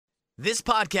This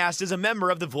podcast is a member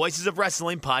of the Voices of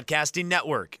Wrestling Podcasting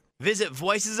Network. Visit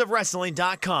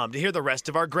voicesofwrestling.com to hear the rest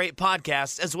of our great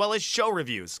podcasts, as well as show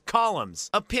reviews, columns,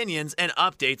 opinions, and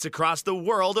updates across the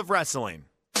world of wrestling.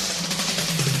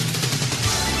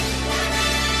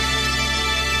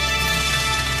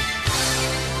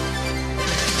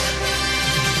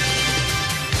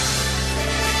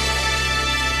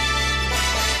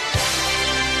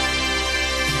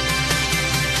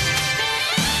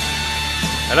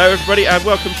 Hello everybody and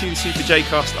welcome to the Super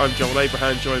J-Cast. I'm Joel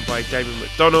Abraham, joined by Damon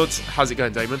McDonald. How's it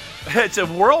going, Damon? It's a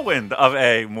whirlwind of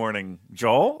a morning,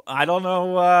 Joel. I don't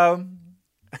know.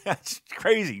 It's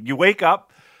crazy. You wake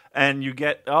up and you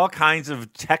get all kinds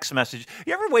of text messages.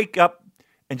 You ever wake up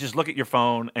and just look at your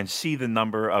phone and see the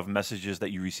number of messages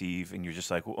that you receive and you're just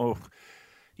like, oh,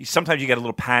 sometimes you get a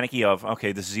little panicky of,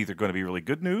 okay, this is either going to be really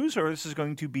good news or this is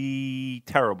going to be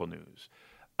terrible news.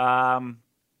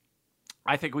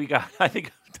 I think we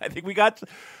got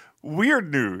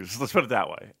weird news. Let's put it that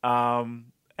way,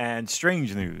 and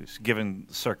strange news given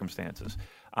circumstances.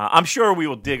 I'm sure we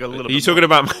will dig a little. Are you talking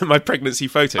about my pregnancy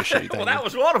photo shoot? Well, that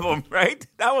was one of them, right?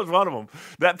 That was one of them.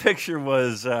 That picture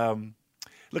was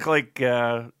looked like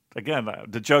again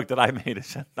the joke that I made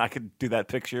is I could do that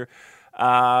picture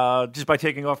just by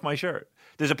taking off my shirt.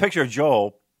 There's a picture of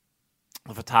Joel,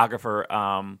 the photographer,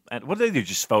 and what did they do?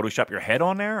 Just Photoshop your head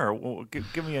on there, or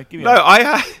give me?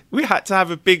 No, we had to have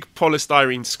a big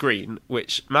polystyrene screen,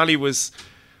 which Mally was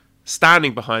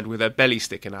standing behind with her belly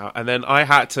sticking out, and then I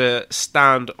had to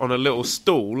stand on a little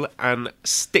stool and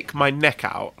stick my neck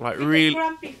out, like with a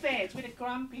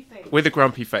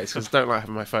grumpy face, because I don't like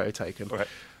having my photo taken, right.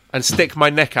 And stick my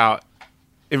neck out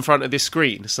in front of this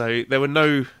screen. So there were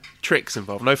no tricks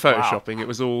involved, no photoshopping. Wow. It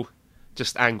was all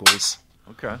just angles.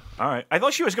 Okay. All right. I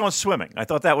thought she was going swimming. I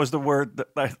thought that was the word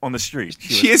on the street.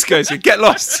 She is going swimming. Get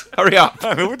lost. Hurry up.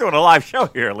 I mean, we're doing a live show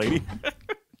here, lady.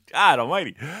 God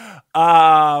almighty.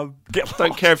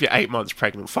 Don't care if you're 8 months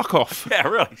pregnant. Fuck off. Yeah,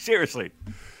 really. Seriously.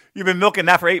 You've been milking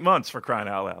that for 8 months, for crying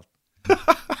out loud.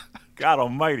 God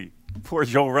almighty. Poor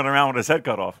Joel running around with his head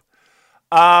cut off.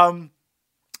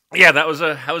 Yeah, that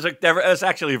was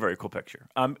actually a very cool picture.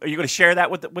 Are you going to share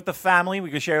that with the family? We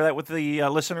can share that with the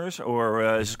listeners,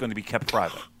 or is this going to be kept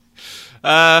private?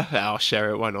 I'll share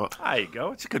it. Why not? There you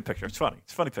go. It's a good picture. It's funny.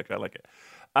 It's a funny picture. I like it.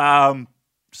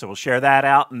 So we'll share that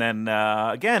out, and then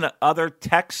again, other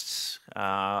texts.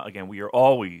 Again, we are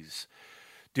always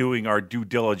doing our due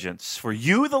diligence for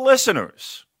you, the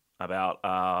listeners, about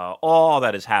all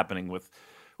that is happening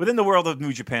within the world of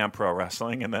New Japan Pro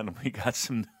Wrestling, and then we got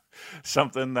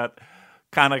something that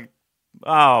kind of,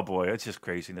 oh boy, it's just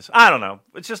craziness. I don't know.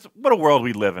 It's just what a world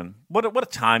we live in. What a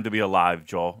time to be alive,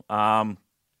 Joel.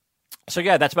 So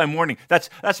yeah, that's my morning. That's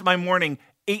my morning.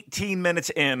 18 minutes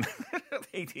in,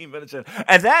 18 minutes in,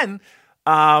 and then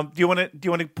do you want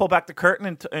to pull back the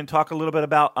curtain and talk a little bit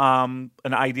about an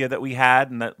idea that we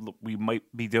had and that we might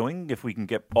be doing if we can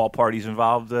get all parties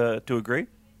involved to agree?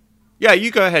 Yeah,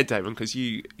 you go ahead, Damon, because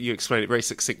you explained it very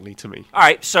succinctly to me. All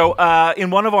right, so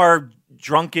in one of our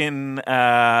drunken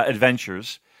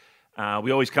adventures,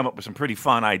 we always come up with some pretty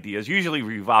fun ideas, usually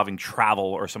revolving travel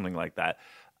or something like that.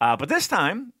 But this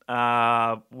time,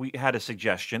 we had a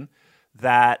suggestion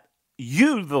that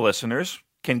you, the listeners,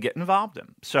 can get involved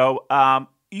in. So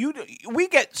we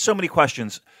get so many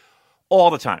questions all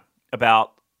the time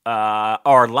about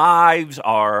our lives,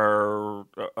 our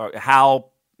how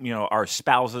our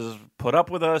spouses put up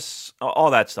with us,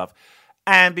 all that stuff.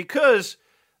 And because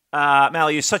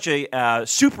Mally is such a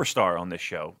superstar on this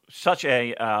show, such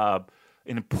an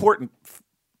important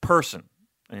person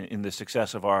in the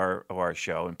success of our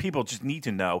show, and people just need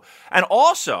to know. And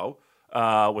also,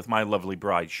 with my lovely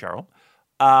bride, Cheryl,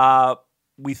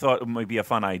 we thought it might be a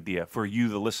fun idea for you,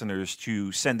 the listeners,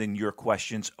 to send in your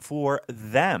questions for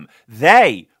them.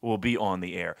 They will be on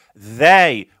the air.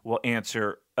 They will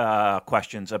answer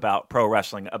questions about pro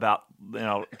wrestling, about,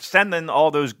 send in all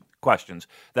those questions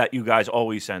that you guys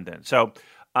always send in. So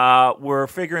we're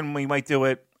figuring we might do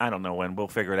it. I don't know when. We'll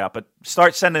figure it out. But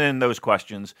start sending in those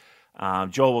questions.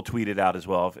 Joel will tweet it out as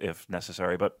well if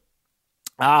necessary. But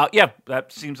yeah,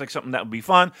 that seems like something that would be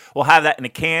fun. We'll have that in a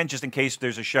can just in case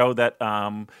there's a show that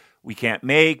we can't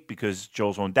make because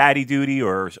Joel's on daddy duty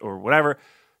or whatever.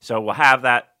 So we'll have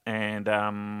that. And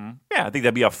yeah, I think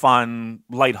that'd be a fun,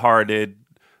 lighthearted,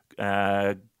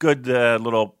 good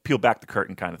little peel back the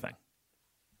curtain kind of thing.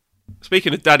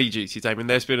 Speaking of daddy duty, Damon,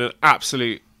 there's been an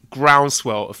absolute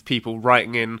groundswell of people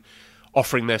writing in,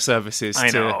 offering their services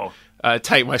to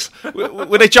take my...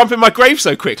 Would they jump in my grave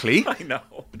so quickly? I know.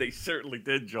 They certainly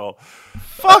did, Joel.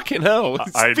 Fucking hell.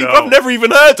 I People know. I've never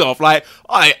even heard of. Like,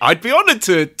 I'd be honoured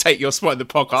to take your spot in the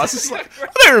podcast. It's like, I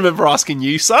don't remember asking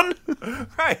you, son.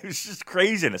 Right. It was just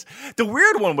craziness. The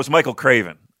weird one was Michael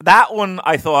Craven. That one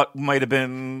I thought might have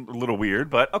been a little weird,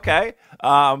 but okay.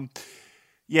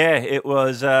 Yeah, it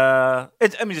was.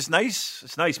 It's nice.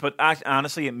 It's nice, but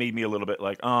honestly, it made me a little bit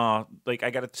like, I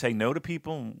got to say no to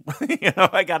people.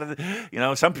 I got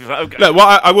to, some people. Okay. No,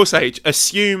 what I will say,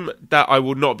 assume that I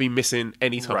will not be missing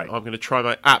any time. Right. I'm going to try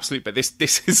my absolute, but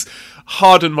this has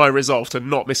hardened my resolve to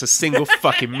not miss a single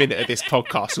fucking minute of this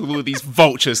podcast with all of these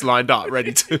vultures lined up,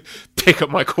 ready to pick up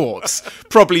my corpse.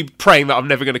 Probably praying that I'm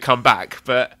never going to come back,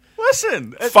 but.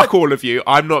 Listen, Fuck all of you.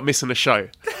 I'm not missing a show.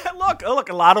 Look,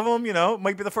 a lot of them,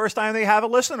 might be the first time they have a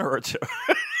listener or two.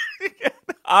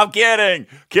 I'm kidding,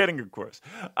 of course.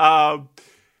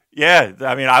 Yeah,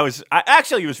 I mean,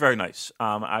 actually, it was very nice.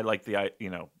 I like the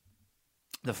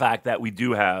fact that we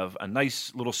do have a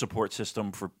nice little support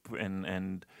system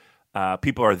and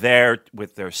people are there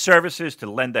with their services to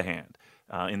lend a hand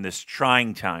in this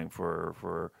trying time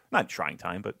for not trying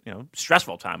time, but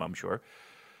stressful time, I'm sure.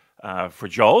 For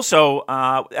Joel. So,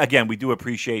 again, we do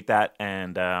appreciate that.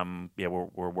 And,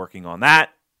 we're working on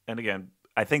that. And again,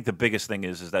 I think the biggest thing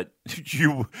is that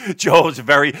Joel is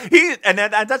and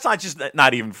that's not just,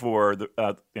 not even for the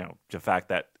fact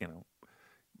that,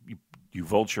 you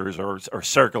vultures are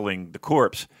circling the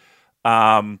corpse.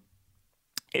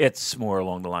 It's more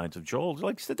along the lines of Joel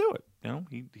likes to do it.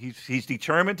 He's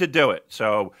determined to do it.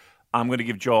 So I'm going to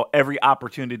give Joel every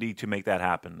opportunity to make that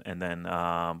happen. And then,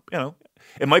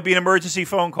 it might be an emergency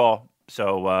phone call,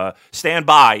 so stand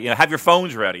by. Have your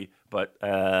phones ready. But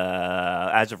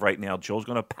as of right now, Joel's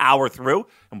going to power through,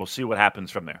 and we'll see what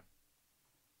happens from there.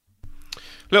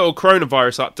 Little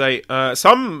coronavirus update.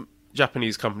 Some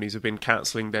Japanese companies have been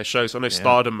cancelling their shows. I know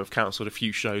Stardom have cancelled a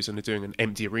few shows and are doing an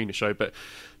empty arena show, but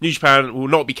New Japan will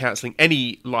not be cancelling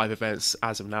any live events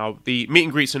as of now. The meet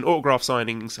and greets and autograph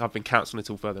signings have been cancelled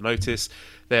until further notice.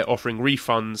 They're offering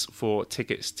refunds for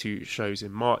tickets to shows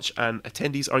in March, and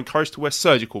attendees are encouraged to wear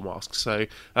surgical masks. So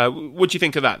what do you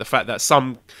think of that? The fact that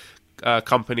some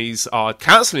companies are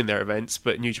cancelling their events,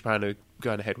 but New Japan are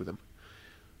going ahead with them?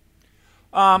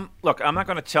 Look, I'm not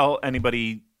going to tell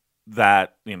anybody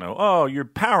that you're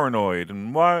paranoid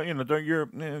and why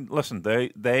listen,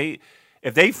 they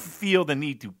if they feel the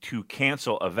need to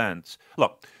cancel events.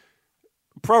 Look,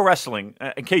 pro wrestling,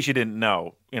 in case you didn't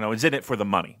know, is in it for the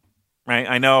money, right?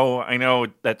 I know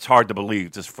that's hard to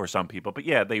believe just for some people, but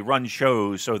yeah, they run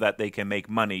shows so that they can make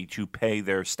money to pay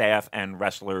their staff and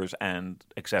wrestlers and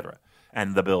etc.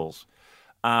 and the bills.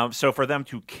 So for them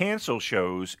to cancel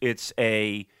shows, it's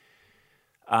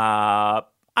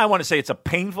I want to say it's a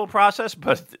painful process,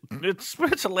 but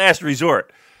it's a last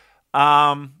resort.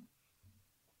 And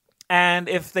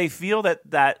if they feel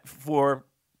that for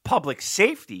public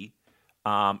safety,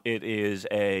 it is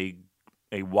a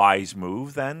wise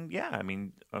move, then yeah, I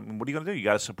mean, what are you going to do? You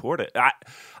got to support it.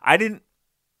 I didn't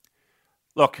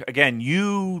look again.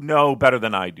 You know better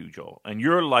than I do, Joel, and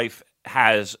your life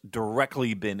has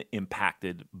directly been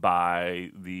impacted by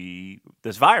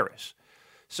this virus.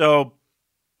 So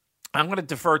I'm going to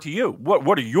defer to you.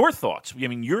 What are your thoughts? I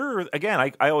mean,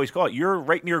 I always call it, you're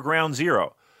right near ground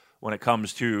zero when it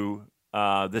comes to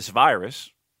this virus.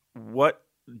 What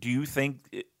do you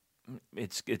think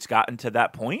it's gotten to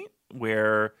that point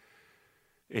where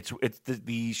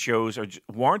these shows are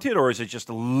warranted, or is it just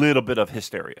a little bit of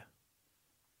hysteria?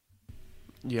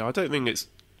 Yeah, I don't think it's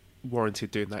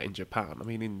warranted doing that in Japan. I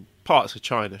mean, in parts of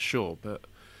China, sure, but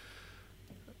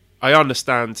I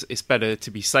understand it's better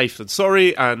to be safe than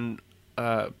sorry, and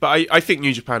but I think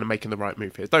New Japan are making the right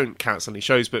move here. Don't cancel any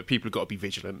shows, but people have got to be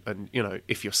vigilant. And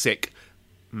if you're sick,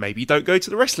 maybe don't go to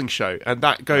the wrestling show, and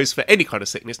that goes for any kind of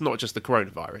sickness, not just the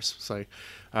coronavirus. So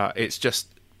it's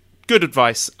just good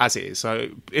advice as it is. So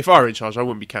if I were in charge, I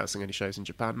wouldn't be cancelling any shows in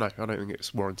Japan. No, I don't think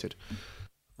it's warranted.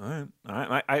 All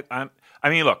right. I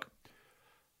mean, look,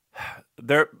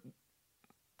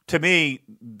 to me,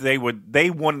 they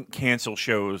wouldn't cancel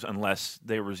shows unless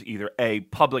there was either A,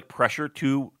 public pressure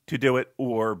to do it,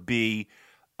 or B,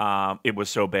 it was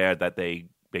so bad that they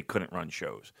couldn't run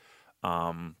shows.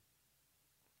 I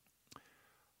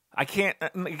can't.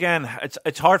 Again,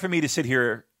 it's hard for me to sit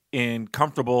here in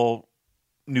comfortable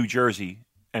New Jersey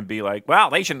and be like, well,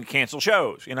 they shouldn't cancel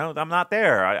shows. I'm not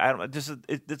there. I don't.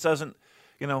 It doesn't.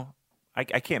 I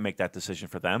can't make that decision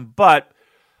for them. But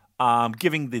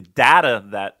giving the data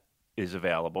that is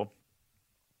available,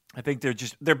 I think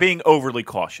they're being overly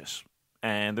cautious,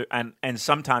 and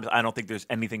sometimes I don't think there's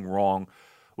anything wrong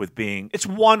with it's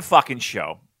one fucking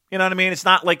show. You know what I mean? It's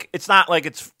not like it's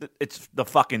the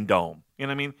fucking Dome. You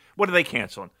know what I mean? What are they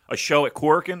canceling? A show at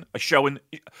Corkin? A show in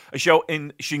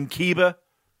Shinkiba?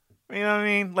 You know what I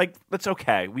mean? Like, that's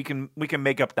okay. We can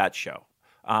make up that show.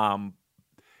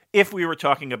 If we were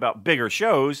talking about bigger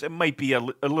shows, it might be a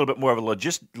little bit more of a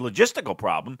logistical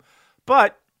problem.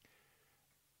 But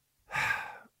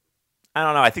I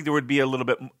don't know. I think there would be a little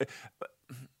bit.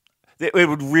 It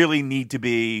would really need to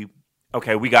be,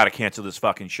 okay, we got to cancel this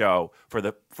fucking show for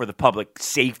the public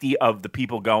safety of the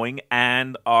people going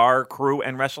and our crew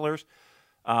and wrestlers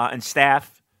and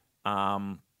staff.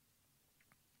 Yeah,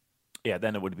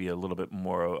 then it would be a little bit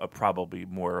more, probably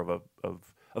more of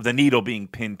the needle being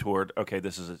pinned toward, okay,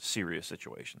 this is a serious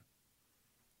situation.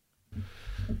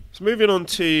 So moving on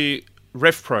to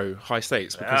RevPro High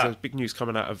Stakes, because there's big news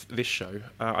coming out of this show.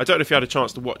 I don't know if you had a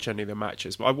chance to watch any of the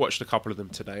matches, but I watched a couple of them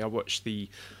today. I watched the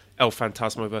El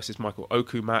Fantasmo versus Michael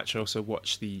Oku match. I also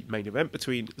watched the main event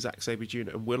between Zack Sabre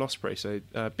Jr. and Will Ospreay. So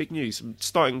big news.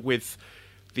 Starting with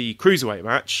the Cruiserweight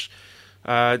match.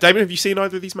 Damon, have you seen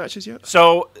either of these matches yet?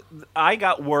 So I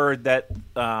got word that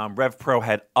RevPro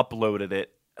had uploaded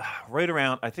it right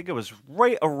around, I think it was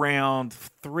right around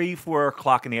 3-4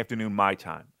 o'clock in the afternoon my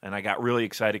time, and I got really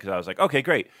excited because I was like, okay,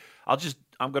 great.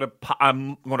 I'm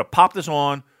gonna pop this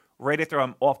on right after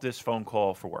I'm off this phone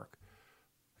call for work.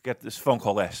 Get this phone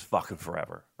call lasts fucking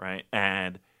forever, right?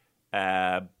 And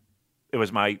it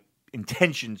was my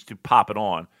intentions to pop it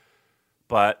on,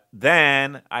 but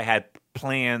then I had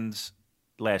plans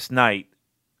last night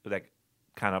that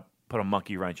kind of put a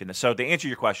monkey wrench in it. So to answer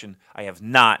your question, I have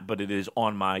not, but it is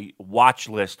on my watch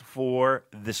list for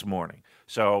this morning.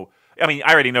 So, I mean,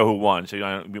 I already know who won,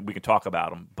 so we can talk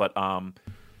about them. But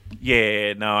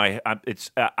yeah, no,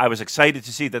 I was excited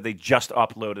to see that they just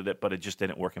uploaded it, but it just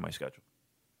didn't work in my schedule.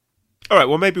 All right,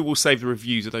 well, maybe we'll save the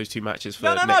reviews of those two matches for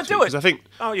next week. Do it. I think.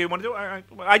 Oh, you want to do it? All right.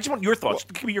 I just want your thoughts.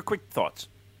 Give me your quick thoughts.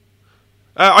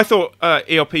 I thought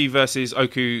ELP versus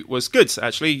Oku was good,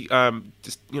 actually.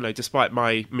 Despite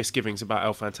my misgivings about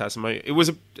El Fantasmo, it was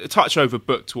a touch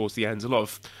overbooked towards the end. A lot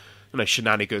of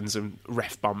shenanigans and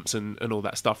ref bumps and all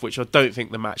that stuff, which I don't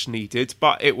think the match needed.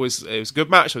 But it was a good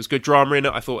match. There was good drama in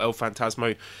it. I thought El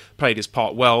Fantasmo played his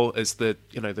part well as the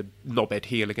knobhead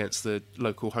heel against the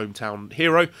local hometown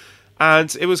hero,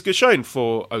 and it was good showing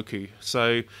for Oku.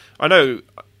 So I know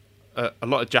a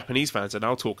lot of Japanese fans are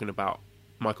now talking about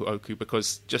Michael Oku,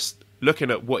 because just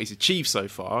looking at what he's achieved so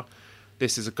far,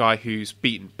 this is a guy who's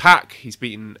beaten Pac, he's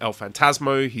beaten El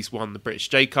Fantasmo, he's won the British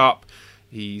J Cup,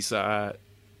 he's now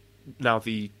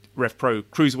the RevPro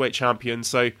Cruiserweight champion,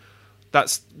 so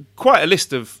that's quite a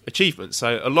list of achievements.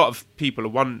 So a lot of people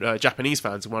Japanese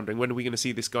fans are wondering, when are we going to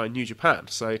see this guy in New Japan?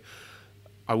 So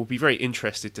I will be very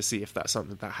interested to see if that's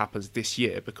something that happens this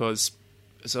year, because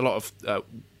there's a lot of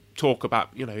talk about,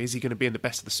 is he going to be in the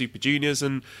best of the Super Juniors?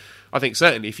 And I think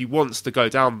certainly if he wants to go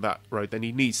down that road, then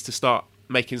he needs to start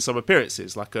making some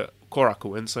appearances like at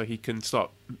Korakuen, so he can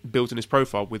start building his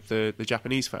profile with the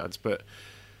Japanese fans. But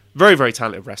very, very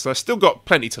talented wrestler. Still got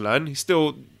plenty to learn. He's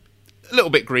still a little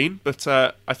bit green, but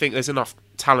I think there's enough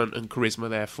talent and charisma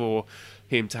there for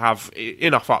him to have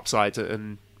enough upside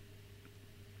and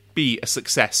be a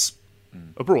success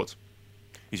abroad.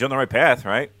 He's on the right path,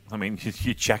 right? I mean,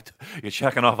 you're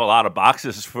checking off a lot of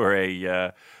boxes for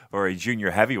a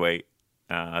junior heavyweight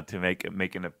to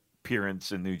make an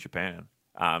appearance in New Japan.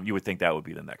 You would think that would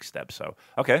be the next step. So,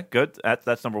 okay, good.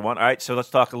 That's number one. All right, so let's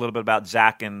talk a little bit about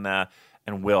Zach and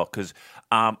Will, because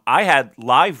I had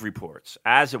live reports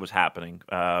as it was happening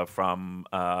from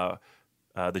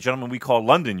the gentleman we call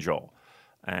London Joel,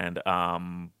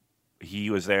 and he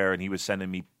was there and he was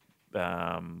sending me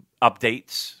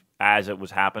updates as it was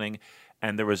happening,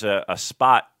 and there was a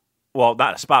spot. Well,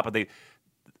 not a spot, but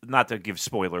not to give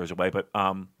spoilers away, but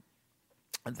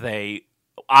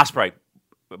Ospreay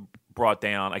brought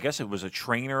down, I guess it was a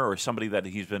trainer or somebody that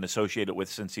he's been associated with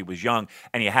since he was young,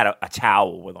 and he had a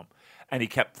towel with him, and he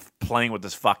kept playing with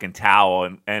this fucking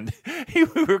towel, and we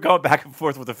were going back and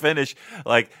forth with the finish,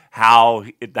 like how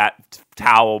that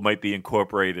towel might be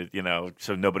incorporated,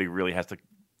 so nobody really has to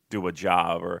do a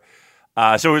job or.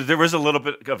 So there was a little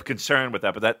bit of concern with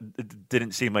that, but that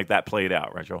didn't seem like that played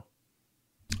out, right, Joel?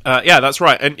 Yeah, that's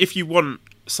right. And if you want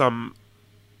some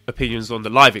opinions on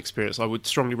the live experience, I would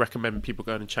strongly recommend people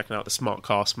going and checking out the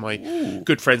Smartcast. My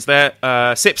good friends there,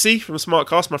 Sipsy from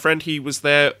Smartcast, my friend, he was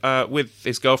there with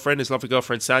his girlfriend, his lovely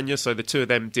girlfriend Sanya. So the two of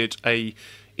them did a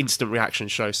instant reaction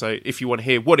show. So if you want to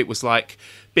hear what it was like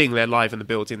being there live in the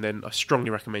building, then I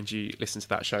strongly recommend you listen to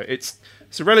that show. It's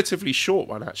a relatively short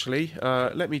one, actually.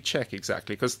 Let me check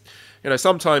exactly, because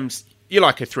sometimes you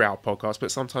like a 3-hour podcast,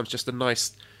 but sometimes just a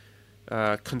nice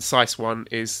concise one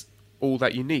is all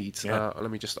that you need. Yeah.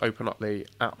 Let me just open up the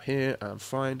app here and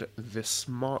find this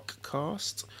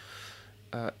SmartCast.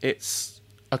 It's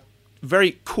a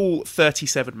very cool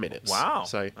 37 minutes. Wow.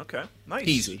 So okay, nice,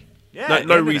 easy. Yeah,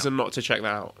 No reason not to check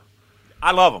that out.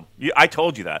 I love them. I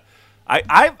told you that.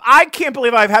 I can't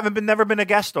believe I haven't never been a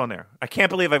guest on there. I can't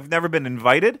believe I've never been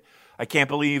invited. I can't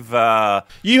believe I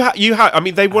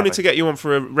mean, they wanted to get you on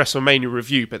for a WrestleMania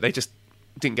review, but they just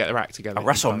didn't get their act together. a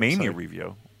WrestleMania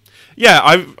review. Yeah,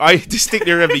 I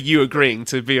distinctly remember you agreeing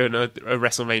to be on a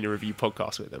WrestleMania review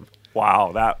podcast with them.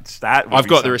 Wow, that. Would I've be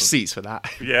got something. the receipts for that.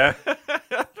 Yeah,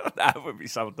 that would be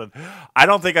something. I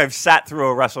don't think I've sat through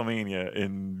a WrestleMania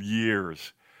in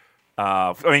years.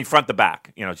 I mean, front to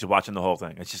back. Just watching the whole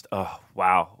thing. It's just, oh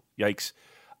wow, yikes.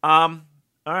 All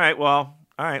right,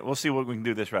 we'll see what we can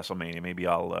do this WrestleMania.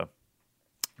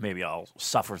 Maybe I'll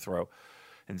suffer through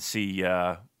and see.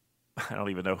 I don't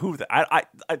even know who.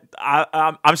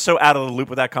 I'm so out of the loop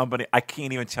with that company. I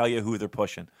can't even tell you who they're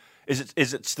pushing. Is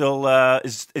it still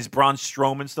is Braun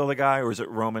Strowman still the guy, or is it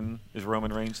Roman? Is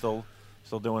Roman Reigns still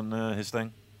doing his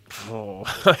thing? Oh,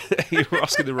 you're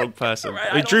asking the wrong person. Right,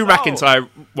 I mean, I Drew don't know. McIntyre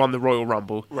won the Royal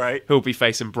Rumble. Right. He'll be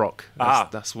facing Brock.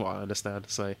 That's what I understand.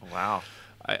 So Wow.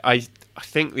 I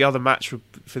think the other match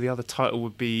for the other title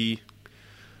would be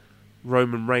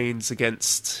Roman Reigns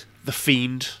against The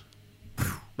Fiend.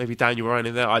 Maybe Daniel Bryan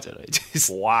in there. I don't know. It's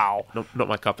Wow. not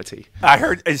my cup of tea. I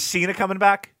heard, is Cena coming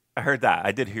back? I heard that.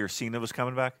 I did hear Cena was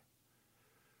coming back.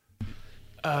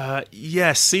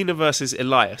 Yes, Cena versus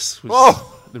Elias was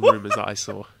Oh. the rumors that I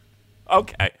saw.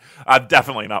 Okay. I'm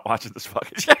definitely not watching this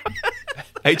fucking show.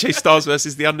 AJ Styles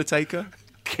versus The Undertaker.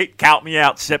 Count me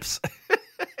out, Sips.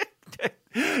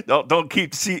 Don't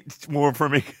keep seats warm for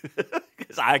me,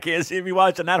 because I can't see me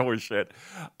watching that horse shit.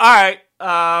 All right,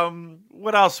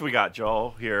 what else we got,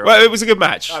 Joel? Here, Well, it was a good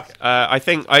match. Okay. I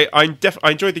think I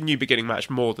enjoyed the New Beginning match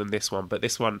more than this one, but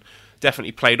this one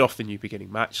definitely played off the New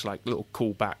Beginning match, like little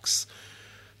callbacks.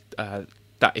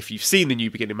 That if you've seen the New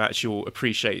Beginning match, you'll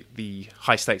appreciate the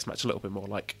high stakes match a little bit more.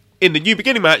 Like in the New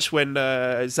Beginning match, when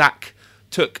Zack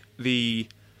took the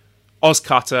Oz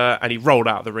Cutter and he rolled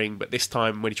out of the ring, but this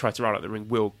time when he tried to roll out of the ring,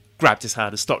 Will grabbed his hand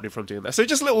and stopped him from doing that. So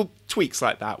just little tweaks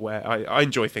like that where I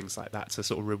enjoy things like that to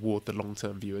sort of reward the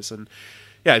long-term viewers. And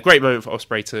yeah, a great moment for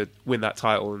Ospreay to win that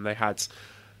title, and they had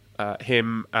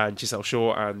him and Giselle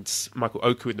Shaw and Michael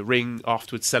Oku in the ring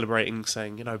afterwards celebrating,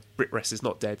 saying, Britt Rest is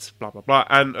not dead, blah, blah, blah.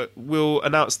 And Will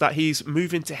announced that he's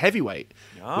moving to heavyweight,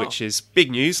 which is big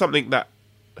news, something that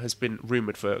has been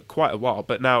rumoured for quite a while,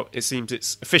 but now it seems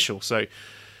it's official. So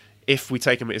if we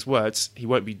take him at his words, he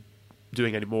won't be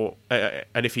doing any more,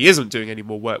 and if he isn't doing any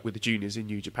more work with the juniors in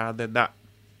New Japan, then that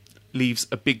leaves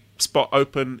a big spot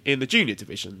open in the junior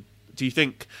division. Do you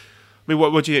think, I mean,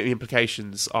 what do you think the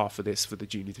implications are for this, for the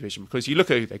junior division? Because you look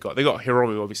at who they got. They got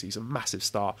Hiromu, obviously, he's a massive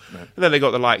star. Right. And then they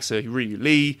got the likes of Ryu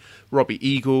Lee, Robbie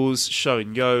Eagles,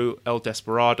 Shoin Yo, El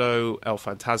Desperado, El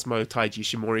Fantasmo, Taiji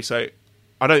Ishimori. So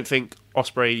I don't think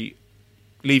Ospreay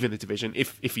leaving the division,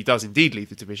 if he does indeed leave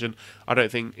the division, I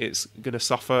don't think it's going to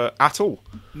suffer at all.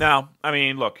 No, I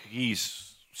mean, look,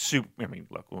 he's super. I mean,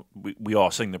 look, we all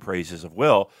sing the praises of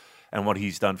Will and what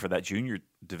he's done for that junior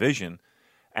division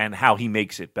and how he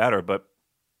makes it better. But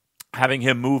having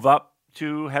him move up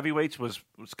to heavyweights was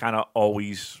kind of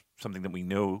always something that we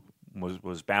knew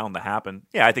was bound to happen.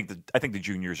 Yeah, I think the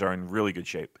juniors are in really good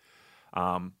shape.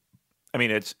 I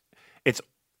mean, it's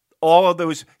all of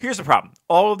those. Here's the problem: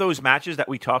 all of those matches that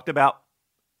we talked about,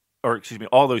 or excuse me,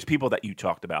 all those people that you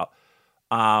talked about,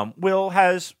 Will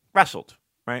has wrestled,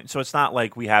 right? So it's not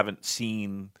like we haven't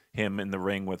seen him in the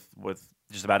ring with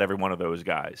just about every one of those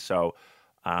guys. So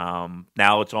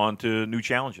now it's on to new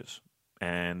challenges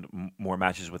and more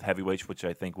matches with heavyweights, which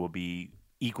I think will be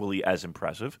equally as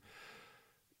impressive.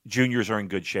 Juniors are in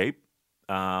good shape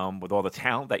with all the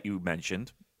talent that you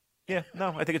mentioned. Yeah,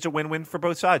 no, I think it's a win-win for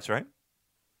both sides, right?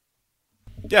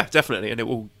 Yeah, definitely, and it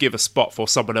will give a spot for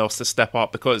someone else to step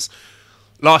up, because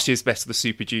last year's Best of the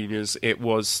Super Juniors, it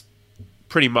was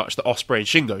pretty much the Ospreay and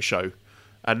Shingo show,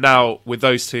 and now with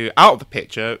those two out of the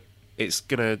picture, it's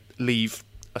going to leave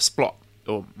a spot,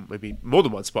 or maybe more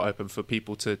than one spot open for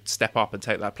people to step up and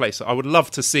take that place. So I would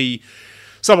love to see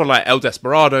someone like El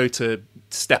Desperado to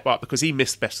step up, because he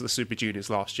missed Best of the Super Juniors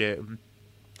last year.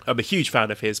 I'm a huge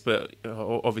fan of his, but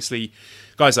obviously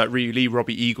guys like Ryu Lee,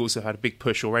 Robbie Eagles have had a big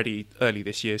push already early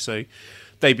this year, so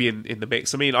they'd be in the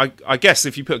mix. I mean, I guess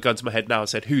if you put a gun to my head now and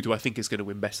said, who do I think is going to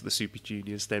win Best of the Super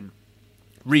Juniors, then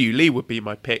Ryu Lee would be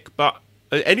my pick, but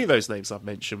any of those names I've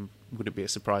mentioned wouldn't be a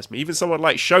surprise to me. Even someone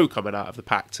like Sho coming out of the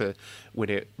pack to win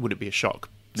it wouldn't be a shock.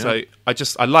 No.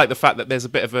 So I like the fact that there's a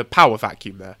bit of a power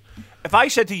vacuum there. If I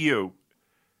said to you,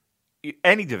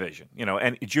 any division,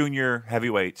 and junior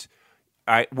heavyweights,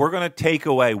 all right, we're going to take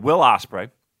away Will Ospreay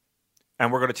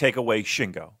and we're going to take away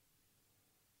Shingo.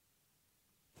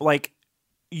 Like,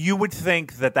 you would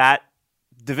think that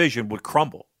division would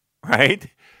crumble, right?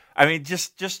 I mean,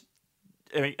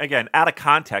 again, out of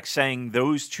context, saying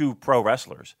those two pro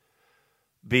wrestlers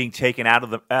being taken out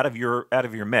of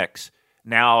your mix,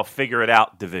 now figure it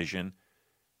out division,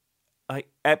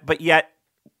 but yet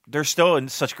they're still in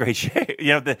such great shape.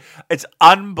 It's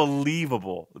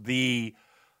unbelievable the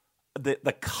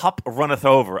cup runneth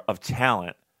over of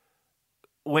talent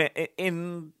when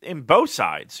in both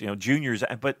sides, juniors.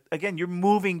 But again, you're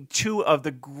moving two of the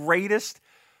greatest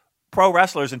pro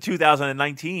wrestlers in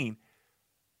 2019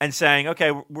 and saying,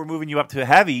 okay, we're moving you up to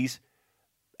heavies.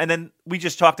 And then we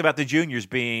just talked about the juniors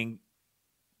being,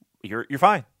 you're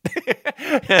fine.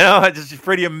 It's just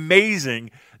pretty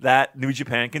amazing that New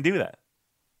Japan can do that.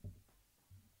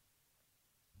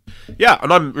 Yeah,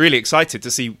 and I'm really excited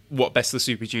to see what Best of the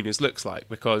Super Juniors looks like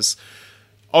because,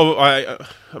 I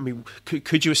mean,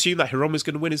 could you assume that Hiromu's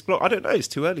going to win his block? I don't know. It's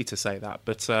too early to say that,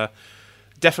 but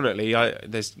definitely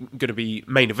there's going to be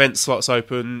main event slots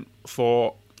open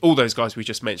for all those guys we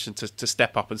just mentioned to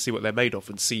step up and see what they're made of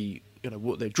and see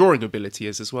what their drawing ability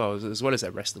is as well as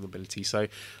their wrestling ability. So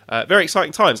very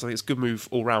exciting times. I think it's a good move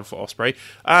all round for Ospreay.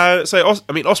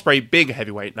 Ospreay being a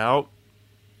heavyweight now,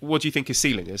 what do you think his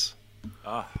ceiling is?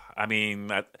 I mean,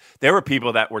 there were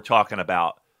people that were talking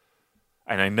about,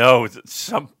 and I know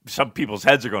some people's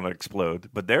heads are going to explode,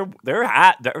 but there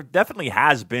definitely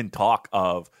has been talk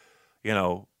of,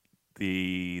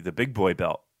 the big boy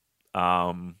belt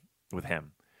with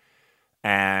him,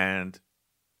 and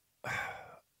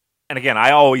again,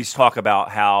 I always talk about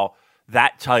how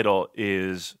that title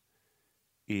is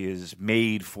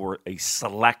made for a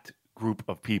select group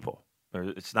of people.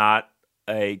 It's not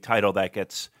a title that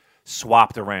gets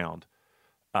swapped around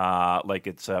like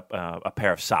it's a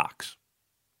pair of socks.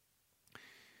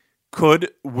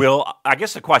 I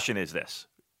guess the question is this: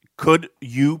 could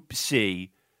you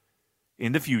see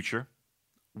in the future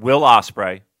Will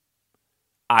Ospreay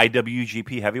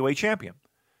IWGP Heavyweight Champion?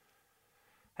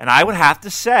 And I would have to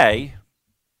say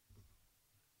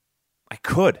I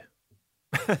could.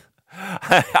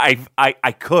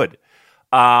 I could.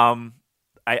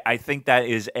 I think that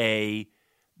is a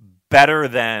better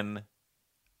than.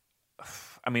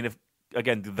 I mean, if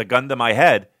again the gun to my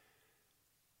head,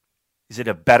 is it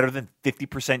a better than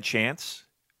 50% chance?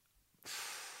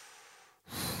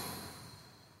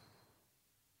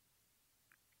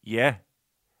 Yeah,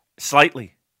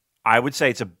 slightly. I would say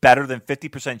it's a better than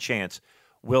 50% chance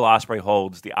Will Ospreay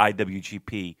holds the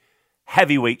IWGP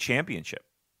Heavyweight Championship.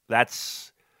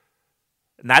 That's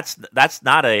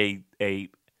not a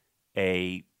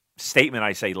statement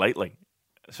I say lightly.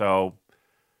 So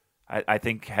I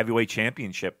think Heavyweight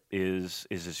Championship is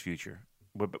his future.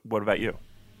 What about you?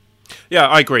 Yeah,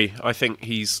 I agree. I think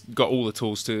he's got all the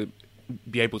tools to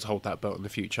be able to hold that belt in the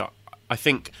future. I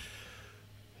think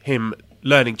him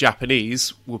learning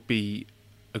Japanese would be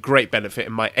a great benefit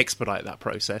and might expedite that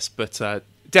process. But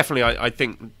definitely, I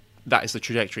think that is the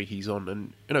trajectory he's on.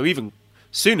 And even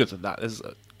sooner than that, there's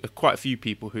quite a few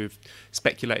people who've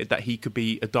speculated that he could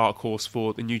be a dark horse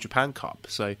for the New Japan Cup.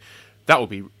 So that would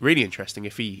be really interesting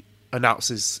if he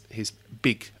announces his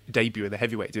big debut in the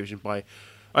heavyweight division by.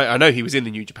 I know he was in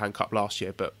the New Japan Cup last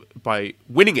year, but by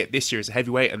winning it this year as a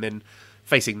heavyweight and then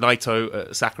facing Naito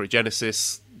at Sakura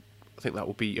Genesis, I think that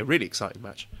will be a really exciting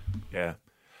match. Yeah.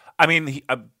 I mean,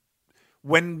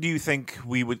 when do you think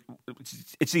we would...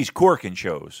 It's these Korakuen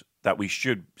shows that we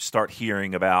should start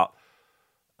hearing about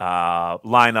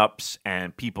lineups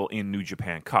and people in New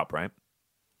Japan Cup, right?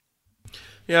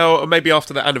 Yeah, or maybe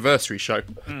after the anniversary show.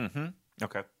 Mm-hmm.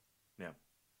 Okay. Yeah.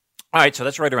 All right, so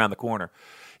that's right around the corner.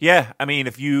 Yeah, I mean,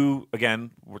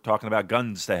 we're talking about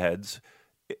guns to heads.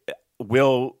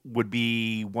 Will would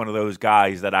be one of those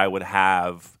guys that I would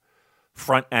have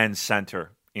front and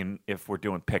center if we're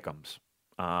doing pick'ems.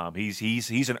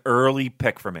 He's an early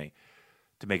pick for me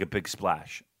to make a big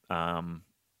splash. I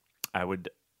would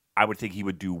think he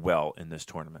would do well in this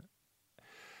tournament.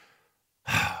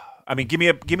 I mean, give me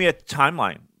a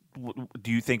timeline.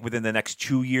 Do you think within the next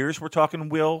 2 years we're talking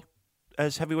Will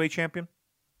as heavyweight champion?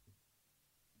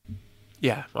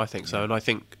 Yeah, I think so. And I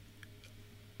think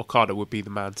Okada would be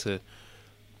the man to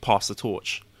pass the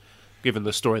torch, given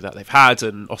the story that they've had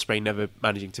and Ospreay never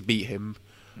managing to beat him.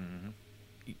 Mm-hmm.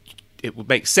 It would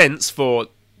make sense for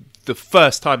the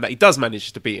first time that he does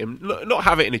manage to beat him, not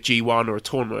have it in a G1 or a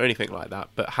tournament or anything like that,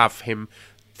 but have him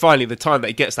finally, the time that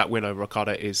he gets that win over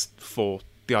Okada is for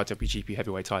the IWGP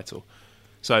Heavyweight title.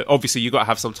 So obviously you've got to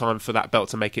have some time for that belt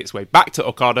to make its way back to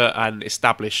Okada and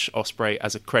establish Ospreay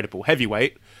as a credible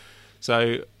heavyweight.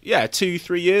 So yeah,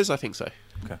 2-3 years, I think so.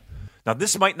 Okay. Now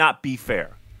this might not be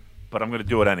fair, but I'm going to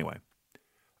do it anyway.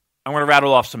 I'm going to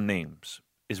rattle off some names.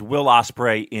 Is Will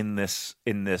Ospreay in this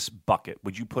bucket?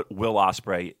 Would you put Will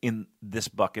Ospreay in this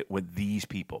bucket with these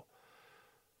people?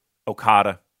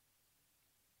 Okada,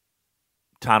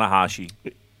 Tanahashi,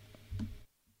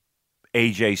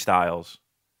 AJ Styles,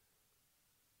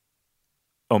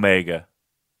 Omega,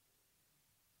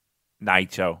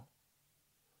 Naito.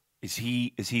 Is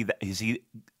he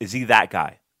that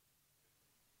guy?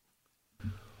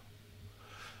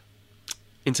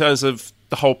 In terms of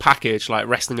the whole package, like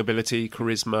wrestling ability,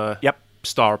 charisma, Yep.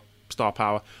 star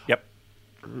power. Yep.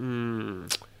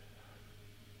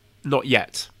 Not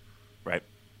yet. Right.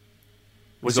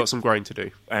 He's got some growing to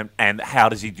do. And how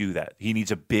does he do that? He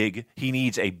needs a big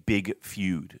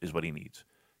feud is what he needs.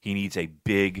 He needs a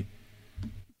big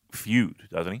feud,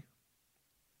 doesn't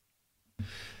he?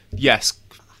 Yes.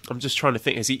 I'm just trying to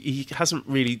think. He hasn't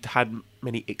really had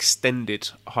many extended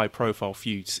high-profile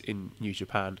feuds in New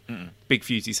Japan. Big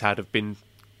feuds he's had have been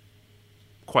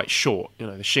quite short. You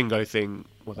know, the Shingo thing,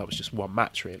 well, that was just one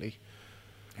match, really.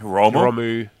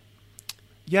 Hiromu?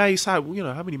 Yeah, he's had, you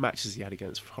know, how many matches has he had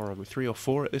against Hiromu? 3 or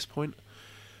 4 at this point?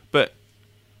 But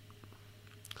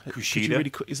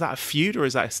Kushida? Is that a feud or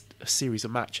is that a series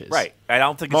of matches? Right. I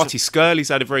don't think Marty Scurley's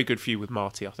had a very good feud with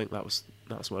Marty. I think that was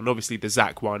one. And obviously the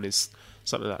Zack one is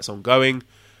something that's ongoing.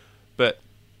 But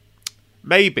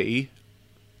maybe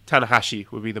Tanahashi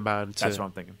would be the man to That's what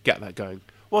I'm thinking. get that going.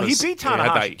 Well, he beat Tanahashi. He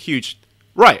had that huge...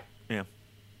 Right. Yeah.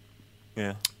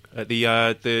 Yeah. At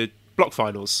the block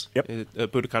finals Yep.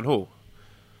 at Budokan Hall.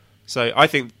 So I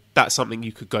think that's something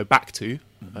you could go back to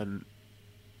and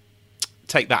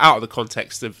take that out of the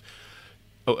context of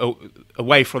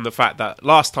away from the fact that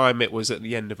last time it was at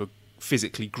the end of a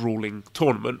physically grueling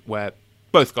tournament where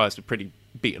both guys were pretty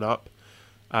beaten up,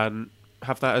 and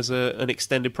have that as an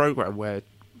extended program where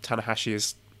Tanahashi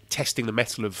is testing the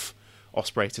mettle of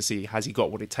Ospreay to see has he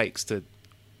got what it takes to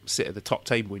sit at the top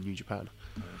table in New Japan.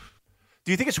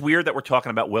 Do you think it's weird that we're talking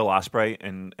about Will Ospreay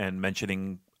and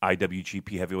mentioning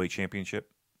IWGP Heavyweight Championship?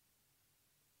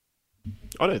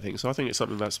 I don't think so. I think it's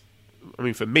something that's, I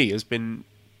mean, for me, has been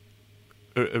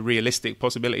a realistic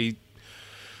possibility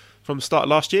from the start of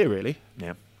last year, really.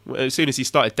 Yeah. As soon as he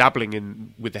started dabbling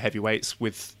in with the heavyweights,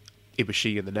 with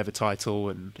Ibushi and the Never title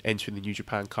and entering the New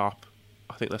Japan Cup,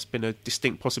 I think that's been a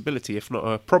distinct possibility, if not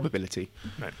a probability.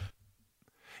 Right.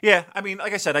 Yeah, I mean,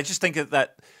 like I said, I just think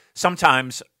that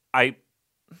sometimes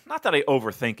not that I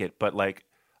overthink it, but like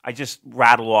I just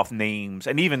rattle off names,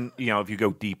 and even, you know, if you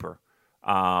go deeper,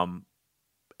 and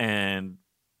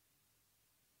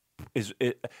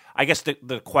I guess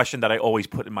the question that I always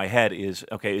put in my head is,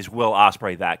 okay, is Will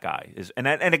Ospreay that guy? And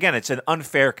again, it's an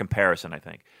unfair comparison, I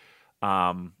think.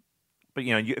 But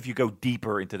you know, if you go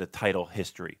deeper into the title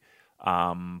history,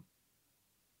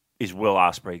 is Will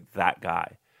Ospreay that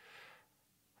guy?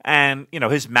 And you know,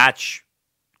 his match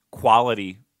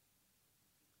quality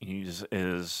is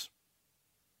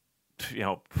you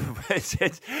know, it's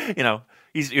you know,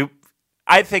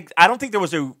 I don't think there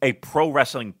was a pro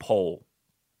wrestling poll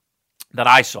that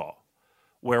I saw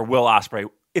where Will Ospreay,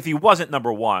 if he wasn't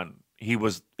number one, he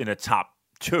was in a top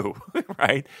 2,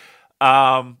 right?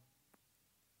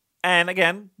 And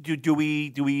again, do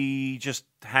we just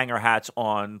hang our hats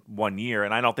on 1 year?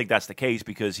 And I don't think that's the case,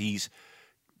 because he's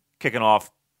kicking off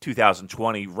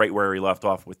 2020 right where he left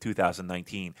off with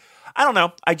 2019. I don't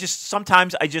know.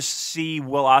 Sometimes I just see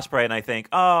Will Ospreay and I think,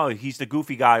 oh, he's the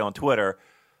goofy guy on Twitter.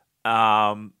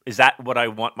 Is that what I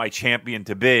want my champion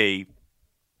to be?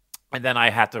 And then I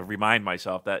have to remind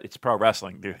myself that it's pro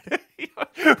wrestling, dude.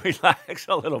 Relax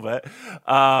a little bit.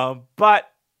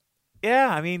 But yeah,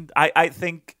 I mean, I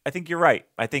think you're right.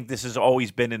 I think this has always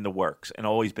been in the works and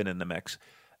always been in the mix.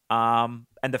 And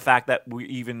the fact that we're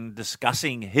even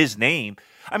discussing his name.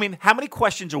 I mean, how many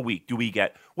questions a week do we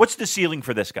get? What's the ceiling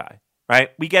for this guy? Right?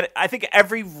 We get it. I think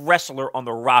every wrestler on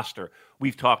the roster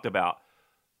we've talked about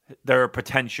their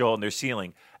potential and their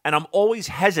ceiling. And I'm always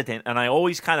hesitant, and I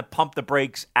always kind of pump the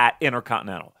brakes at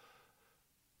Intercontinental.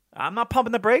 I'm not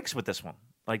pumping the brakes with this one.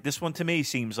 Like, this one to me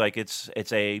seems like that's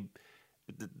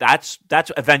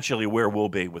eventually where we'll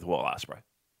be with Will Ospreay.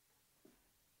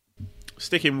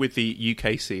 Sticking with the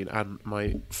UK scene, and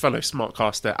my fellow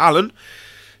smartcaster Alan,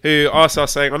 who asked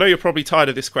us saying, I know you're probably tired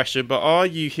of this question, but are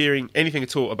you hearing anything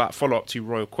at all about follow-up to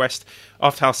Royal Quest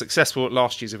after how successful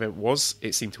last year's event was,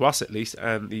 it seemed to us at least,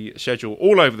 and the schedule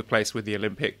all over the place with the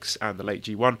Olympics and the late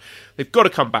G1? They've got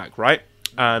to come back, right?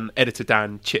 And Editor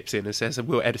Dan chips in and says,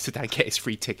 will Editor Dan get his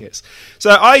free tickets?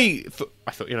 So I thought,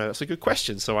 that's a good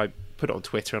question. So I put it on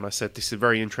Twitter and I said, this is a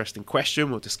very interesting question.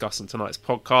 We'll discuss on tonight's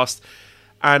podcast.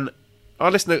 And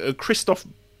our listener, Christoph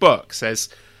Burke, says,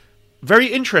 very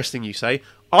interesting, you say.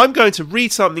 I'm going to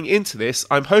read something into this.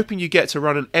 I'm hoping you get to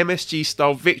run an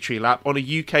MSG-style victory lap on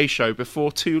a UK show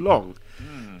before too long.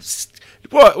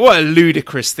 What a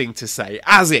ludicrous thing to say.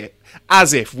 As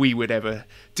if we would ever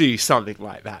do something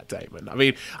like that, Damon. I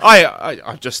mean,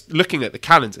 I'm just looking at the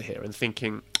calendar here and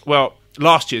thinking, well,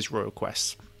 last year's Royal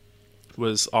Quest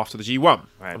was after the G1.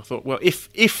 Right. And I thought, well,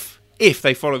 if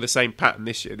they follow the same pattern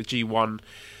this year, the G1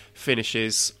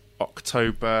 finishes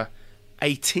October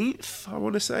 18th, I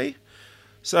want to say.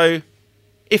 So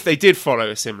if they did follow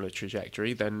a similar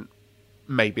trajectory, then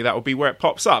maybe that will be where it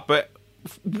pops up. But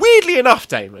weirdly enough,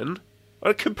 Damon,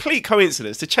 a complete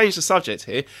coincidence, to change the subject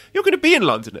here, you're going to be in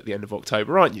London at the end of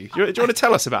October, aren't you? Do you want to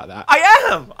tell us about that? I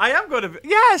am going to be.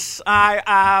 Yes.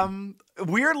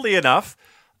 Weirdly enough,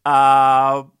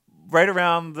 right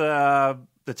around the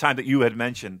time that you had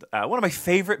mentioned, one of my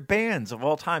favorite bands of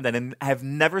all time that I have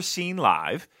never seen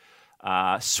live,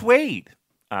 Suede,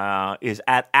 is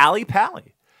at Ali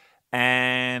Pali.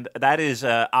 And that is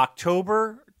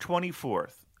October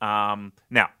 24th.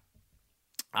 Now,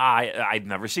 I've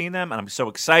never seen them, and I'm so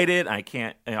excited. I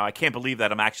can't believe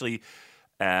that I'm actually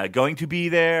going to be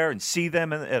there and see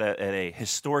them at a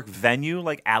historic venue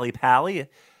like Ali Pali.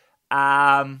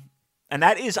 And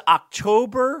that is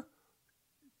October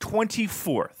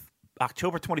 24th.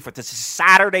 October 24th. It's a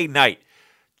Saturday night,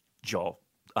 Joel.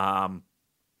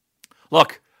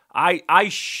 Look, I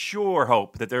sure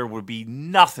hope that there would be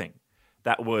nothing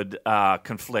that would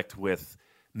conflict with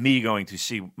me going to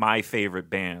see my favorite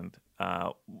band.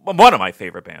 One of my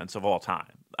favorite bands of all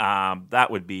time. That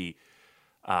would be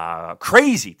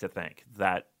crazy to think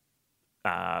that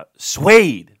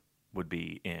Suede would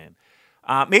be in.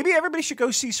 Maybe everybody should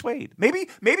go see Suede. Maybe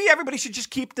everybody should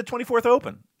just keep the 24th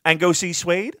open and go see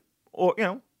Suede. Or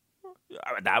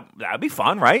that would be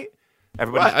fun, right?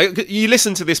 Everybody. Right. You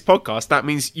listen to this podcast, that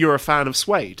means you're a fan of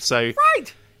Suede. So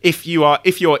Right. If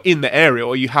you're in the area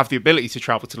or you have the ability to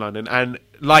travel to London, and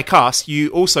like us, you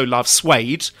also love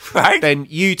Suede, Right. then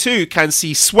you too can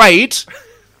see Suede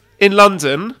in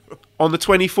London on the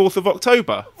 24th of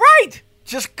October. Right.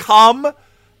 Just come.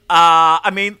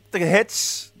 The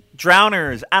hits,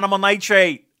 Drowners, Animal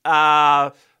Nitrate,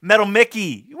 Metal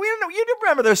Mickey. You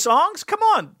remember those songs? Come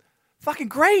on. Fucking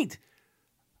great.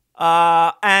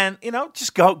 And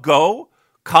just go,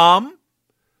 come,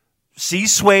 see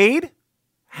Suede,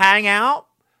 hang out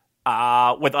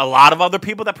with a lot of other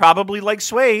people that probably like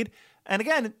Suede. And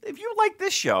again, if you like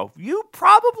this show, you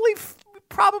probably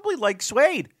like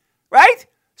Suede, right?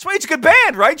 Suede's a good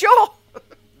band, right, Joel?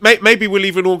 Maybe we'll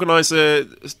even organise a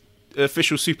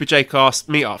official Super J Cast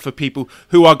meetup for people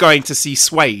who are going to see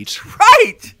Suede.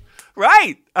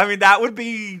 Right. I mean, that would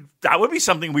be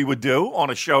something we would do on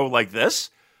a show like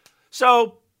this.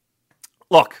 So,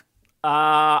 look,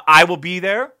 I will be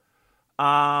there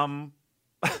to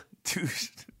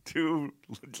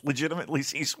legitimately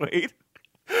see Suede.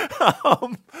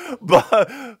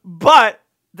 But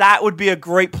that would be a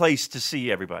great place to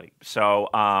see everybody. So,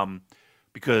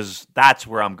 because that's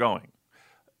where I'm going.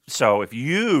 So, if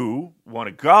you want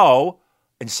to go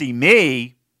and see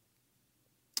me,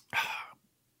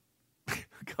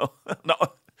 go. No.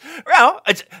 Well,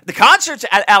 the concert's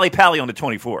at Ali Pali on the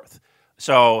 24th.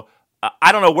 So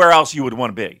I don't know where else you would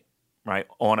want to be, right?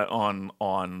 On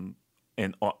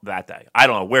that day. I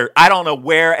don't know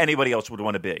where anybody else would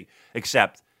want to be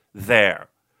except there,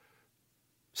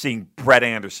 seeing Brett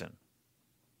Anderson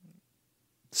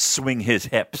swing his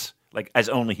hips like as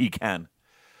only he can.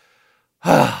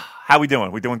 How we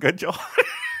doing? We doing good, Joel?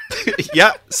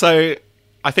 Yeah. So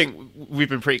I think we've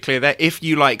been pretty clear there. If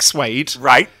you like Suede,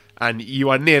 Right. and you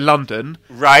are near London,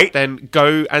 Right. then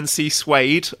go and see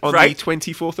Suede on Right. the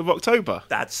 24th of October.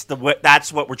 That's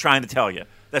what we're trying to tell you.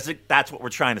 That's what we're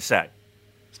trying to say.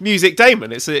 It's Music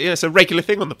Damon. It's a regular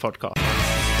thing on the podcast.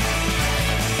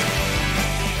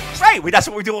 Right. That's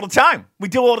what we do all the time. We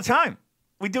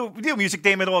do Music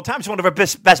Damon all the time. It's one of our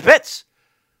best bits.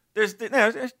 There's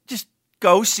just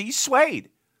go see Suede.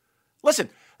 Listen,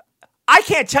 I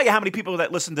can't tell you how many people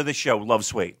that listen to this show love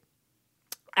Suede.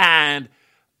 And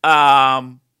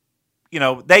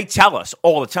they tell us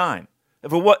all the time.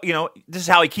 This is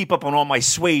how I keep up on all my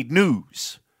Suede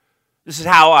news. This is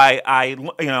how I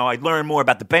learn more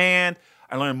about the band.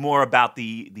 I learn more about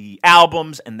the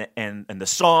albums and the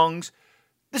songs.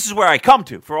 This is where I come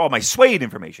to for all my Suede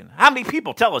information. How many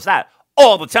people tell us that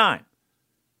all the time?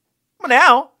 Well,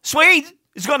 now Suede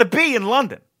is going to be in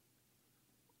London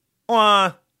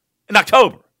in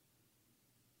October.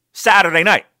 Saturday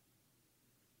night.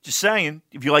 Just saying,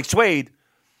 if you like Suede,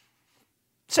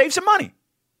 save some money.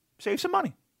 Save some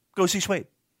money. Go see Suede.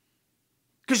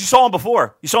 Because you saw him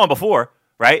before. You saw him before,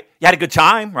 right? You had a good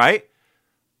time, right?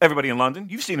 Everybody in London,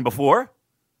 you've seen him before.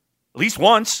 At least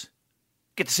once.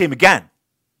 Get to see him again.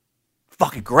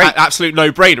 Fucking great. Absolute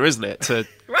no-brainer, isn't it? To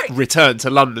right. return to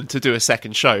London to do a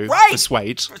second show for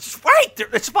Suede. Right.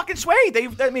 It's fucking Suede.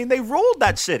 They ruled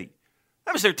that city.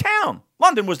 That was their town.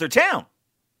 London was their town.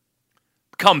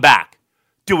 Come back.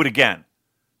 Do it again.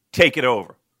 Take it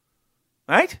over.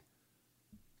 Right?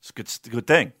 It's a good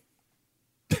thing.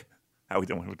 How we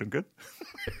doing? We're doing good?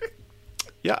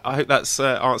 Yeah, I hope that's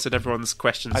answered everyone's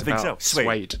questions I think about so.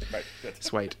 Suede. Right,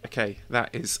 Suede. Okay,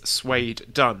 that is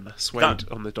Suede done. Suede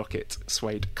on the docket.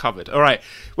 Suede covered. All right.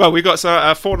 Well, we've got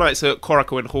 4 nights at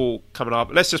Korakuen Hall coming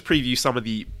up. Let's just preview some of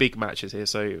the big matches here.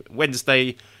 So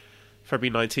Wednesday,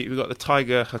 February 19th, we've got the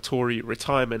Tiger Hattori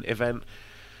retirement event.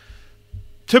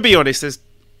 To be honest, there's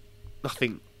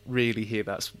nothing really here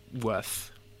that's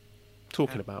worth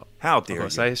talking about. How dare you?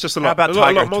 Say. It's just a How lot, about a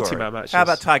lot Tiger multi-man matches. How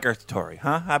about Tiger Hattori?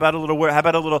 Huh? How about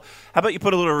you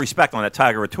put a little respect on that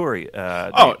Tiger Hattori?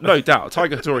 No doubt.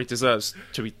 Tiger Hattori deserves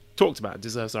to be talked about.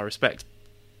 Deserves our respect.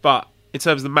 But in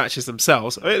terms of the matches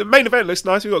themselves, the main event looks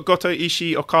nice. We've got Goto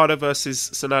Ishii Okada versus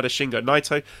Sanada Shingo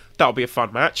Naito. That'll be a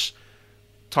fun match.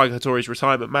 Tiger Hattori's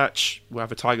retirement match. We'll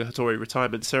have a Tiger Hattori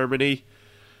retirement ceremony.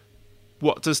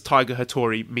 What does Tiger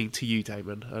Hattori mean to you,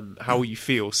 Damon? And how will you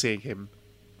feel seeing him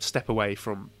step away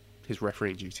from his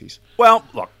refereeing duties? Well,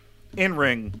 look, in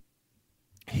ring,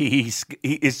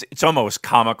 it's almost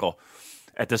comical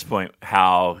at this point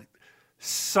how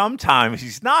sometimes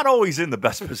he's not always in the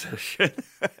best position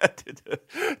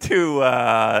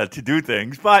to do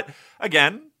things. But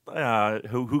again,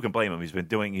 who can blame him? He's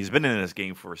been in this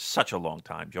game for such a long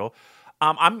time, Joel.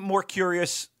 I'm more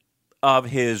curious of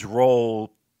his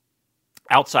role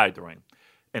outside the ring,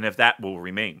 and if that will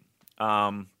remain.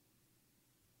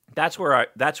 That's where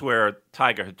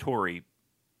Tiger Hattori,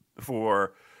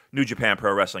 for New Japan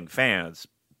Pro Wrestling fans,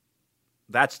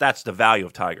 that's the value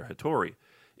of Tiger Hattori,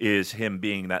 is him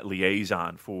being that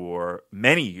liaison for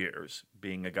many years,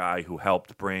 being a guy who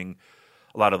helped bring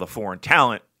a lot of the foreign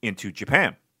talent into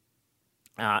Japan,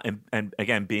 and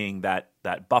again being that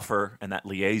buffer and that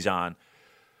liaison.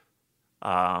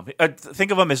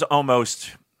 Think of him as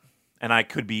almost, and I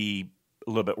could be a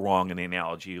little bit wrong in the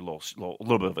analogy, a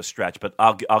little bit of a stretch, but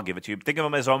I'll give it to you. Think of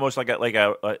him as almost like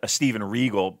a Steven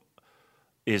Regal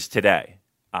is today.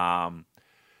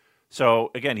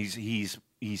 So again, he's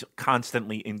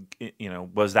constantly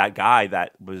was that guy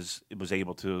that was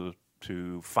able to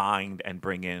find and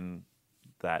bring in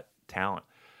that talent,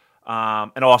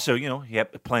 and also he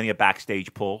had plenty of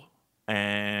backstage pull,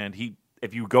 and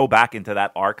if you go back into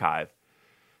that archive.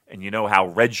 And you know how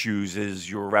Red Shoes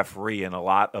is your referee in a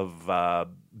lot of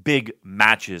big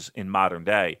matches in modern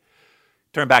day.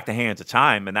 Turn back the hands of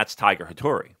time, and that's Tiger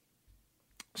Hattori.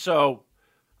 So,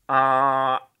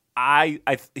 don't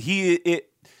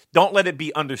let it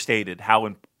be understated how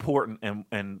important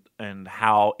and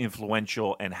how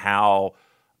influential and how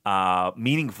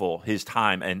meaningful his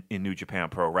time in New Japan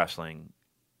Pro Wrestling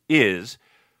is,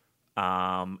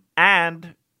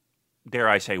 and dare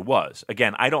I say was.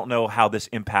 Again, I don't know how this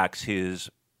impacts his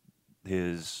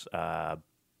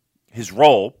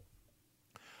role.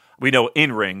 We know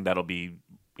in ring that'll be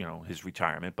his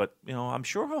retirement, but I'm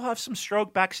sure he'll have some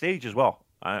stroke backstage as well.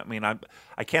 I mean,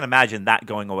 I can't imagine that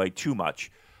going away too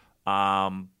much.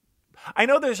 I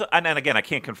know there's, and again, I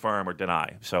can't confirm or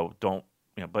deny, so don't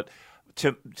but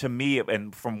to me,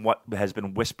 and from what has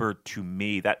been whispered to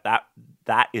me,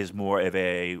 that is more of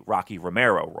a Rocky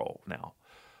Romero role now.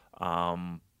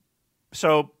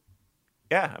 So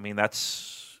yeah, I mean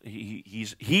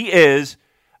he is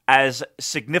as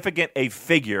significant a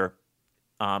figure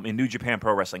in New Japan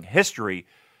Pro Wrestling history.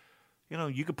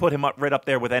 You could put him right up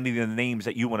there with any of the names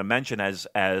that you want to mention as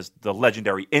the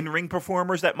legendary in-ring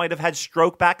performers that might have had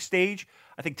stroke backstage.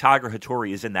 I think Tiger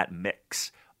Hattori is in that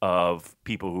mix of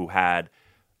people who had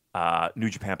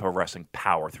New Japan Pro Wrestling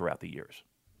power throughout the years.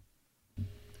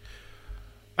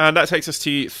 And that takes us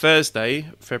to Thursday,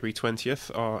 February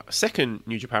 20th, our second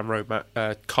New Japan Road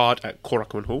card at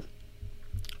Korakuen Hall.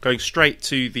 Going straight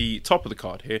to the top of the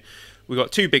card here, we've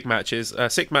got 2 big matches.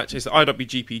 6 matches, the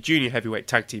IWGP Junior Heavyweight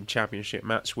Tag Team Championship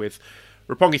match with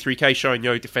Roppongi 3K Sho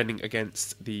Yo defending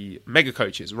against the Mega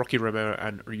Coaches, Rocky Romero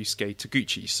and Ryusuke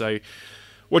Taguchi. So,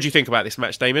 what do you think about this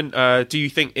match, Damon? Do you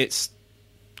think it's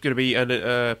going to be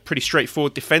a pretty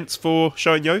straightforward defense for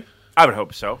Sho Yo? I would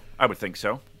hope so. I would think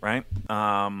so, right?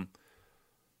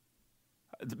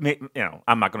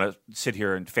 I'm not going to sit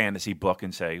here and fantasy book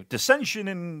and say dissension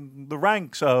in the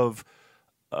ranks of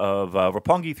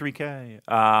Roppongi 3K.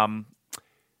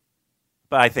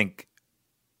 But I think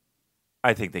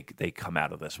they come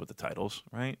out of this with the titles,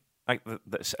 right?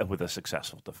 With a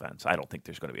successful defense. I don't think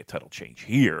there's going to be a title change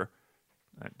here.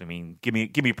 I mean, give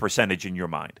me a percentage in your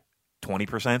mind.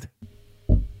 20%?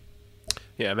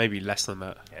 Yeah, maybe less than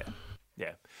that.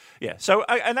 Yeah. So,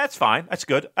 and that's fine. That's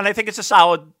good. And I think it's a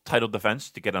solid title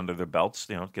defense to get under their belts,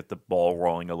 get the ball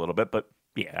rolling a little bit. But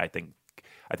yeah, I think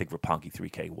Roppongi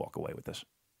 3K walk away with this.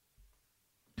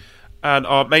 And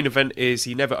our main event is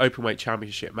the Never Openweight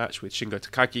Championship match with Shingo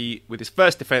Takagi with his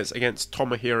first defense against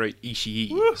Tomohiro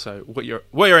Ishii. Woo! So, what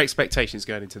are your expectations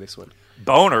going into this one?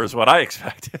 Boner is what I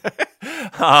expect.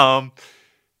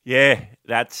 Yeah,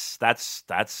 that's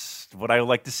what I would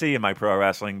like to see in my pro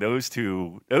wrestling. Those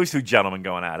two gentlemen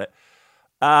going at it.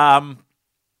 I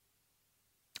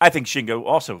think Shingo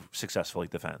also successfully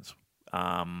defends.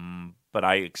 But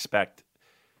I expect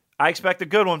a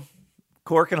good one.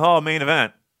 Cork and Hall main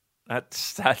event.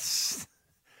 That's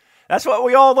what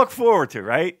we all look forward to,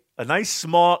 right? A nice,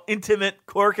 small, intimate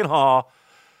Cork and Hall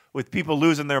with people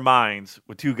losing their minds,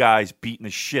 with two guys beating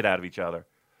the shit out of each other.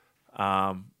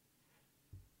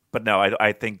 But no,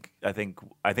 I think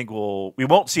we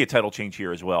won't see a title change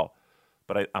here as well.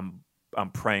 But I'm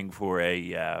praying for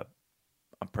a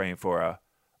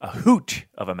hoot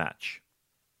of a match.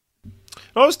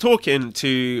 I was talking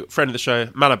to a friend of the show,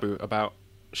 Manabu, about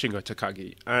Shingo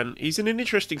Takagi, and he's in an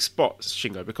interesting spot,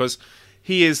 Shingo, because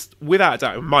he is, without a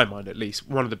doubt, in my mind at least,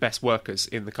 one of the best workers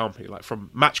in the company, like from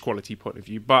match quality point of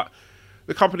view. But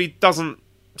the company doesn't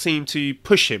seem to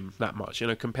push him that much,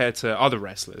 compared to other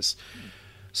wrestlers.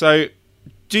 So,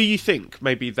 do you think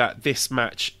maybe that this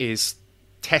match is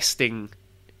testing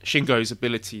Shingo's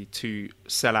ability to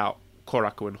sell out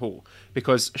Korakuen and Hall?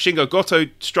 Because Shingo Goto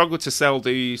struggled to sell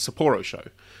the Sapporo show.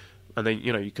 And then,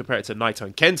 you compare it to Naito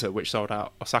and Kenta, which sold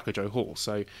out Osaka-jo Hall.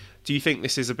 So, do you think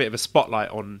this is a bit of a spotlight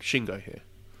on Shingo here?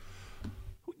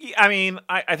 I mean,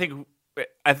 I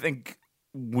think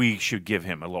we should give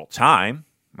him a little time,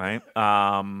 right?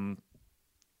 And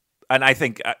I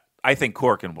think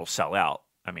Korakuen will sell out.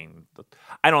 I mean,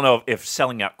 I don't know if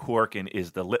selling out Korakuen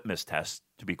is the litmus test,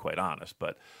 to be quite honest,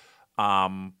 but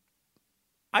I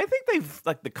think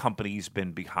the company's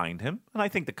been behind him, and I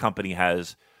think the company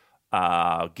has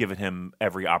given him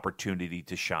every opportunity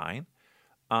to shine.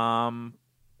 I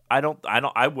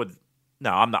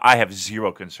have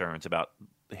zero concerns about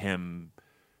him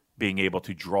being able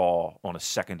to draw on a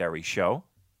secondary show.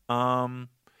 And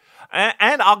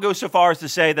I'll go so far as to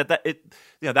say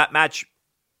that match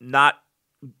not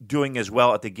doing as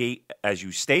well at the gate as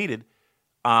you stated.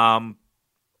 I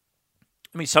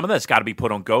mean, some of that's got to be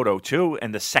put on Goto too,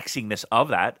 and the sexiness of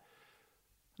that.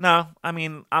 No, I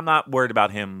mean, I'm not worried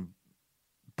about him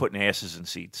putting asses in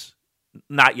seats.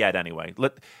 Not yet, anyway.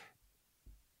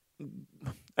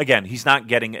 Again, he's not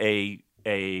getting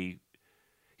he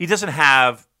doesn't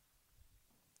have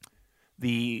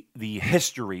the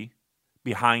history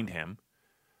behind him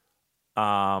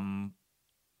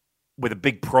with a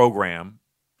big program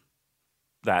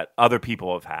that other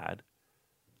people have had.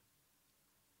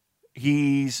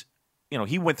 He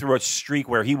went through a streak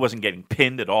where he wasn't getting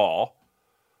pinned at all.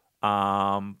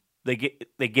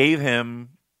 They gave him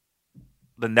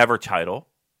the Never title,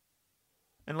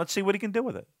 and let's see what he can do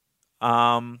with it.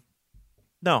 No,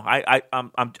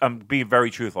 I'm being very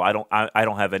truthful. I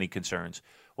don't have any concerns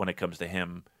when it comes to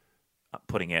him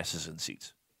putting asses in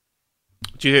seats.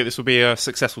 Do you think this will be a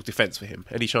successful defense for him?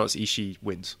 Any chance Ishii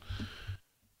wins?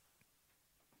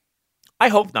 I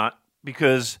hope not,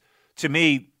 because to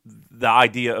me, the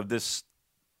idea of this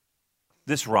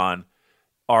run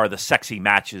are the sexy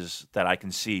matches that I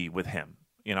can see with him.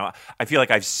 I feel like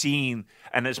I've seen,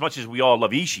 and as much as we all love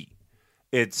Ishii,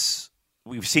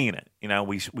 we've seen it.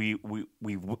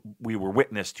 We were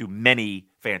witness to many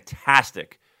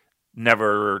fantastic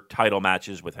Never title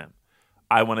matches with him.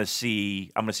 I'm going to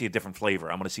see a different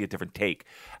flavor. I'm going to see a different take.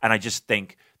 And I just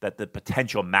think that the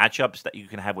potential matchups that you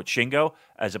can have with Shingo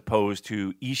as opposed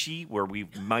to Ishii, where we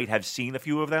might have seen a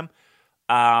few of them,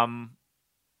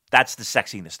 that's the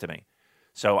sexiness to me.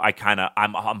 So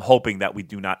I'm hoping that we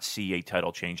do not see a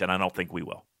title change, and I don't think we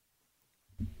will.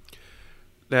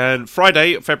 Then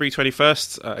Friday, February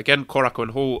 21st, again,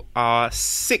 Korakuen Hall. Our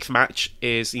sixth match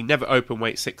is the Never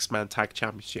Openweight six-man tag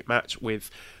championship match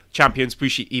with champions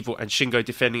Bushi, Evil, and Shingo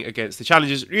defending against the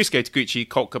challengers Ryusuke Taguchi,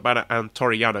 Colt Cabana, and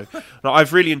Toru Yano. Now,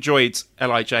 I've really enjoyed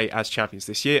LIJ as champions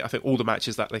this year. I think all the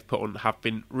matches that they've put on have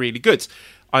been really good.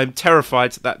 I'm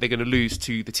terrified that they're going to lose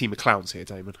to the team of clowns here,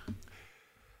 Damon.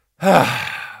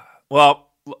 Well,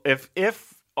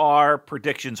 if our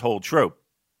predictions hold true,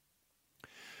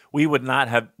 we would not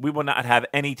have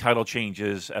any title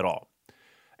changes at all.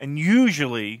 And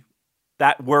usually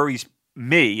that worries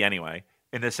me anyway,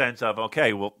 in the sense of,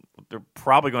 okay, well, they're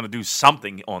probably going to do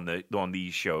something on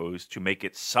these shows to make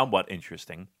it somewhat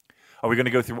interesting. Are we going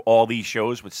to go through all these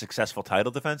shows with successful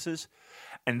title defenses?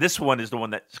 And this one is the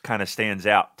one that kind of stands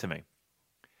out to me.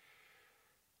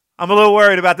 I'm a little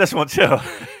worried about this one too.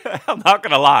 I'm not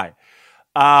going to lie.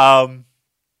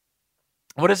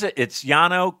 What is it? It's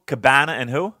Yano, Cabana, and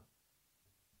who?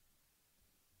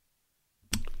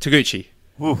 Taguchi.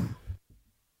 Whew.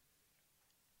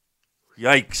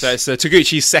 Yikes. So it's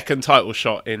Taguchi's second title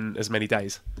shot in as many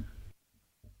days.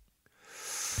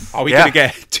 Are we going to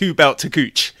get 2-belt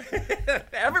Taguchi?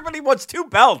 Everybody wants 2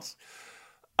 belts.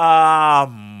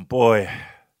 Boy.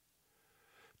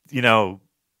 You know,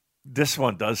 this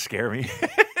one does scare me.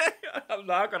 I'm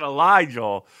not going to lie,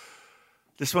 Joel.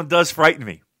 This one does frighten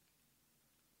me.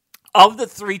 Of the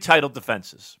 3 title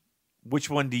defenses, which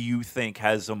one do you think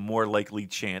has a more likely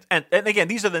chance? And again,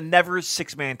 these are the never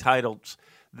 6-man titles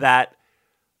that,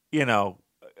 you know,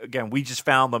 again, we just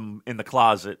found them in the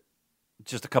closet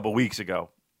just a couple weeks ago.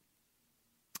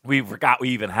 We forgot we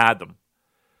even had them.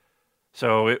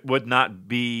 So it would not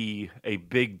be a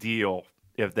big deal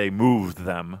if they moved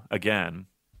them again.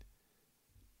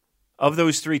 Of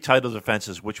those 3 title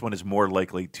defenses, which one is more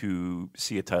likely to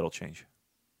see a title change?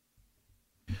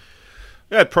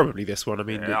 Yeah, probably this one. I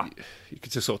mean, you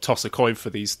could just sort of toss a coin for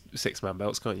these 6-man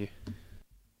belts, can't you?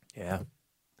 Yeah.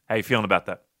 How you feeling about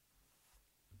that?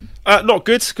 Not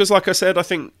good, because like I said, I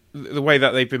think the way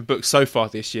that they've been booked so far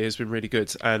this year has been really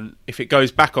good. And if it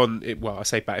goes back on,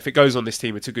 if it goes on this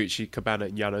team with Taguchi, Cabana,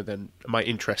 and Yano, then my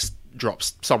interest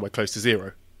drops somewhere close to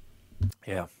 0.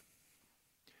 Yeah.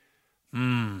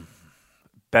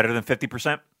 Better than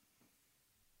 50%?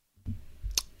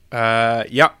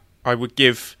 Yeah, I would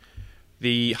give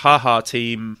the Haha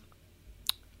team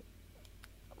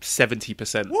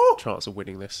 70% chance of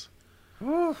winning this.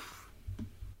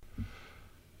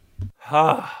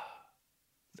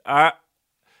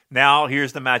 Now,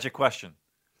 here's the magic question.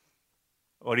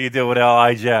 What do you do with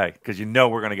LIJ? Because you know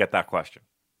we're going to get that question.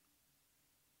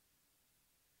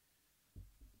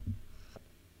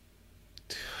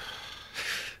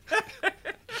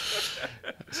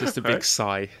 It's just a big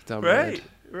sigh down my head.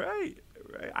 Right.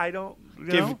 I don't...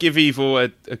 Give Evil a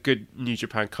good New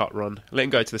Japan Cup run. Let him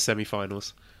go to the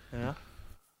semi-finals. Yeah.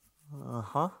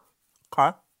 Uh-huh.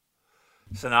 Okay.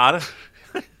 Sonata?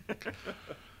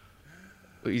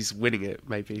 He's winning it,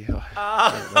 maybe.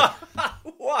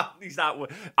 What? He's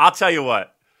not... I'll tell you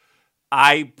what.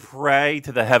 I pray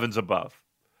to the heavens above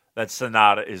that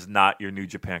Sonata is not your New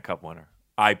Japan Cup winner.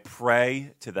 I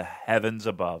pray to the heavens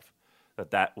above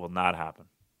that will not happen.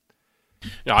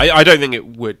 No, I don't think it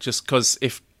would, just because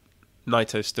if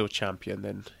Naito's still champion,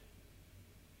 then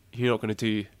you're not going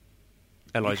to do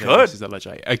LIJ versus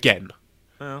LIJ again.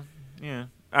 Well, yeah.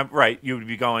 Right. You would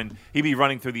be going... He'd be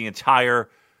running through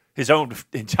his own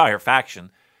entire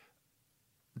faction.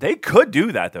 They could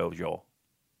do that, though, Joel.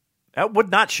 That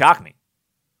would not shock me.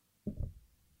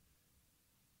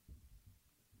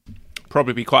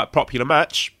 Probably be quite a popular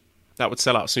match. That would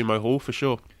sell out Sumo Hall for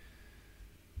sure.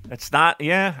 It's not...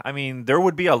 Yeah, I mean, there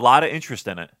would be a lot of interest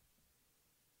in it.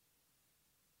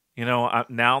 You know,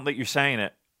 now that you're saying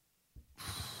it,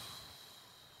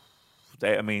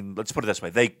 let's put it this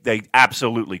way. They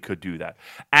absolutely could do that.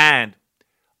 And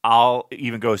I'll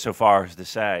even go so far as to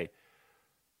say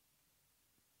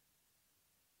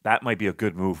that might be a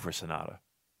good move for Sonata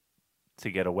to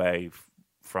get away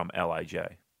from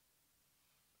LIJ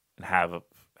and have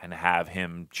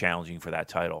him challenging for that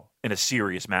title in a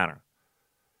serious manner.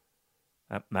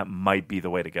 That might be the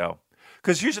way to go.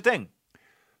 Because here's the thing.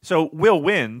 So Will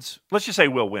wins. Let's just say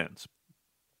Will wins.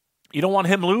 You don't want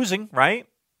him losing, right?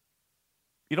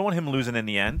 You don't want him losing in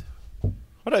the end.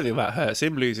 I don't think that hurts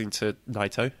him losing to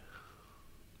Naito.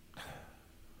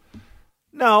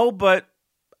 No, but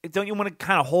don't you want to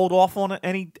kind of hold off on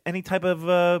any type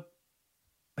of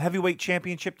heavyweight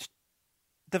championship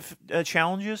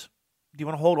challenges? Do you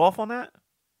want to hold off on that?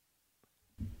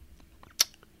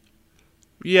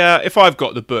 Yeah, if I've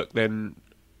got the book, then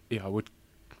I would.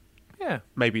 Yeah,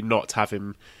 maybe not have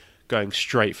him going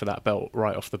straight for that belt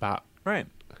right off the bat. Right.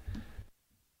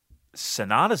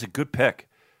 Sonata's a good pick.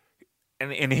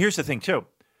 And here's the thing, too.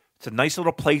 It's a nice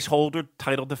little placeholder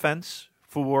title defense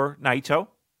for Naito,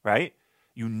 right?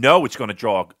 You know it's going to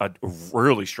draw a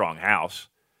really strong house.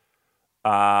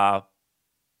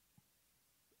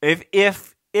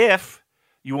 If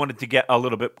you wanted to get a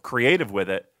little bit creative with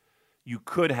it, you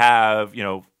could have,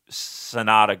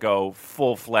 Sonata go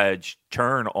full-fledged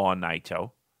turn on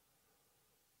Naito,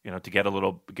 to get a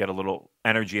little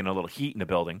energy and a little heat in the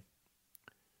building.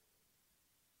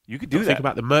 You could do that. Think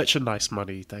about the merchandise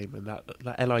money, Damon.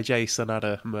 That LIJ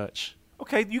Sonata merch.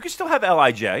 Okay, you could still have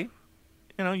LIJ.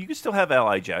 You could still have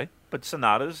LIJ, but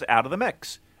Sonata's out of the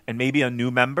mix, and maybe a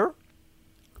new member.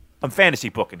 I'm fantasy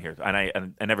booking here,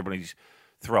 and everybody's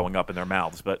throwing up in their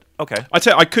mouths. But okay,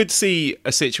 I could see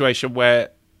a situation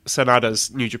where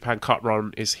Sonata's New Japan Cup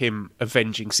run is him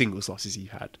avenging singles losses he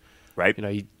had. Right.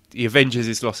 He avenges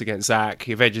his loss against Zack.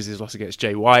 He avenges his loss against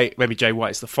Jay White. Maybe Jay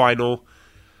White's the final.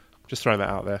 Just throwing that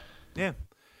out there. Yeah.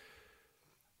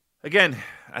 Again,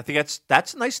 I think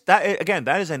that's nice.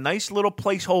 That is a nice little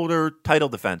placeholder title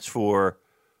defense for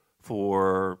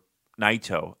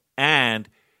Naito, and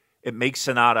it makes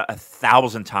Sonata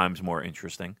 1,000 times more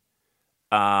interesting.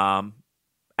 And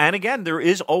again, there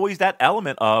is always that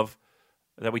element of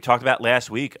that we talked about last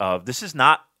week of this is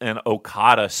not an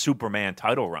Okada Superman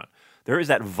title run. There is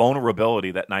that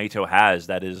vulnerability that Naito has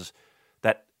that is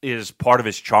part of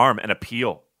his charm and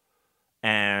appeal.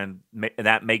 And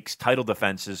that makes title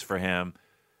defenses for him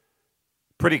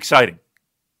pretty exciting.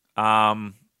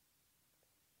 Okay.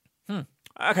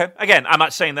 Again, I'm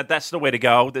not saying that that's the way to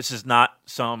go. This is not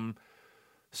some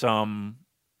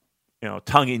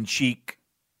tongue-in-cheek.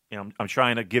 I'm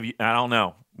trying to give you. I don't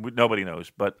know. Nobody knows,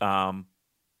 but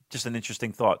just an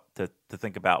interesting thought to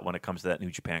think about when it comes to that New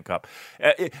Japan Cup.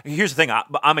 Here's the thing.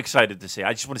 I'm excited to see.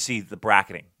 I just want to see the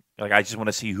bracketing. I just want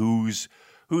to see who's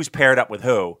paired up with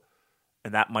who.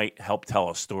 And that might help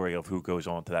tell a story of who goes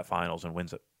on to that finals and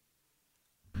wins it.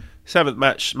 7th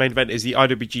match, main event, is the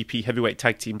IWGP Heavyweight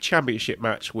Tag Team Championship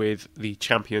match with the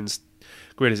champions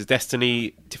Guerrillas of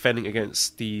Destiny defending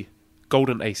against the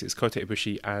Golden Aces, Kota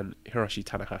Ibushi and Hiroshi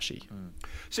Tanahashi.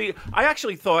 See, I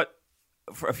actually thought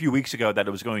for a few weeks ago that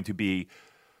it was going to be,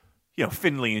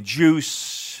 Finlay and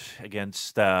Juice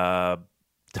against Tana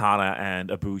and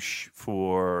Ibushi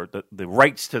for the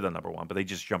rights to the number one, but they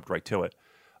just jumped right to it.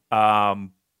 I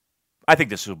think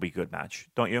this will be a good match,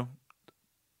 don't you?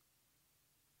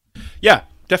 Yeah,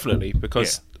 definitely,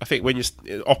 because I think when you're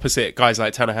opposite guys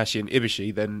like Tanahashi and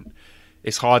Ibushi, then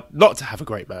it's hard not to have a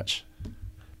great match.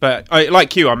 But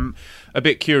like you, I'm a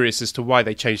bit curious as to why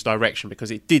they changed direction,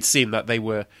 because it did seem that they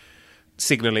were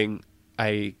signalling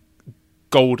a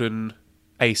Golden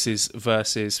Aces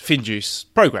versus Finjuice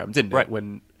program, didn't it? Right.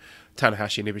 When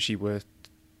Tanahashi and Ibushi were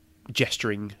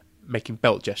making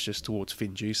belt gestures towards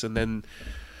Finjuice, and then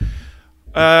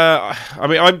I've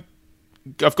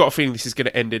got a feeling this is going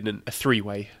to end in a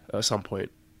 3-way at some point.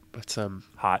 But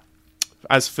hot.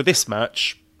 As for this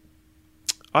match,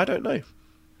 I don't know.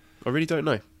 I really don't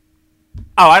know.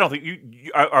 Oh, I don't think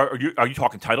you are you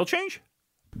talking title change?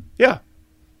 Yeah.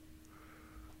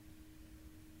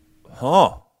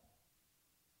 Huh.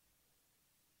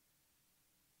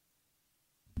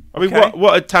 I mean, Okay.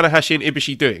 what are Tanahashi and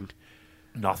Ibushi doing?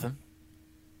 Nothing.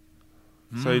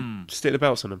 So stick the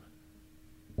belts on them.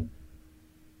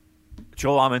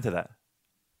 Joel, I'm into that.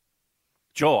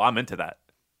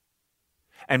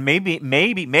 And maybe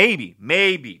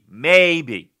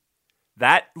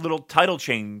that little title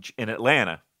change in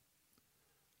Atlanta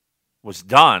was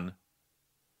done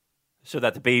so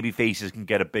that the baby faces can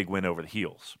get a big win over the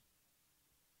heels.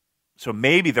 So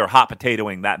maybe they're hot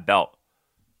potatoing that belt.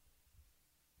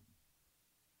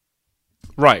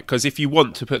 Right, because if you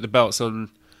want to put the belts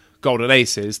on Golden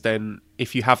Aces, then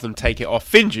if you have them take it off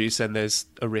Finjuice, then there's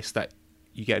a risk that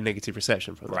you get a negative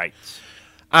reception from them. Right.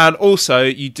 And also,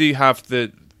 you do have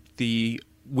the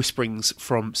whisperings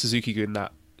from Suzuki-gun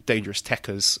that Dangerous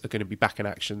Tekkers are going to be back in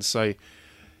action. So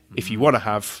if you want to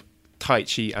have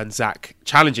Taichi and Zack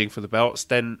challenging for the belts,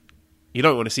 then you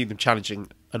don't want to see them challenging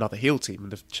another heel team in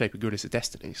the shape of Goddess of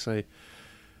Destiny. So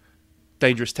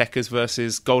Dangerous Tekkers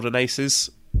versus Golden Aces,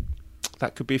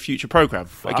 that could be a future program.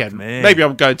 Again, me. maybe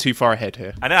I'm going too far ahead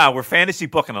here. I know, we're fantasy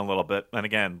booking a little bit. And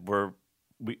again,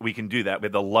 we can do that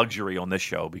with the luxury on this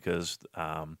show because,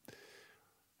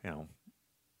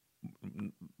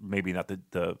 maybe not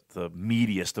the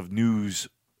meatiest of news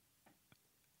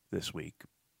this week.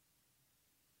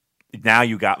 Now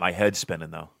you got my head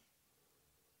spinning, though.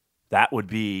 I would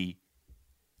be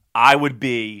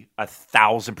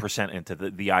 1,000% into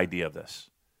the idea of this.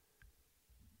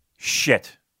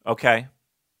 Shit. Okay.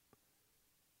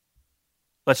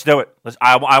 Let's do it.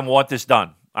 I want this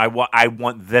done. I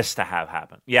want this to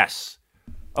happen. Yes.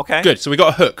 Okay. Good. So we got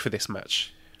a hook for this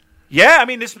match. Yeah,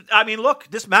 look,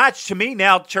 this match to me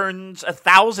now turns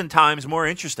 1,000 times more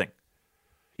interesting.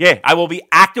 Yeah, I will be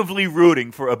actively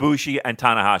rooting for Ibushi and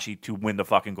Tanahashi to win the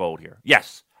fucking gold here.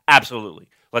 Yes, absolutely.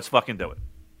 Let's fucking do it.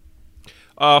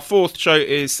 Our fourth show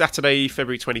is Saturday,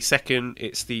 February 22nd.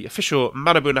 It's the official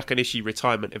Manabu Nakanishi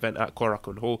retirement event at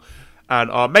Korakuen Hall. And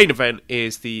our main event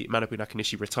is the Manabu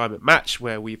Nakanishi retirement match,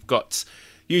 where we've got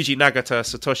Yuji Nagata,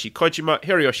 Satoshi Kojima,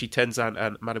 Hiroyoshi Tenzan,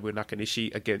 and Manabu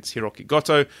Nakanishi against Hiroki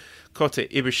Goto, Kota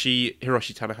Ibushi,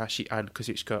 Hiroshi Tanahashi, and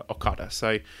Kazuchika Okada.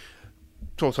 So,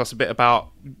 talk to us a bit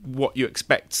about what you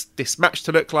expect this match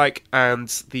to look like and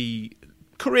the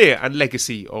career and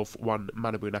legacy of one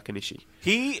Manabu Nakanishi.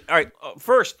 All right,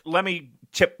 first, let me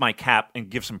tip my cap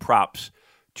and give some props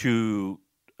to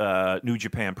New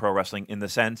Japan Pro Wrestling in the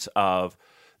sense of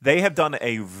they have done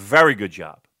a very good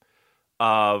job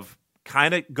of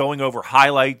kind of going over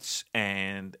highlights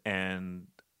and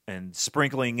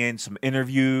sprinkling in some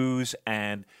interviews.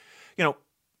 And, you know,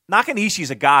 Nakanishi is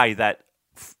a guy that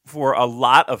for a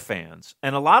lot of fans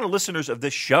and a lot of listeners of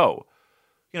this show,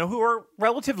 you know, who are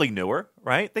relatively newer,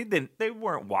 right? They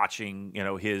weren't watching, you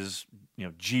know, his, you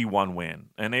know, G1 win,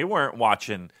 and they weren't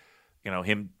watching, you know,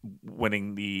 him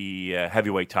winning the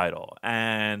heavyweight title,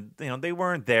 and you know, they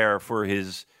weren't there for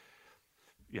his,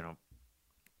 you know,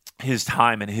 his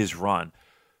time and his run.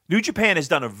 New Japan has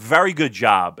done a very good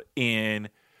job in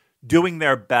doing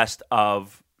their best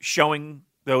of showing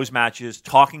those matches,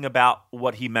 talking about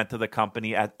what he meant to the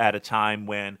company at a time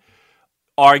when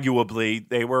arguably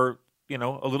they were, you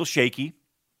know, a little shaky,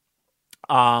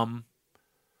 and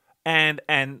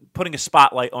putting a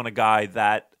spotlight on a guy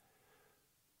that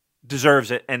deserves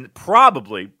it, and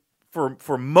probably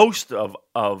for most of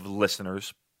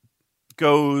listeners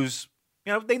goes,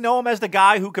 you know, they know him as the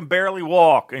guy who can barely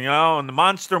walk, you know, in the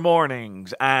Monster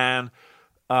Mornings, and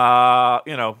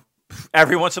you know,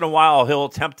 every once in a while he'll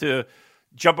attempt to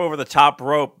jump over the top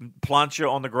rope, plant you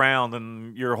on the ground,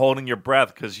 and you're holding your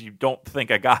breath because you don't think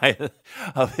a guy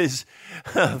of his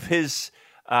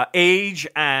age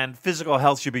and physical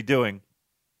health should be doing.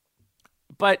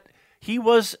 But he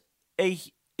was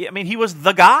he was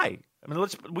the guy. I mean,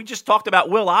 we just talked about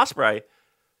Will Ospreay.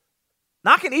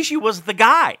 Nakanishi was the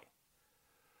guy.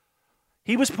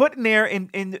 He was put in there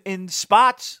in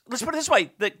spots. Let's put it this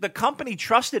way: the company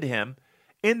trusted him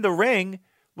in the ring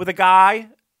with a guy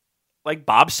like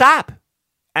Bob Sapp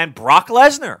and Brock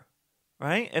Lesnar,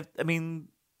 right? I mean,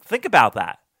 think about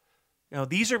that. You know,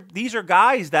 these are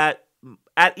guys that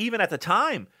even at the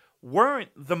time weren't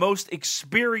the most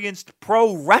experienced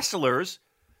pro wrestlers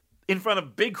in front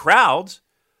of big crowds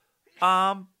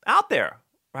out there,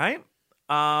 right?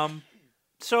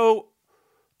 So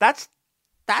that's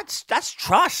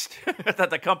trust that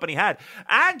the company had,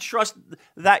 and trust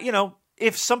that, you know,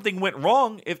 if something went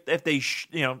wrong, if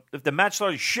the match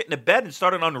started shitting the bed and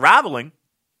started unraveling,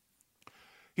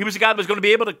 he was the guy that was going to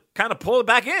be able to kind of pull it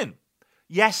back in.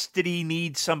 Yes, did he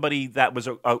need somebody that was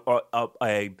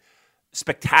a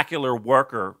spectacular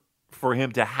worker for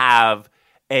him to have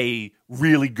a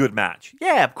really good match?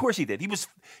 Yeah, of course he did. He was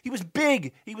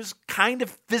big. He was kind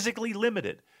of physically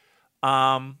limited,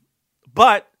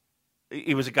 but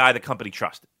he was a guy the company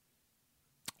trusted.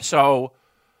 So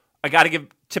I got to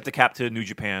tip the cap to New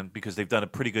Japan because they've done a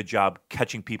pretty good job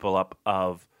catching people up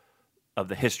of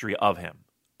the history of him.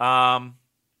 The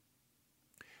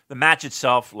match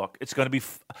itself, look, it's going to be.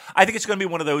 I think it's going to be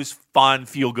one of those fun,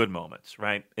 feel-good moments,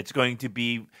 right? It's going to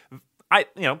be,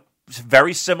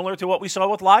 very similar to what we saw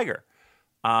with Liger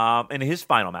in his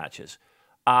final matches.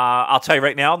 I'll tell you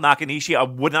right now, Nakanishi, I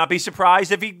would not be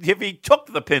surprised if he took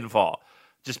the pinfall,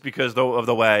 just because of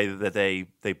the way that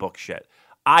they book shit.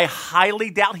 I highly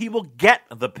doubt he will get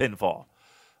the pinfall.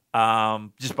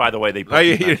 Just by the way they book.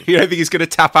 You don't think he's going to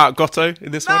tap out Goto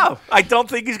in this one? No, I don't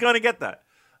think he's going to get that.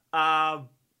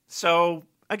 So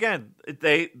again,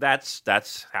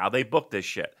 that's how they book this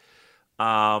shit.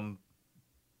 But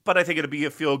I think it'll be a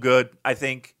feel good. I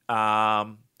think,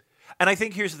 and I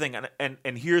think here's the thing,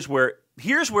 and here's where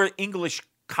English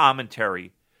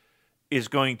commentary is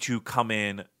going to come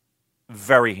in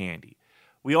very handy.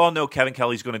 We all know Kevin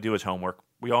Kelly's going to do his homework.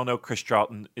 We all know Chris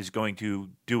Charlton is going to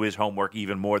do his homework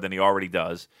even more than he already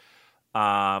does.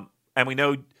 And we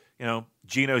know,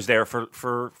 Gino's there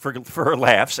for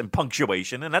laughs and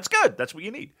punctuation, and that's good. That's what you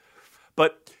need.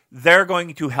 But they're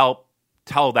going to help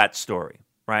tell that story,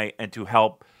 right? And to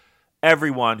help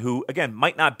everyone who, again,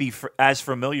 might not be as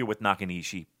familiar with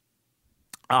Nakanishi,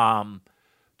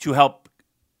 to help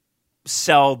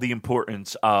sell the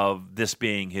importance of this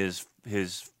being his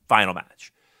final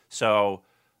match. So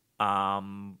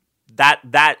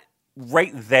that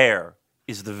right there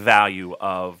is the value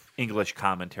of English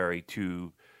commentary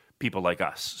to people like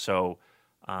us. So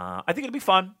I think it'll be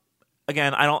fun.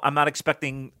 Again, I'm not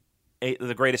expecting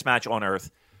the greatest match on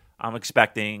earth. I'm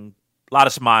expecting a lot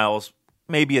of smiles,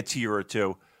 maybe a tear or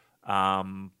two,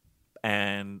 and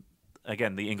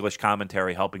again, the English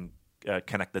commentary helping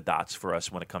connect the dots for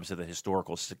us when it comes to the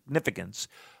historical significance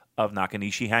of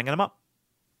Nakanishi hanging him up.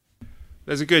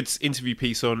 There's a good interview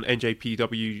piece on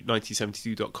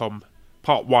njpw1972.com,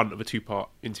 part one of a two-part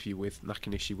interview with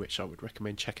Nakanishi, which I would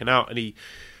recommend checking out. And he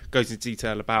goes into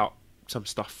detail about some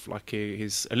stuff like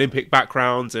his Olympic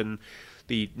background and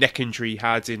the neck injury he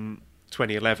had in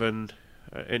 2011.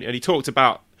 And he talked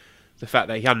about the fact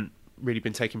that he hadn't really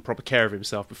been taking proper care of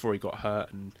himself before he got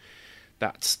hurt, and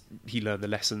that he learned the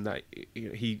lesson that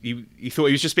he thought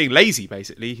he was just being lazy,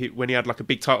 basically. When he had like a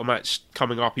big title match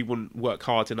coming up, he wouldn't work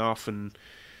hard enough and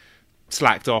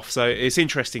slacked off. So it's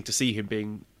interesting to see him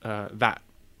being that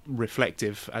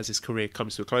reflective as his career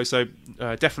comes to a close. So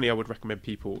definitely I would recommend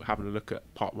people having a look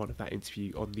at part one of that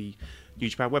interview on the New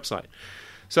Japan website.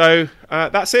 So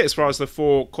that's it as far as the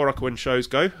 4 Korakuen shows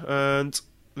go, and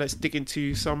let's dig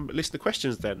into some listener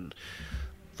questions then.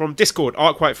 From Discord,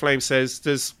 Arkwhite Flame says,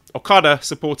 does Okada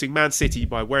supporting Man City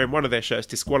by wearing one of their shirts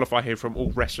disqualify him from all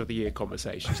rest of the year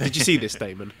conversations? Did you see this,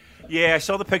 Damon? Yeah, I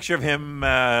saw the picture of him,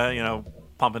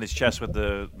 pumping his chest with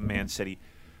the Man City.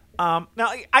 Now,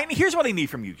 here's what I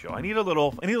need from you, Joe. I need a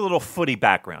little footy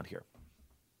background here.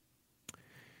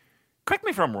 Correct me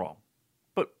if I'm wrong,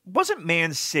 but wasn't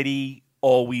Man City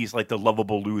always like the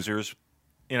lovable losers?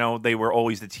 They were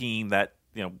always the team that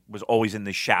was always in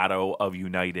the shadow of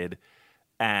United.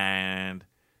 And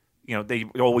they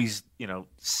were always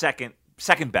second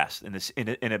best in a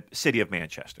city of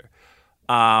Manchester.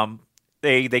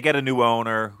 They get a new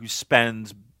owner who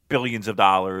spends billions of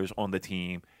dollars on the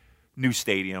team, new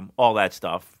stadium, all that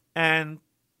stuff. And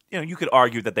you could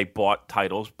argue that they bought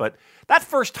titles, but that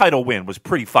first title win was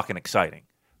pretty fucking exciting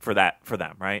for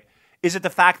them, right? Is it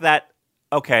the fact that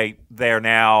they're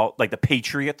now like the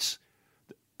Patriots,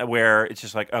 where it's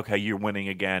just like you're winning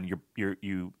again, you're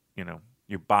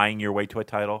buying your way to a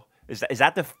title? Is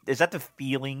that the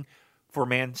feeling for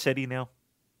Man City now?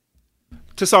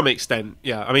 To some extent,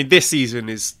 yeah. I mean, this season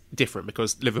is different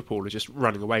because Liverpool are just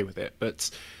running away with it, but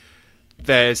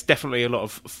there's definitely a lot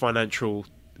of financial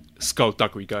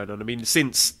skullduggery going on. I mean,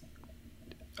 since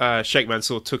Sheikh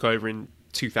Mansour took over in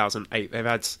 2008, they've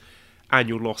had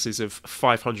annual losses of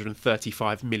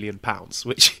 £535 million,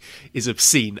 which is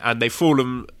obscene, and they've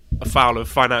fallen afoul of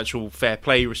financial fair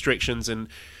play restrictions, and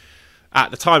at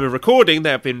the time of recording, they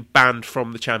have been banned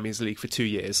from the Champions League for 2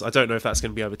 years. I don't know if that's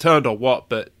going to be overturned or what,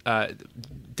 but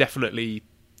definitely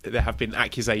there have been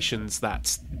accusations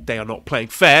that they are not playing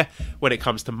fair when it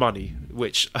comes to money,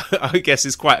 which I guess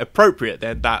is quite appropriate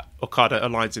then that Okada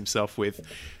aligns himself with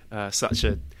such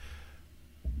a...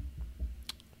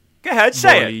 Go ahead,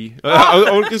 say it. I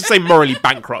was going to say morally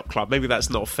bankrupt club. Maybe that's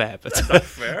not fair, but that's not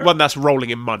fair. One that's rolling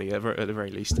in money at the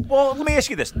very least. Well, let me ask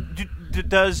you this.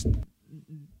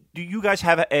 Do you guys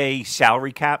have a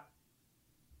salary cap?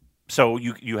 So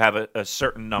you have a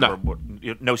certain number.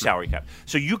 No salary cap.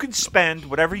 So you can spend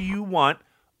whatever you want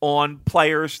on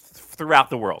players throughout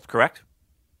the world, correct?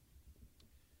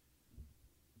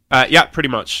 Yeah, pretty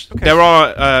much. Okay. There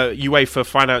are UEFA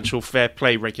financial fair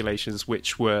play regulations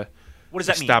which were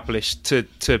established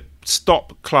to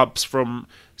stop clubs from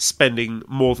spending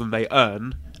more than they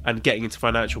earn and getting into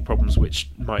financial problems which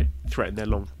might threaten their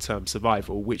long-term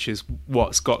survival, which is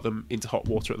what's got them into hot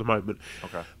water at the moment.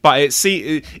 Okay. But it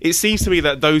seems to me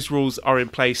that those rules are in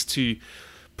place to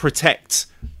protect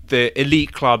the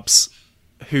elite clubs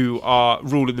who are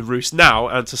ruling the roost now,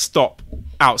 and to stop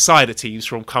outsider teams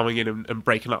from coming in and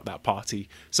breaking up that party.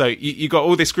 So you got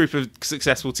all this group of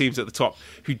successful teams at the top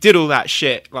who did all that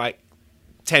shit like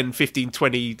 10, 15,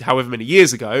 20, however many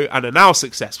years ago, and are now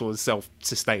successful and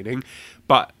self-sustaining,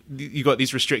 but you got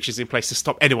these restrictions in place to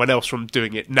stop anyone else from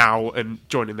doing it now and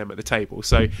joining them at the table.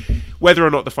 So whether or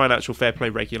not the financial fair play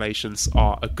regulations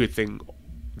are a good thing,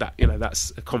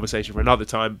 that's a conversation for another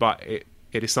time, but it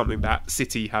is something that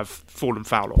City have fallen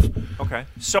foul of. Okay.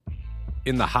 So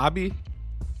in the hobby,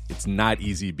 it's not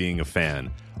easy being a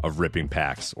fan of ripping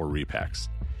packs or repacks.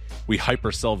 We hype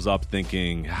ourselves up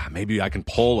thinking, maybe I can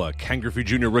pull a Ken Griffey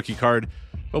Jr. rookie card,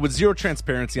 but with zero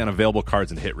transparency on available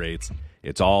cards and hit rates,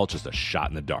 it's all just a shot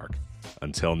in the dark.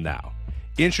 Until now.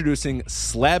 Introducing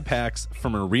Slab Packs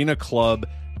from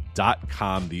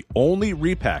ArenaClub.com, the only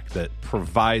repack that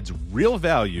provides real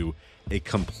value, a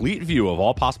complete view of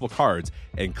all possible cards,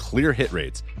 and clear hit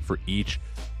rates for each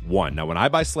one. Now, when I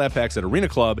buy Slab Packs at Arena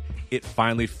Club, it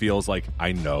finally feels like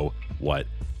I know what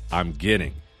I'm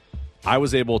getting. I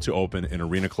was able to open an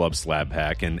Arena Club slab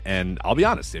pack, and I'll be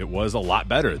honest, it was a lot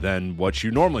better than what you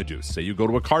normally do. Say you go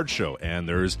to a card show, and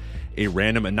there's a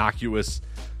random innocuous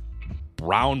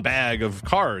brown bag of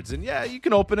cards, and yeah, you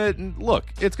can open it and look,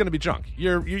 it's going to be junk.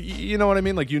 You know what I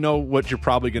mean? Like, you know what you're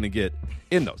probably going to get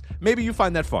in those. Maybe you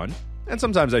find that fun, and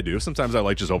sometimes I do. Sometimes I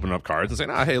like just opening up cards and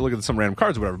saying, hey, look at some random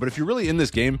cards or whatever. But if you're really in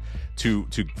this game to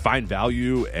find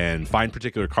value and find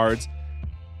particular cards,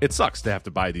 it sucks to have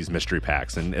to buy these mystery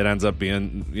packs, and it ends up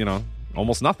being,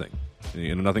 almost nothing,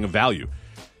 nothing of value.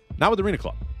 Not with Arena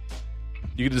Club.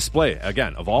 You can display,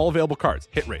 again, of all available cards,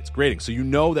 hit rates, grading, so you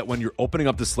know that when you're opening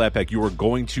up this slab pack, you are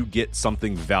going to get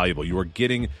something valuable. You are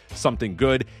getting something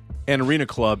good. And Arena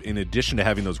Club, in addition to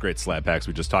having those great slab packs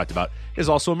we just talked about, is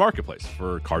also a marketplace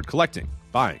for card collecting,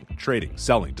 buying, trading,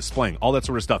 selling, displaying, all that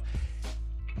sort of stuff.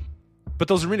 But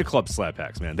those Arena Club slab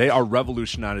packs, man, they are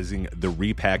revolutionizing the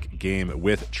repack game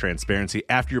with transparency.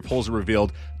 After your pulls are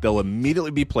revealed, they'll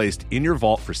immediately be placed in your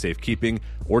vault for safekeeping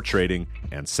or trading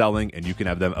and selling, and you can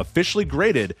have them officially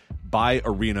graded by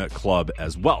Arena Club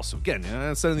as well. So again,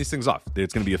 sending these things off,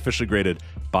 it's going to be officially graded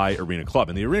by Arena Club.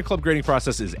 And the Arena Club grading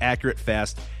process is accurate,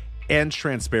 fast, and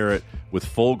transparent, with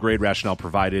full grade rationale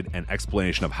provided and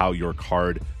explanation of how your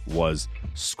card was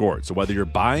scored. So whether you're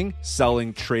buying,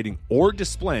 selling, trading, or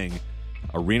displaying,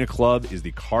 Arena Club is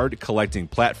the card collecting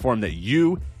platform that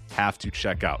you have to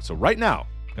check out. So right now,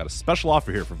 I've got a special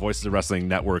offer here for Voices of Wrestling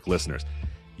Network listeners.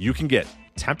 You can get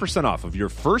 10% off of your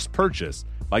first purchase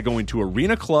by going to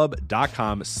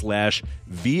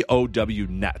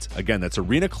arenaclub.com/VOWnet. Again, that's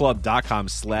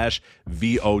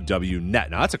arenaclub.com/VOWnet.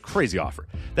 Now, that's a crazy offer.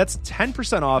 That's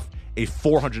 10% off a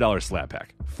 $400 slab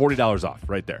pack. $40 off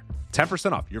right there.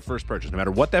 10% off your first purchase. No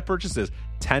matter what that purchase is,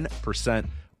 10%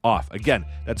 off. Again,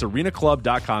 that's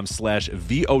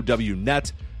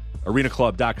arenaclub.com/VOWnet.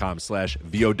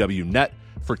 arenaclub.com/VOWnet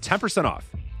for 10% off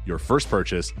your first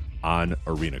purchase on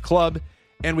Arena Club.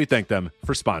 And we thank them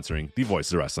for sponsoring the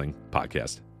Voices of Wrestling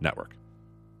Podcast Network.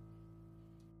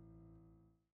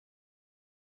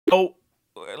 Oh,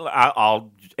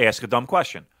 I'll ask a dumb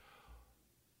question.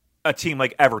 A team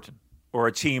like Everton, or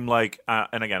a team like,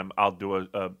 and again, I'll do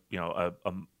a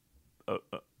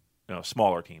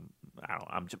smaller team.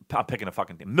 I'm picking a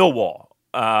fucking team. Millwall.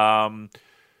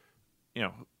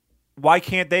 Why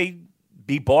can't they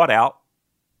be bought out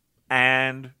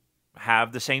and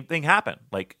have the same thing happen?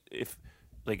 If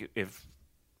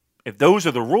those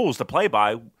are the rules to play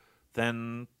by,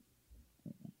 then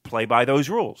play by those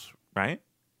rules, right?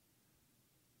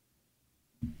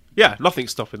 Yeah,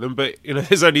 nothing's stopping them, but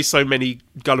there's only so many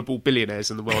gullible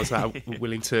billionaires in the world that are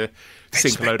willing to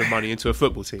sink a load of money into a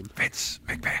football team. Vince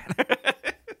McMahon.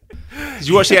 Did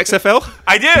you watch the XFL?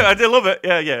 I did a little bit.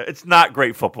 Yeah. It's not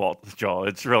great football, Joel.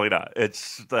 It's really not.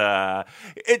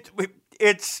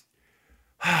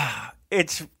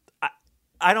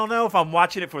 I don't know if I'm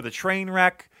watching it for the train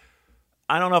wreck.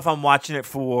 I don't know if I'm watching it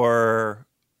for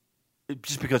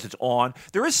just because it's on.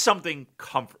 There is something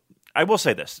comfort. I will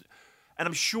say this, and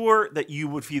I'm sure that you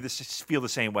would feel the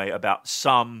same way about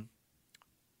some,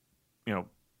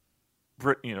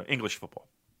 English football.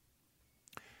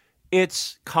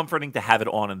 It's comforting to have it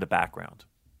on in the background.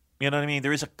 You know what I mean?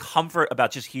 There is a comfort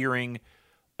about just hearing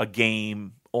a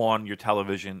game on your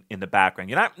television in the background.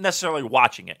 You're not necessarily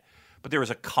watching it, but there is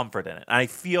a comfort in it. And I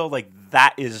feel like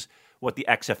that is what the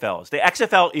XFL is. The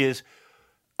XFL is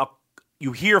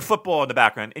you hear football in the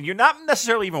background, and you're not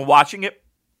necessarily even watching it,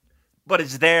 but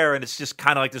it's there, and it's just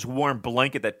kind of like this warm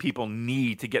blanket that people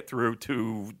need to get through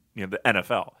to the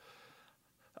NFL.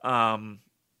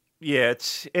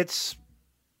 It's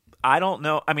I don't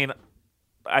know. I mean,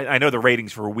 I know the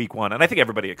ratings for week one, and I think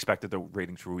everybody expected the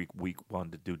ratings for week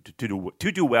one to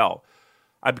do well.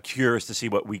 I'm curious to see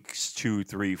what weeks 2,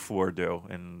 3, 4 do,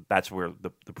 and that's where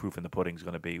the proof in the pudding is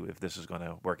going to be if this is going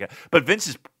to work out. But Vince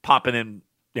is popping in,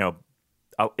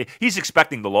 he's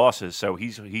expecting the losses, so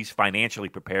he's financially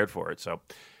prepared for it. So,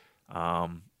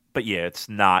 but yeah, it's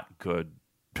not good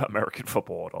American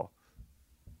football at all.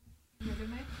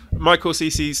 Michael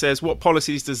CC says, what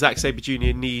policies does Zack Sabre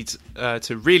Jr. need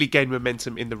to really gain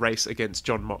momentum in the race against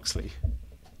Jon Moxley?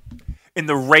 In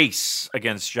the race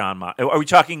against Jon Moxley? Are we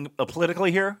talking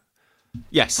politically here?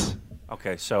 Yes.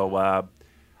 Okay, so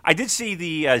I did see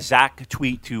the Zach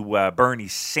tweet to Bernie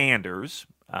Sanders.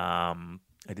 I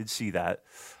did see that.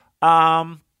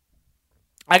 I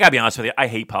gotta be honest with you, I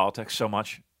hate politics so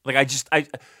much. Like I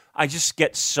just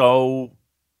get so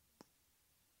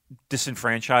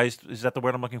disenfranchised. Is that the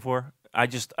word I'm looking for?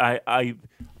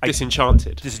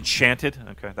 Disenchanted. Disenchanted.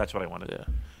 Okay, that's what I wanted. Yeah.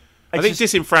 I think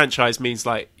disenfranchised means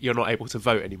like you're not able to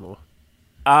vote anymore.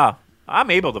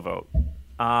 I'm able to vote,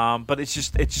 but it's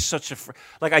such a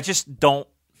I just don't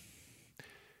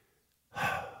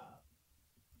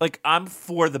like. I'm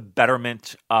for the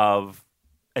betterment of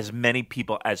as many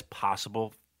people as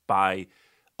possible by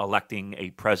electing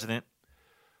a president,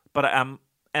 but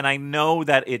and I know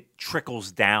that it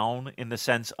trickles down in the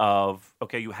sense of,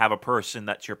 okay, you have a person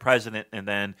that's your president, and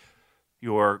then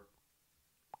your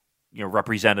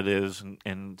representatives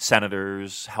and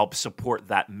senators help support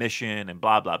that mission and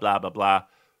blah, blah, blah, blah, blah.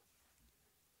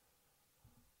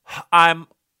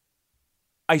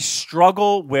 I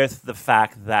struggle with the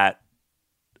fact that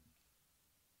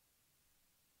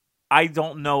I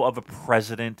don't know of a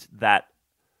president that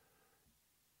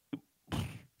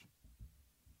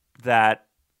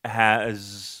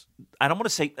has, I don't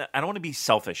want to be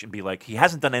selfish and be like, he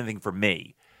hasn't done anything for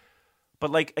me. But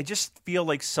like, I just feel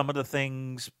like some of the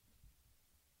things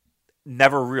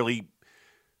never really,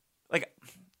 like,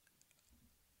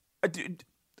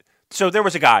 so there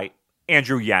was a guy,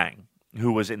 Andrew Yang,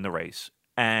 who was in the race.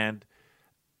 And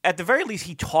at the very least,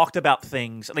 he talked about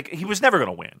things, like, he was never going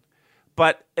to win.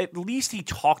 But at least he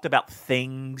talked about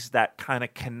things that kind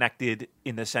of connected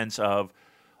in the sense of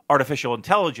artificial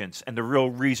intelligence and the real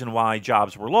reason why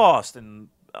jobs were lost. And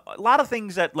a lot of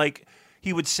things that, like,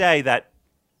 he would say that,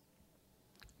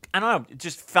 I don't know, it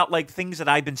just felt like things that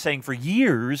I'd been saying for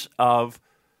years of,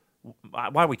 why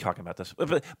are we talking about this?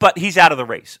 But he's out of the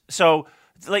race. So,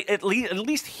 like, at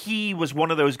least he was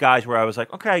one of those guys where I was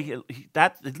like, okay,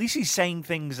 at least he's saying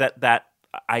things that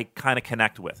I kind of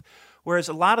connect with. Whereas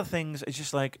a lot of things, it's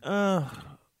just like,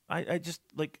 I just,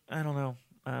 like, I don't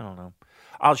know.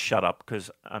 I'll shut up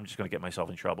because I'm just going to get myself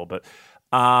in trouble. But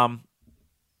how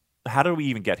do we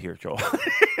even get here, Joel?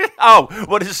 Oh,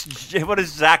 what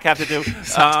does Zach have to do?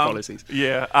 Zach's policies.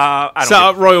 Yeah. I don't Set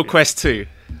up Royal Quest 2.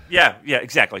 Yeah,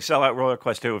 exactly. Sell out Royal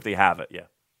Quest 2 if they have it, yeah.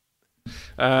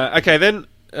 Okay, then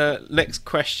next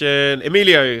question.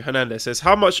 Emilio Hernandez says,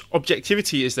 how much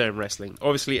objectivity is there in wrestling?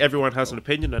 Obviously, everyone has an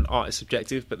opinion and art is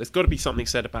subjective, but there's got to be something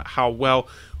said about how well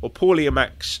or poorly a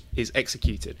match is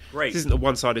executed. Great. This isn't a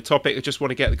one-sided topic. I just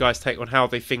want to get the guys' take on how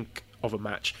they think of a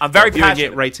match. I'm very viewing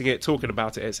passionate. it, rating it, talking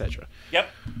about it, etc. Yep.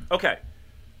 Okay.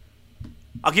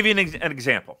 I'll give you an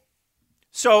example.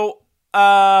 So,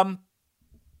 again,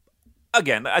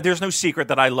 there's no secret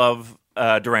that I love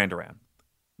Duran Duran,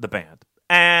 the band.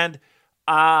 And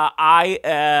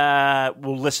I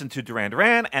will listen to Duran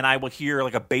Duran, and I will hear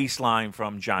like a bass line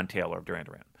from John Taylor of Duran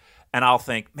Duran. And I'll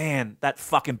think, man, that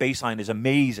fucking bass line is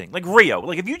amazing. Like Rio.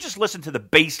 Like if you just listen to the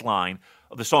bass line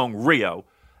of the song Rio,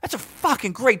 that's a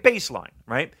fucking great bass line,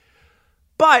 right?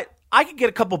 But I could get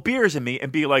a couple beers in me and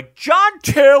be like, John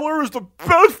Taylor is the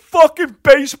best fucking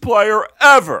bass player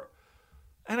ever.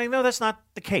 And I know that's not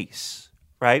the case,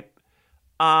 right?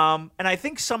 And I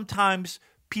think sometimes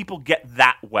people get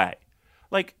that way.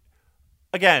 Like,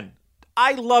 again,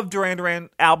 I love Duran Duran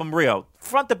album Rio.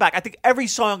 Front to back, I think every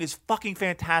song is fucking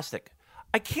fantastic.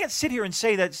 I can't sit here and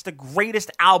say that it's the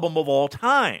greatest album of all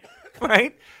time,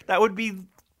 right? That would be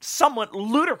somewhat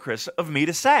ludicrous of me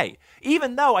to say.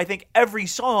 Even though I think every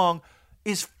song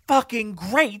is fucking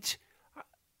great,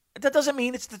 that doesn't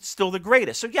mean it's still the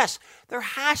greatest. So yes, there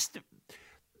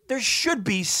should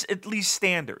be at least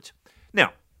standards.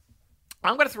 Now,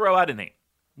 I'm going to throw out a name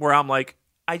where I'm like,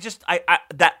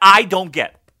 that I don't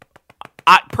get.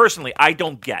 Personally, I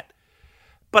don't get.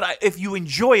 But if you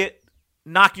enjoy it,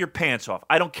 knock your pants off.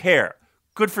 I don't care.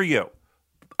 Good for you.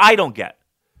 I don't get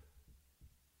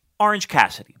Orange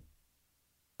Cassidy.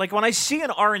 Like when I see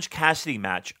an Orange Cassidy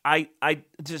match,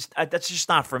 that's just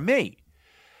not for me.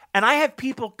 And I have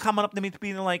people coming up to me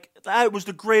being like, "That was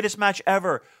the greatest match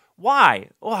ever." Why?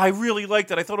 Oh, I really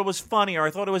liked it. I thought it was funny, or I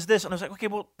thought it was this. And I was like, okay,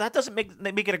 well, that doesn't make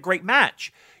it a great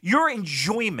match. Your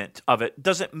enjoyment of it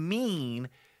doesn't mean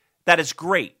that it's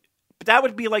great. But that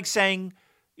would be like saying,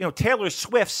 Taylor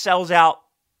Swift sells out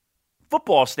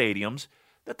football stadiums.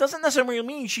 That doesn't necessarily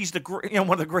mean she's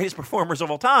one of the greatest performers of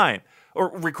all time,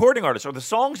 or recording artist, or the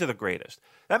songs are the greatest.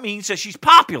 That means that she's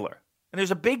popular. And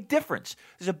there's a big difference.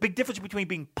 There's a big difference between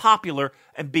being popular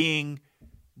and being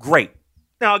great.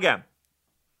 Now, again,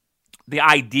 the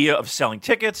idea of selling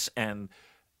tickets and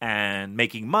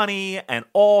making money and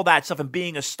all that stuff and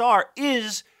being a star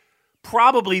is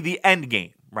probably the end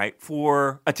game, right,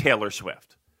 for a Taylor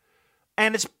Swift.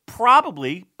 And it's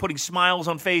probably putting smiles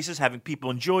on faces, having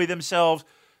people enjoy themselves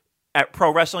at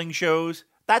pro wrestling shows.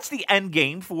 That's the end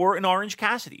game for an Orange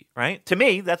Cassidy, right? To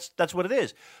me, that's what it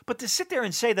is. But to sit there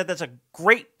and say that that's a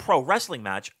great pro wrestling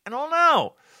match, I don't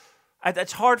know.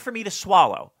 That's hard for me to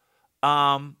swallow.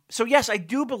 So yes, I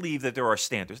do believe that there are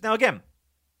standards. Now again,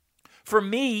 for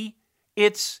me,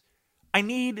 it's I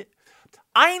need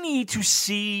to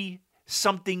see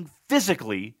something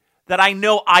physically that I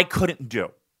know I couldn't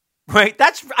do. Right?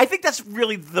 I think that's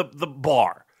really the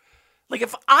bar. Like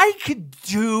if I could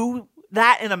do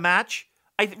that in a match,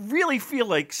 I really feel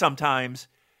like sometimes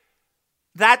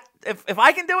that if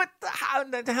I can do it,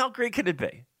 how great could it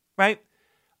be, right?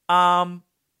 And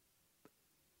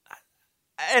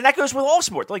that goes with all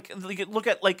sports. Like look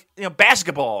at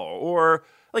basketball, or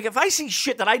like if I see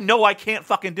shit that I know I can't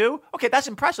fucking do, okay, that's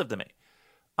impressive to me.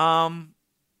 So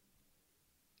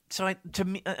I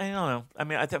don't know. I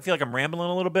mean, I feel like I'm rambling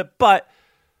a little bit, but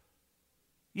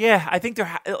yeah, I think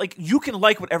you can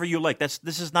like whatever you like. This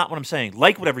is not what I'm saying.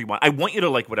 Like whatever you want. I want you to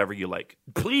like whatever you like.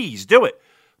 Please do it.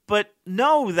 But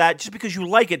know that just because you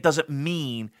like it doesn't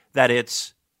mean that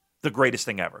it's the greatest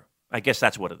thing ever. I guess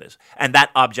that's what it is. And that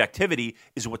objectivity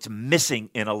is what's missing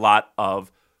in a lot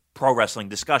of pro wrestling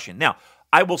discussion. Now,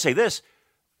 I will say this.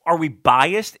 Are we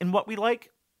biased in what we like?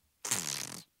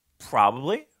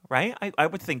 Probably, right? I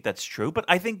would think that's true. But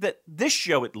I think that this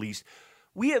show, at least,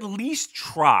 we at least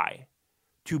try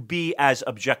to be as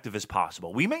objective as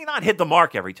possible. We may not hit the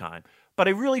mark every time, but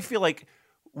I really feel like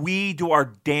we do our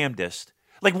damnedest.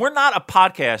 Like, we're not a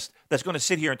podcast that's going to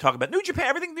sit here and talk about New Japan.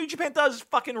 Everything New Japan does is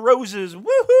fucking roses.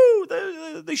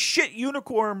 Woohoo! The shit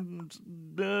unicorns.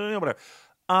 Whatever.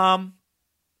 But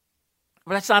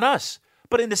that's not us.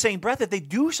 But in the same breath, if they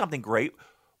do something great,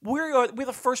 we're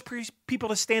the first people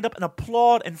to stand up and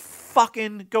applaud and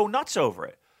fucking go nuts over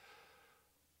it.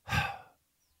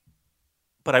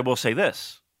 But I will say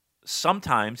this.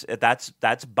 Sometimes that's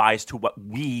biased to what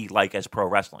we like as pro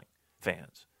wrestling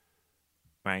fans.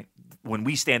 Right? When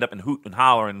we stand up and hoot and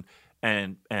holler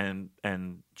and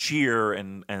cheer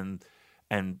and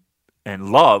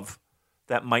love,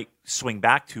 that might swing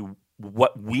back to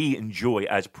what we enjoy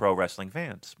as pro wrestling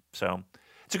fans. So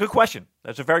it's a good question.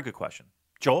 That's a very good question.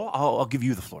 Joel, I'll give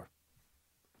you the floor.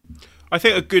 I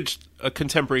think a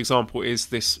contemporary example is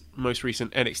this most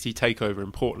recent NXT takeover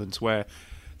in Portland, where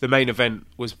the main event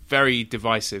was very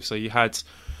divisive. So you had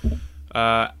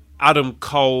Adam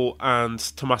Cole and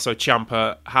Tommaso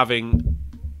Ciampa having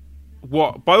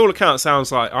what, by all accounts,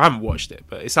 sounds like, I haven't watched it,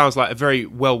 but it sounds like a very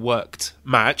well-worked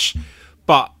match,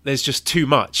 but there's just too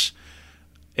much.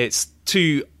 It's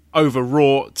too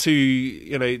overwrought, too,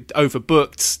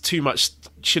 overbooked, too much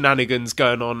shenanigans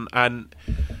going on, and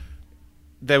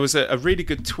there was a really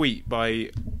good tweet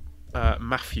by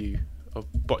Matthew of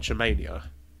Botchamania.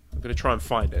 I'm going to try and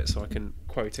find it so I can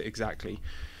quote it exactly.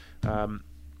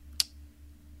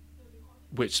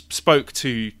 Which spoke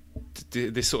to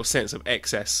this sort of sense of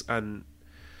excess and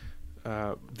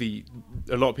a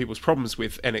lot of people's problems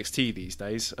with NXT these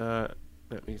days.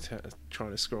 Let me try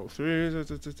to scroll through.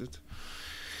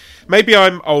 Maybe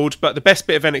I'm old, but the best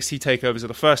bit of NXT takeovers are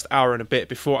the first hour and a bit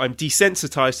before I'm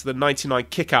desensitized to the 99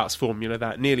 kickouts formula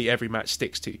that nearly every match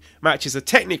sticks to. Matches are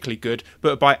technically good,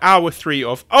 but by hour 3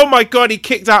 of, oh my god, he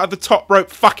kicked out of the top rope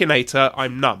fuckinator,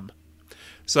 I'm numb.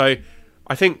 So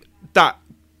I think that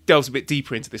delves a bit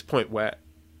deeper into this point where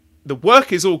the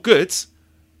work is all good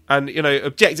and,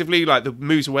 objectively, like, the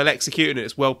moves are well executed and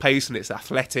it's well paced and it's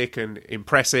athletic and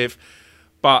impressive,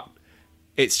 but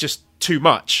it's just too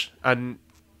much. And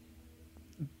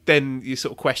then your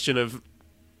sort of question of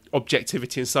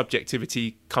objectivity and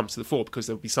subjectivity comes to the fore, because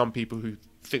there'll be some people who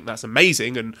think that's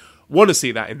amazing and want to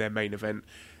see that in their main event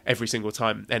every single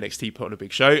time NXT put on a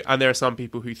big show, and there are some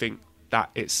people who think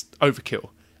that it's overkill,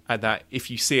 and that if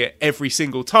you see it every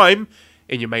single time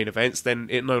in your main events, then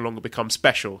it no longer becomes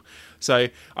special. So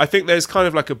I think there's kind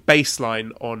of like a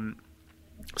baseline on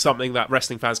something that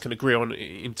wrestling fans can agree on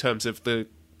in terms of the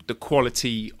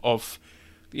quality of,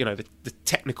 the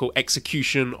technical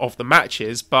execution of the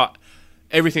matches, but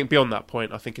everything beyond that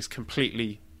point I think is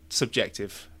completely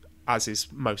subjective, as is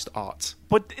most art.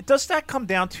 But does that come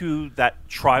down to that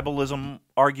tribalism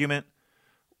argument?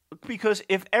 Because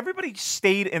if everybody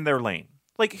stayed in their lane,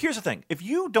 like, here's the thing. If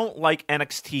you don't like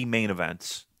NXT main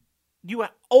events, you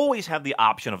always have the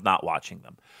option of not watching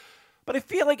them. But I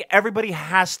feel like everybody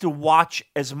has to watch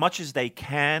as much as they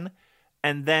can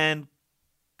and then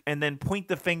point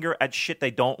the finger at shit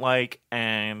they don't like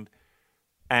and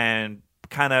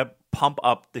kind of pump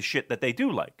up the shit that they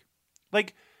do like.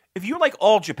 Like, if you like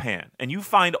All Japan and you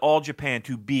find All Japan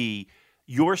to be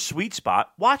your sweet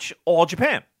spot, watch All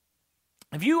Japan.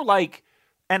 If you like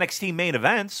NXT main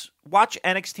events, watch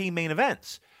NXT main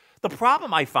events. The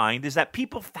problem I find is that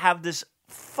people have this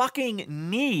fucking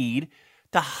need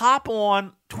to hop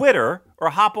on Twitter or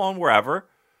hop on wherever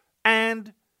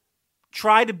and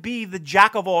try to be the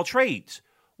jack of all trades.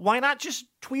 Why not just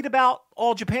tweet about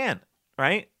All Japan,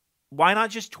 right? Why not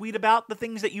just tweet about the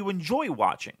things that you enjoy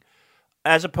watching,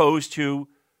 as opposed to,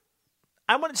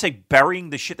 I wouldn't say burying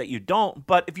the shit that you don't,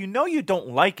 but if you know you don't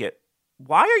like it,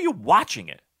 why are you watching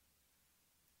it?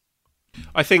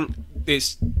 I think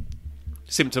it's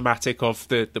symptomatic of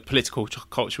the political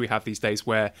culture we have these days,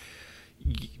 where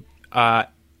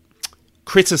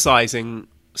criticizing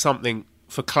something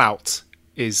for clout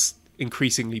is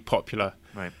increasingly popular,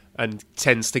 Right. and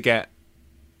tends to get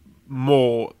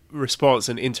more response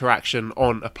and interaction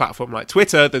on a platform like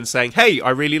Twitter than saying, hey, I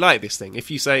really like this thing. If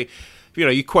you say,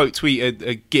 you quote tweet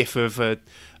a gif of a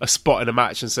spot in a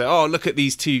match and say, oh, look at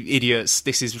these two idiots,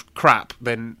 this is crap,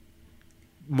 then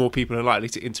more people are likely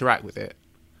to interact with it.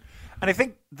 And I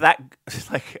think that,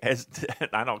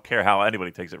 I don't care how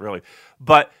anybody takes it really,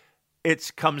 but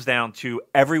it comes down to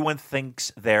everyone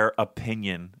thinks their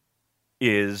opinion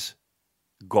is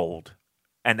gold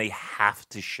and they have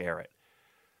to share it.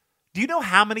 Do you know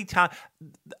how many times,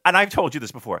 and I've told you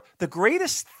this before, the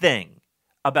greatest thing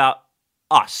about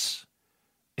us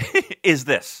is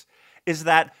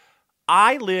that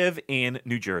I live in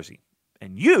New Jersey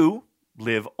and you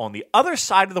live on the other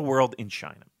side of the world in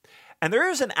China. And there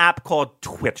is an app called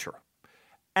Twitter.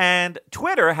 And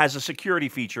Twitter has a security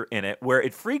feature in it where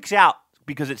it freaks out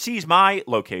because it sees my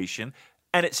location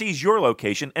and it sees your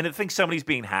location and it thinks somebody's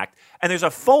being hacked. And there's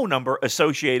a phone number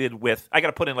associated with, I got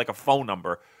to put in like a phone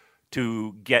number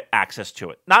to get access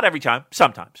to it. Not every time,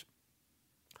 sometimes.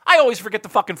 I always forget the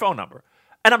fucking phone number.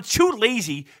 And I'm too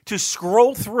lazy to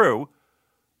scroll through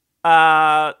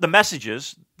the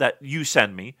messages that you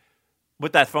send me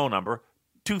with that phone number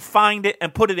to find it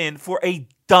and put it in for a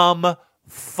dumb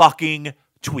fucking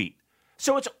tweet.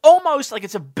 So it's almost like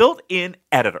it's a built-in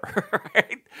editor,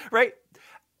 right?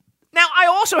 Now, I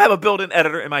also have a built-in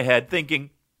editor in my head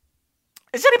thinking,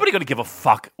 is anybody going to give a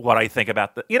fuck what I think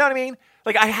about the... You know what I mean?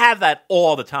 Like, I have that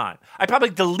all the time. I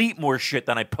probably delete more shit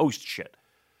than I post shit.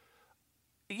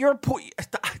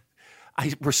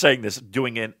 We're saying this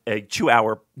doing a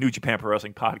 2-hour New Japan Pro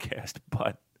Wrestling podcast,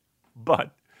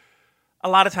 but a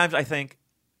lot of times I think,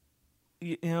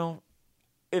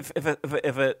 if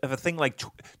a thing like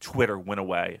Twitter went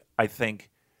away, I think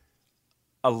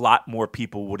a lot more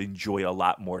people would enjoy a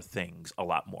lot more things a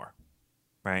lot more,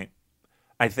 right?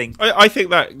 I think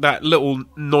that little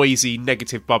noisy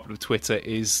negative bubble of Twitter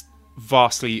is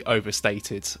vastly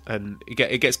overstated, and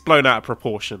it gets blown out of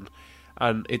proportion,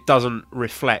 and it doesn't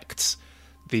reflect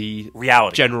the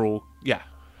reality. General, yeah.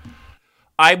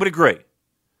 I would agree,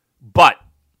 but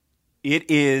it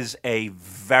is a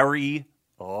very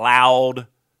loud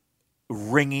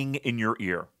ringing in your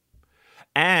ear,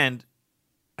 and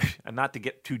not to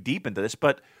get too deep into this,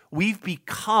 but we've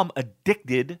become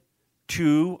addicted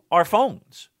to our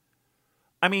phones.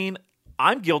 I mean,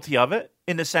 I'm guilty of it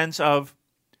in the sense of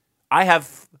I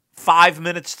have 5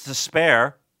 minutes to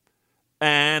spare,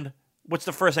 and what's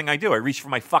the first thing I do? I reach for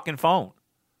my fucking phone,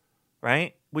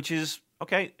 right? Which is,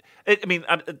 okay. It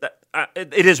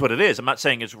is what it is. I'm not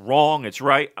saying it's wrong, it's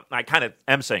right. I kind of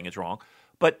am saying it's wrong,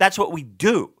 but that's what we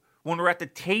do when we're at the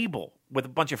table with a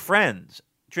bunch of friends,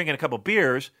 drinking a couple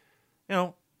beers.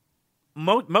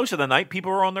 Most of the night,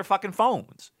 people are on their fucking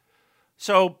phones.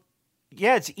 So,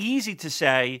 yeah, it's easy to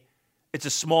say it's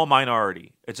a small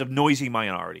minority. It's a noisy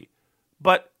minority.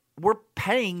 But we're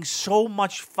paying so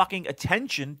much fucking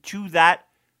attention to that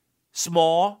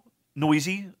small,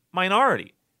 noisy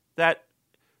minority. And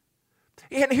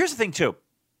here's the thing, too.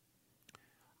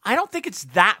 I don't think it's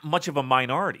that much of a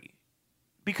minority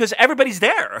because everybody's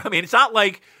there. I mean, it's not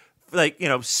like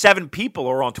 7 people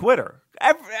are on Twitter.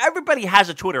 Everybody has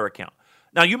a Twitter account.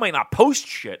 Now, you might not post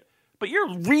shit, but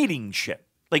you're reading shit.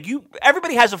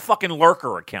 Everybody has a fucking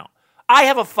lurker account. I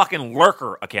have a fucking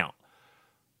lurker account.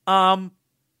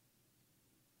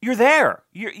 You're there.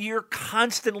 You're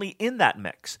constantly in that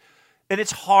mix. And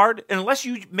it's hard, unless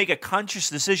you make a conscious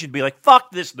decision to be like,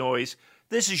 fuck this noise.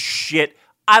 This is shit.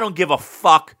 I don't give a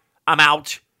fuck. I'm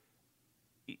out.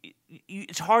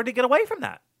 It's hard to get away from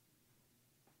that.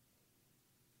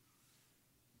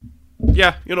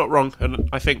 Yeah, you're not wrong. And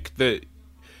I think the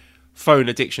phone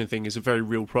addiction thing is a very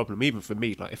real problem, even for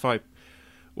me. Like, if I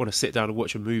want to sit down and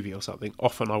watch a movie or something,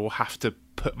 often I will have to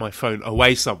put my phone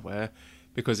away somewhere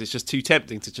because it's just too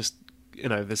tempting to just,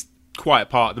 this quiet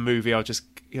part of the movie, I'll just,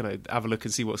 have a look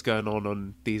and see what's going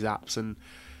on these apps. And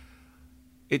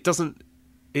it doesn't,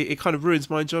 it kind of ruins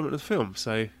my enjoyment of the film.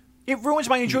 So it ruins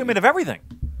my enjoyment of everything.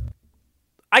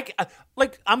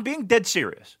 I'm being dead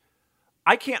serious.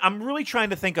 I'm really trying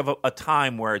to think of a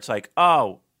time where it's like,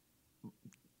 oh,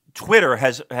 Twitter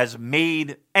has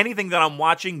made anything that I'm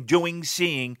watching, doing,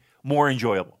 seeing more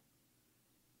enjoyable.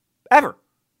 Ever.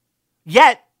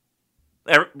 Yet,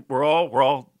 we're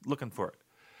all looking for it.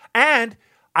 And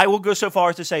I will go so far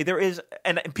as to say there is,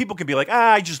 and people can be like,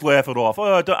 I just laugh it off.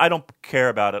 Oh, I don't care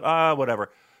about it. Whatever.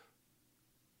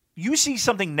 You see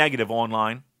something negative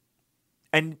online,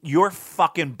 and your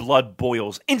fucking blood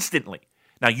boils instantly.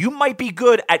 Now, you might be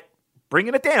good at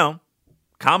bringing it down,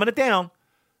 calming it down,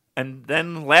 and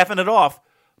then laughing it off.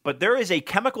 But there is a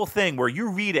chemical thing where you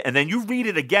read it and then you read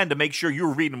it again to make sure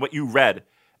you're reading what you read.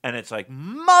 And it's like,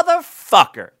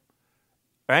 motherfucker.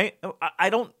 Right? I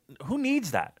don't, who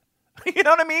needs that? You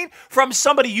know what I mean? From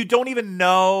somebody you don't even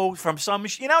know, from some,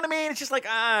 you know what I mean? It's just like,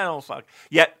 I don't fuck.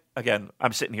 Yet, again,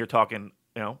 I'm sitting here talking,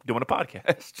 doing a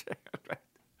podcast.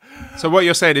 So what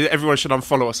you're saying is everyone should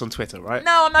unfollow us on Twitter, right?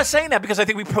 No, I'm not saying that because I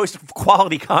think we post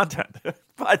quality content.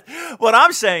 But what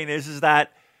I'm saying is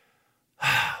that,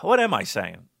 what am I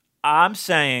saying? I'm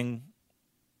saying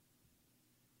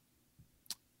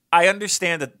I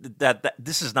understand that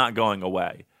this is not going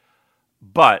away,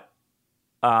 but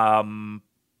I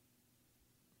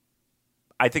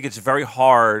think it's very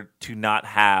hard to not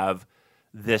have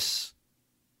this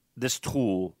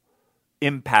tool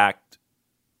impact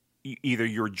either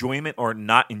your enjoyment or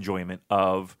not enjoyment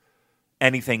of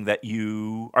anything that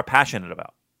you are passionate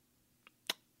about.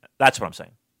 That's what I'm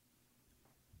saying.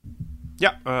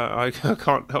 Yeah, I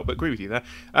can't help but agree with you there.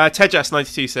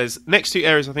 Tejas92 says, next 2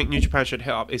 areas I think New Japan should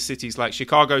hit up is cities like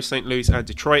Chicago, St. Louis, and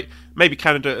Detroit. Maybe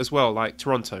Canada as well, like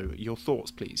Toronto. Your thoughts,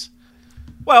 please?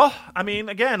 Well, I mean,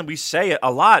 again, we say it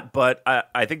a lot, but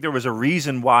I think there was a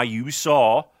reason why you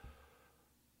saw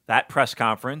that press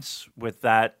conference with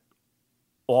that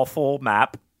awful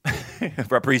map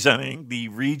representing the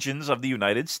regions of the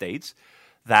United States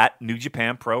that New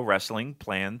Japan Pro Wrestling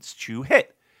plans to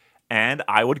hit. And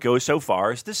I would go so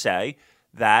far as to say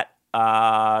that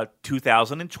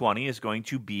 2020 is going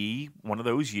to be one of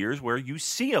those years where you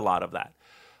see a lot of that.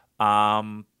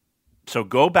 So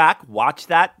go back, watch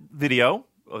that video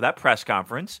of that press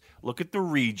conference, look at the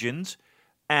regions,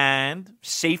 and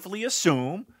safely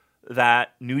assume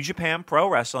that New Japan Pro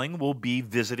Wrestling will be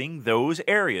visiting those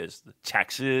areas.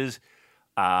 Texas,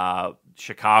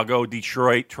 Chicago,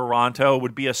 Detroit, Toronto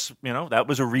would be that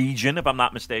was a region, if I'm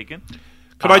not mistaken.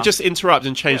 Could I just interrupt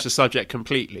and change the subject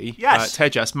completely? Yes.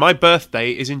 Tejas, my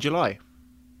birthday is in July.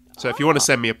 So if you want to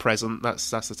send me a present, that's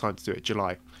the time to do it,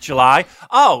 July. July?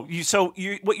 Oh,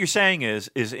 what you're saying is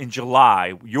in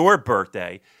July, your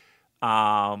birthday,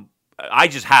 I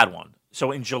just had one.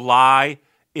 So in July,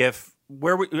 have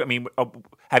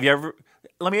you ever,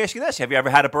 let me ask you this, have you ever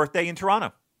had a birthday in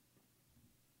Toronto?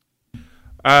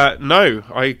 No,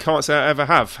 I can't say I ever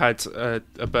have had a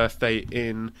birthday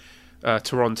in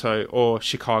Toronto or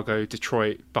Chicago,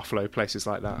 Detroit, Buffalo, places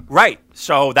like that. Right.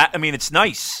 So it's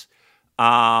nice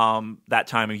that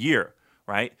time of year,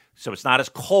 right? So it's not as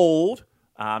cold.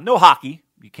 No hockey.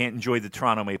 You can't enjoy the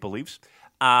Toronto Maple Leafs,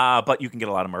 but you can get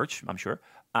a lot of merch, I'm sure.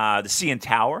 The CN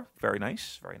Tower, very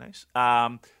nice, very nice.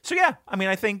 So yeah,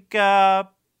 I think,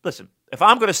 listen, if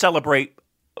I'm going to celebrate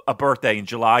a birthday in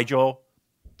July, Joel,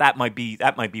 that might be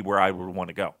where I would want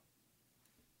to go.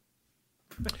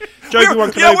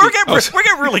 We're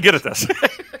getting really good at this.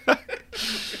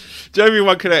 Joby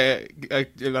One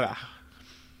Kenobi,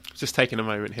 just taking a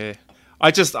moment here.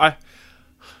 What's wrong?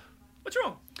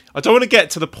 I don't want to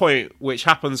get to the point which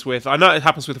happens with, I know it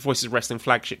happens with the Voices of Wrestling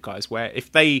flagship guys, where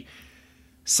if they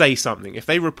say something, if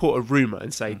they report a rumor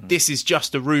and say, this is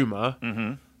just a rumor,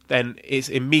 then it's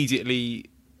immediately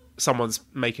someone's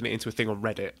making it into a thing on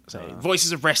Reddit saying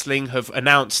Voices of Wrestling have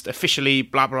announced officially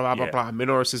blah blah blah blah blah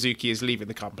Minoru Suzuki is leaving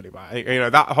the company.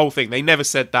 That whole thing, they never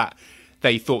said that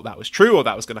they thought that was true or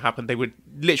that was going to happen. They were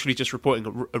literally just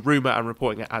reporting a rumor and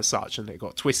reporting it as such, and it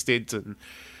got twisted and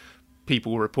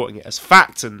people were reporting it as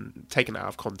fact and taken it out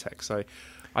of context. So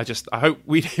I hope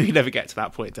we never get to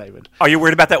that point, Damon. Are you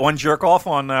worried about that one jerk off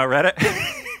on Reddit?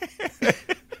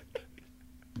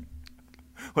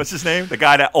 What's his name? The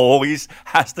guy that always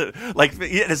has to,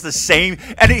 it's the same,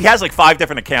 and he has 5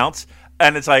 different accounts,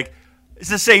 and it's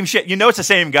the same shit. You know it's the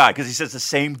same guy because he says the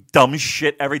same dumb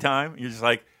shit every time. You're just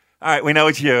like, all right, we know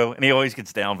it's you, and he always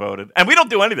gets downvoted. And we don't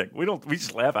do anything. We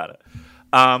just laugh at it.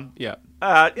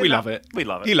 We love it. We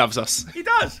love it. He loves us. He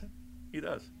does.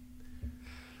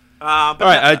 All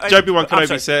right, Joby One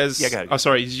Kenobi says, yeah, go ahead. Oh,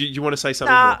 sorry, you want to say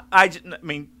something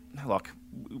more? Look,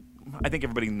 I think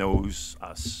everybody knows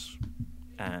us.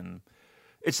 And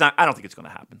it's not. I don't think it's going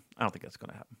to happen. I don't think that's going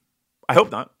to happen. I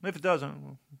hope not. If it does,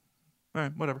 all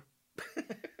right, whatever.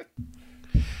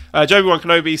 Joby One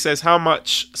Kenobi says, how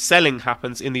much selling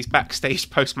happens in these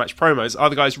backstage post-match promos? Are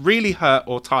the guys really hurt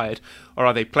or tired, or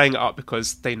are they playing it up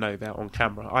because they know they're on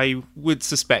camera? I would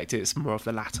suspect it's more of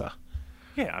the latter.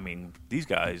 Yeah, these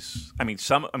guys.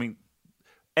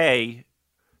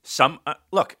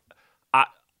 Look,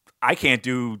 I can't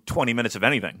do 20 minutes of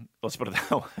anything. Let's put it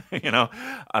that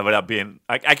way. Without being,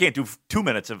 I can't do 2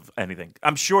 minutes of anything.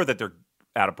 I'm sure that they're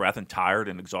out of breath and tired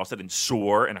and exhausted and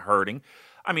sore and hurting.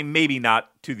 Maybe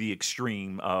not to the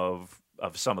extreme of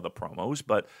some of the promos,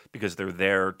 but because they're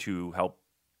there to help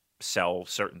sell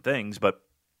certain things, but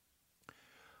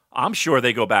I'm sure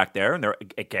they go back there and they're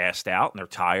gassed out and they're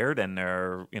tired and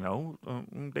they're,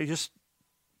 they just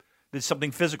did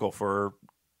something physical for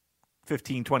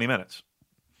 15, 20 minutes.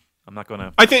 I'm not going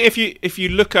to... I think if you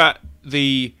look at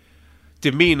the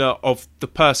demeanor of the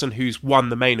person who's won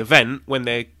the main event when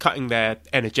they're cutting their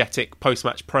energetic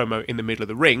post-match promo in the middle of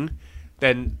the ring,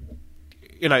 then,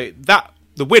 that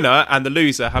the winner and the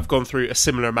loser have gone through a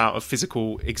similar amount of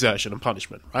physical exertion and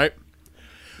punishment, right?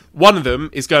 One of them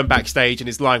is going backstage and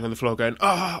is lying on the floor going,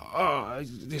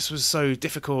 this was so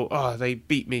difficult. Oh, they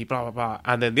beat me, blah, blah, blah.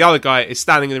 And then the other guy is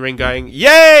standing in the ring going,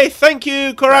 yay, thank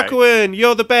you, Korakuen. Right.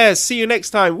 You're the best. See you next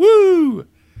time. Woo!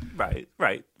 Right.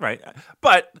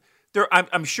 But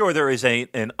I'm sure there is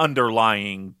an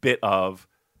underlying bit of...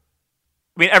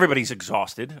 everybody's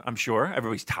exhausted, I'm sure.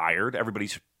 Everybody's tired.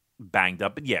 Everybody's banged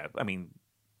up. But yeah,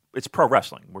 it's pro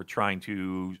wrestling. We're trying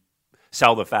to...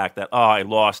 sell the fact that, I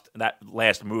lost that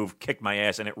last move, kicked my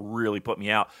ass, and it really put me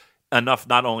out enough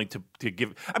not only to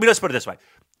give... let's put it this way.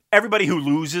 Everybody who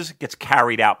loses gets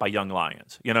carried out by Young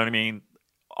Lions. You know what I mean?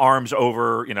 Arms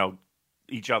over,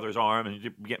 each other's arm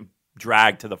and getting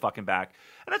dragged to the fucking back.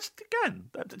 And that's, again,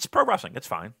 it's pro wrestling. That's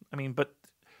fine. But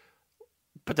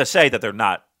to say that they're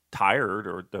not tired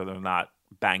or they're not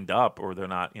banged up or they're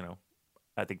not,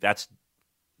 I think that's,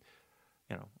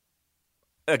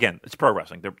 again, it's pro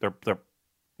wrestling.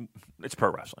 It's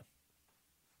pro wrestling.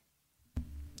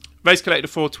 Race Collector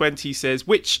 420 says,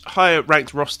 which higher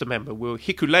ranked roster member will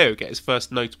Hikuleo get his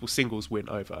first notable singles win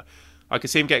over? I could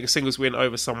see him getting a singles win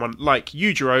over someone like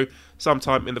Yujiro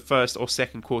sometime in the first or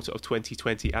second quarter of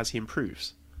 2020 as he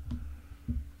improves.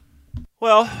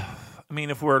 Well,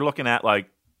 if we're looking at like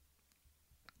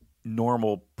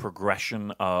normal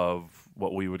progression of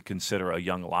what we would consider a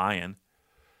young lion,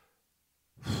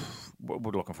 what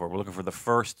we're looking for? We're looking for the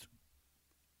first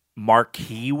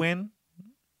marquee win.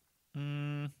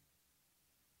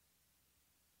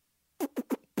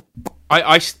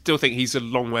 I still think he's a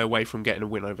long way away from getting a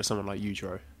win over someone like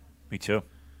Yujiro. Me too.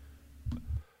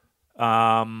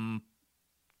 Yeah.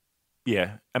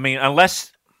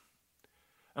 Unless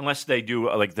they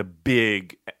do like the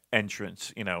big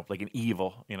entrance, like an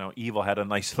Evil. Evil had a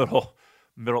nice little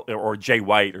middle, or Jay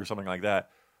White or something like that.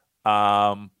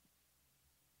 And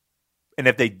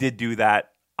if they did do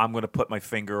that, I'm going to put my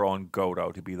finger on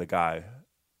Goto to be the guy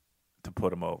to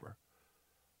put him over.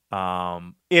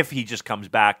 If he just comes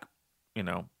back, in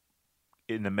the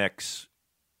mix,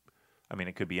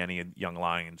 it could be any of Young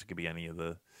Lions, it could be any of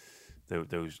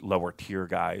those lower tier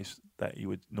guys that you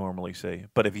would normally see.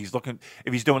 But if he's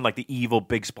doing like the Evil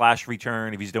big splash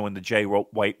return, if he's doing the Jay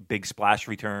White big splash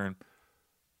return,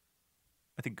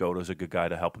 I think Goto's a good guy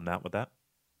to help him out with that.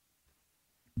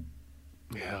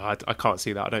 Yeah, I can't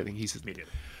see that. I don't think he's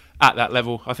at that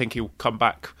level. I think he'll come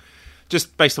back,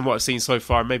 just based on what I've seen so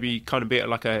far, maybe kind of be at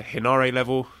like a Hinare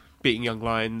level, beating Young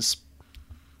Lions.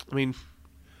 We're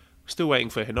still waiting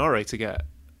for Hinare to get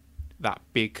that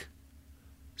big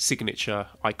signature,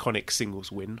 iconic singles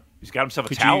win. He's got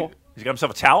himself a towel. He's got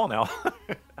himself a towel now.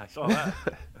 I saw that.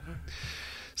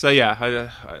 So yeah,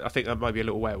 I think that might be a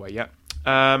little way away. Yeah.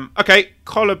 Okay.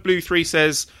 Collar Blue 3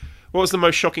 says, what was the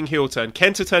most shocking heel turn?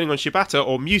 Kenta turning on Shibata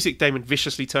or Music Damon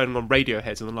viciously turning on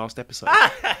Radiohead in the last episode?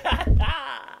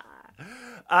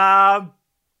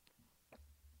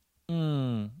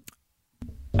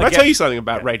 Can I tell you something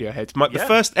about Radiohead? The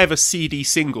first ever CD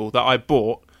single that I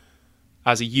bought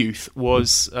as a youth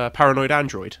was Paranoid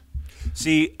Android.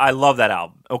 See, I love that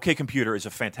album. OK Computer is a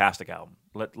fantastic album.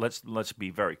 Let's be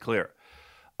very clear.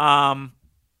 And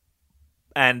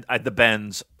the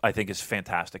Bends, I think, is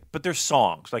fantastic. But there's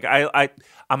songs. Like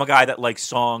I'm a guy that likes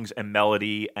songs and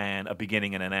melody and a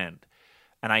beginning and an end.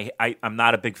 And I'm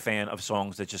not a big fan of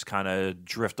songs that just kind of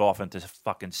drift off into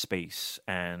fucking space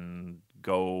and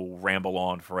go ramble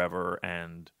on forever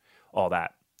and all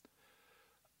that.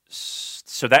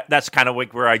 So that's kind of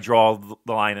like where I draw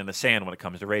the line in the sand when it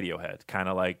comes to Radiohead. Kind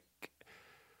of like,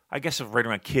 I guess right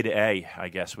around Kid A, I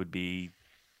guess, would be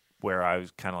where I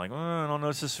was kind of like, I don't know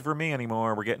if this is for me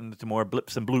anymore. We're getting into more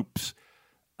blips and bloops.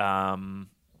 But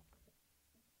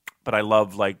I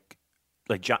love like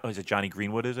is it Johnny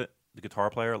Greenwood, is it? The guitar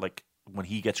player? Like when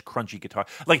he gets crunchy guitar.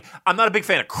 Like I'm not a big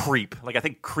fan of Creep. Like I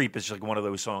think Creep is like one of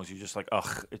those songs you're just like,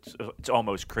 ugh, it's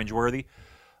almost cringeworthy.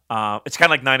 It's kind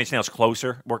of like Nine Inch Nails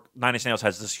Closer, where Nine Inch Nails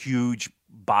has this huge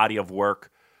body of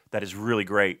work that is really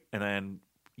great, and then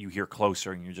you hear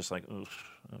Closer and you're just like, ugh,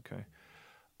 okay.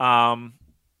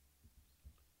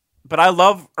 But I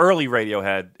love early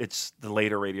Radiohead. It's the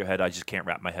later Radiohead I just can't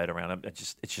wrap my head around.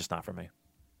 It's just not for me.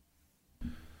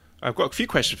 I've got a few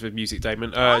questions for Music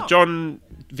Damon. John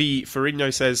V.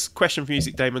 Ferrigno says, question for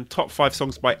Music Damon, top 5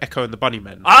 songs by Echo and the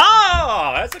Bunnymen.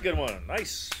 Oh, that's a good one.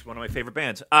 Nice. One of my favorite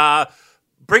bands.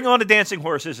 Bring On the Dancing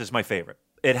Horses is my favorite.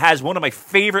 It has one of my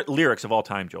favorite lyrics of all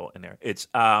time, Joel, in there. It's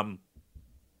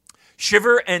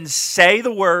shiver and say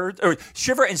the words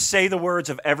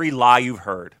of every lie you've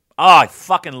heard. Oh, I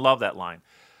fucking love that line.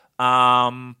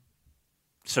 So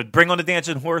Bring On the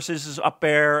Dancing Horses is up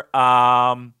there.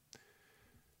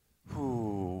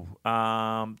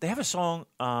 They have a song,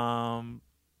 and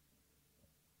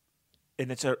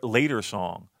it's a later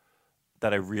song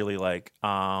that I really like.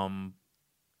 Now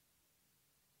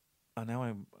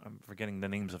I'm forgetting the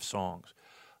names of songs,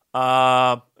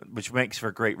 which makes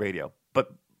for great radio.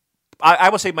 But I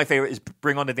will say my favorite is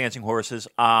Bring On the Dancing Horses.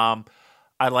 I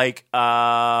like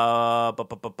My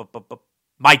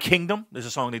Kingdom. There's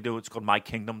a song they do. It's called My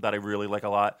Kingdom that I really like a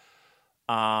lot.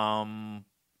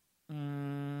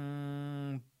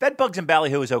 Bedbugs and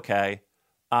Ballyhoo is okay.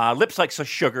 Lips Like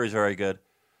Sugar is very good.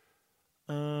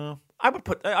 I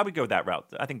would go that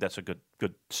route. I think that's a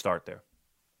good start there.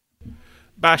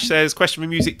 Bash says, question for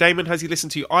Music Damon, has he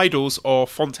listened to Idols or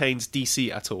Fontaine's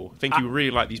DC at all? I think he would really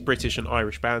like these British and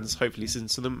Irish bands. Hopefully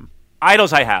listens to them.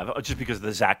 Idols I have, just because of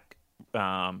the Zach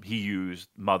he used,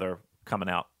 Mother, coming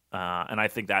out. And I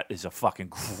think that is a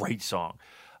fucking great song.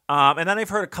 And then I've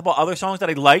heard a couple other songs that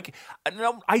I like.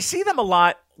 I see them a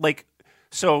lot.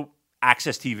 So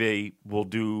Access TV will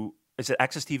do, is it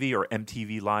Access TV or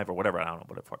MTV Live or whatever? I don't know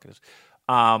what the fuck it is.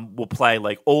 Will play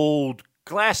like old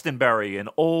Glastonbury and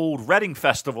old Reading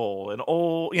Festival and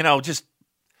old,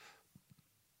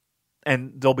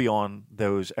 and they'll be on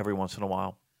those every once in a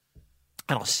while.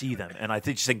 And I'll see them. And I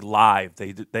just think live,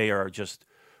 they are just,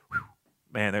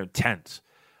 man, they're intense.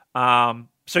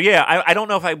 So yeah, I don't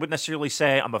know if I would necessarily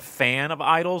say I'm a fan of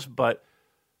Idols, but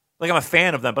I'm a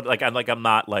fan of them, but I'm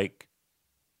not I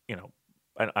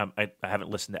haven't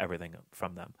listened to everything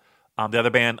from them. The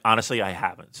other band, honestly, I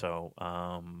haven't. So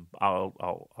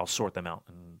I'll sort them out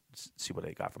and see what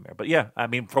they got from there. But yeah, I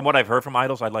mean, from what I've heard from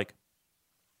Idols, I like.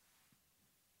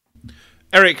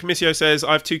 Eric Missio says,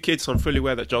 I have 2 kids, so I'm fully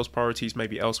aware that Joel's priorities may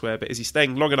be elsewhere, but is he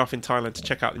staying long enough in Thailand to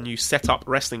check out the new Setup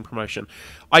wrestling promotion?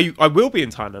 I will be in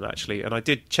Thailand, actually, and I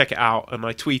did check it out, and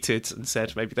I tweeted and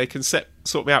said maybe they can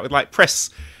sort me out with press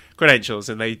credentials,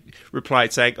 and they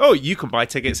replied saying, oh, you can buy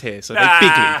tickets here. So they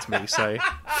big-leagued me, so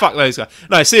fuck those guys.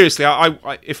 No, seriously,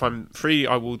 I if I'm free,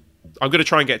 I'm going to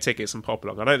try and get tickets and pop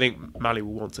along. I don't think Mally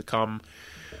will want to come.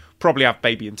 Probably have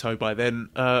baby in tow by then.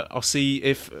 I'll see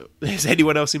if there's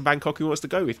anyone else in Bangkok who wants to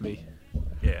go with me.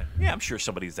 Yeah, I'm sure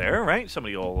somebody's there, right?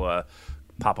 Somebody will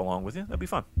pop along with you. That'd be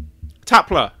fun.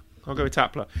 Tapler. I'll go with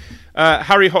Tapler.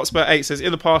 Harry Hotspur 8 says,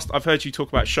 in the past, I've heard you talk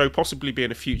about Sho possibly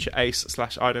being a future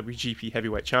ace/IWGP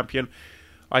heavyweight champion.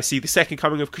 I see the second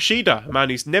coming of Kushida, a man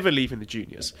who's never leaving the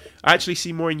juniors. I actually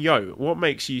see more in Yo. What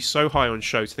makes you so high on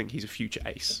Sho to think he's a future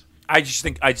ace?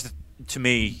 To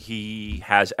me, he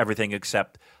has everything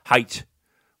except height,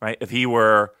 right? If he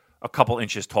were a couple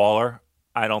inches taller,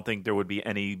 I don't think there would be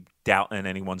any doubt in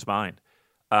anyone's mind.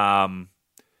 And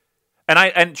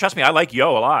trust me, I like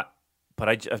Yo a lot,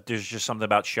 but there's just something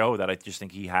about Sho that I just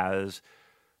think he has.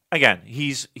 Again,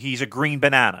 he's a green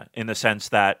banana in the sense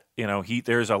that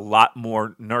there's a lot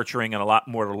more nurturing and a lot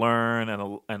more to learn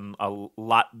and a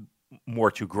lot more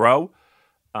to grow.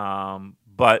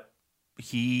 But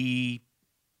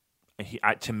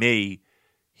to me,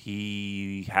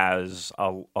 he has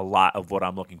a lot of what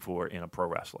I'm looking for in a pro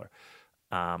wrestler.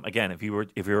 Again, if you were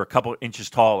a couple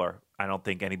inches taller, I don't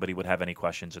think anybody would have any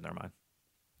questions in their mind.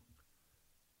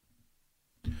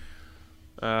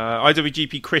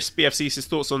 IWGP Chris BFC says,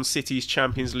 thoughts on City's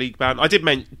Champions League ban. I did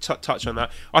touch on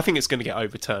that. I think it's going to get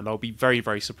overturned. I'll be very,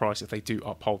 very surprised if they do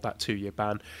uphold that 2-year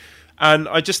ban. And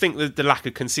I just think that the lack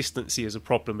of consistency is a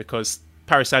problem because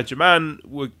Paris Saint-Germain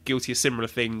were guilty of similar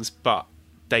things, but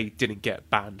they didn't get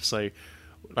banned. So,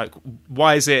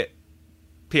 why is it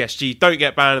PSG don't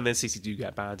get banned and then City do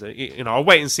get banned? I'll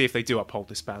wait and see if they do uphold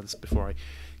this ban before I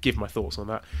give my thoughts on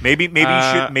that. Maybe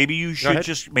you should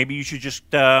just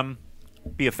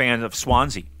be a fan of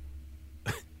Swansea.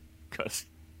 Because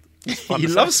you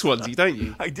love Swansea, don't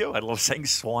you? I do. I love saying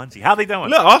Swansea. How are they doing?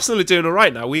 Look, Arsenal are doing all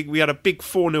right now. We had a big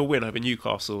 4-0 win over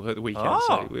Newcastle at the weekend,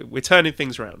 so we're turning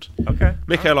things around. Okay.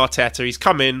 Mikel Arteta, he's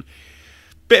come in,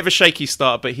 bit of a shaky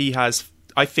start, but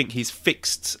I think he's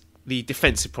fixed the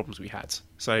defensive problems we had.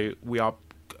 So we are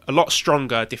a lot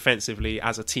stronger defensively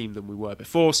as a team than we were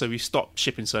before, so we've stopped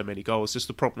shipping so many goals. Just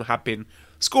the problem had been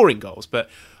scoring goals. But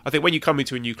I think when you come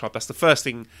into a new club, that's the first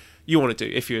thing you want to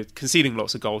do if you're conceding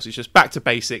lots of goals is just back to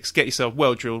basics, get yourself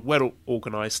well drilled, well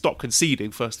organised, stop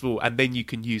conceding first of all, and then you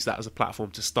can use that as a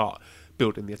platform to start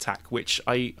building the attack, which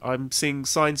I'm seeing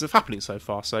signs of happening so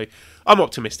far. So I'm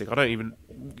optimistic. I don't even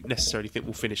necessarily think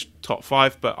we'll finish top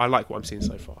 5, but I like what I'm seeing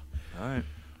so far. All right.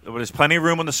 Well, there's plenty of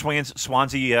room on the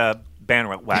Swansea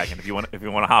bandwagon if you want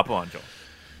to hop on, Joel.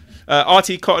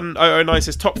 RT Cotton 009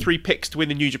 says top 3 picks to win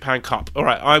the New Japan Cup. All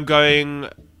right, I'm going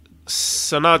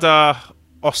Sanada,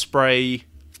 Ospreay,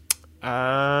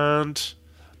 and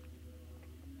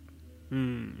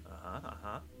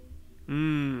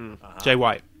Jay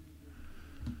White.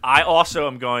 I also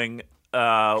am going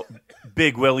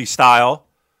Big Willie style,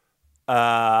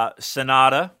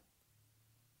 Sonata,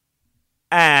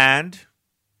 and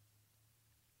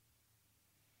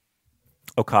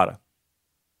Okada.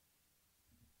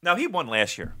 Now, he won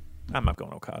last year. I'm not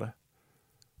going Okada.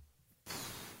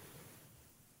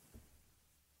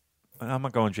 I'm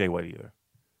not going Jay White either.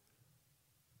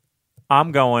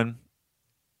 I'm going...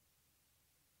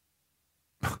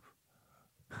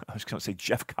 I was going to say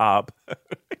Jeff Cobb.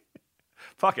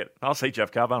 Fuck it. I'll say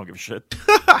Jeff Cobb. I don't give a shit.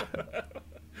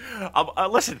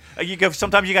 Listen,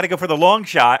 sometimes you got to go for the long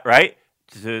shot, right?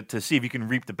 To see if you can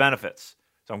reap the benefits.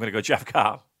 So I'm going to go Jeff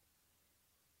Cobb.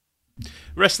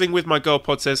 Wrestling with My Girl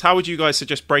Pod says, how would you guys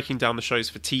suggest breaking down the shows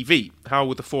for TV? How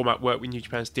would the format work with New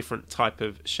Japan's different type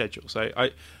of schedule? So I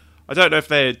don't know if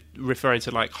they're referring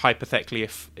to, like, hypothetically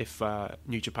if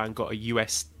New Japan got a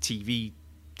US TV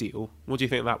deal. What do you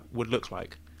think that would look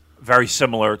like? Very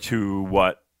similar to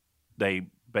what they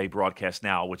broadcast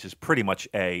now, which is pretty much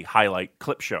a highlight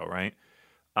clip show, right?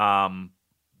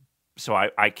 So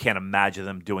I can't imagine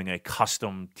them doing a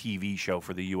custom TV show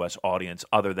for the U.S. audience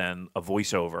other than a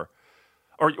voiceover,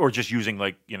 or just using,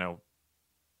 like,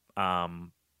 not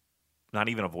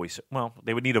even a voice. Well,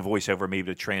 they would need a voiceover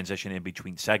maybe to transition in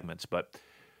between segments, but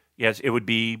yes, it would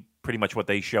be pretty much what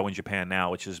they show in Japan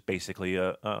now, which is basically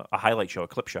a highlight show, a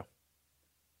clip show.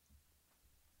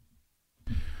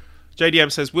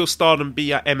 JDM says, will Stardom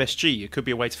be at MSG? It could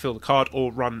be a way to fill the card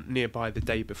or run nearby the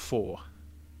day before.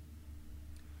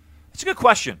 It's a good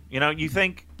question. You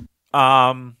think they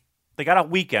got a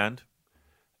weekend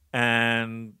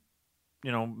and,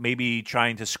 maybe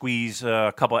trying to squeeze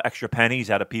a couple of extra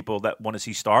pennies out of people that want to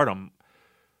see Stardom.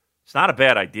 It's not a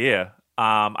bad idea.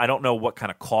 I don't know what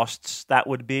kind of costs that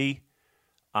would be.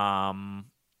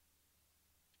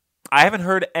 I haven't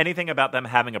heard anything about them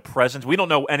having a presence. We don't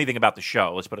know anything about the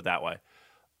show, let's put it that way,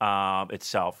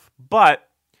 itself. But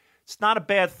it's not a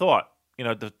bad thought,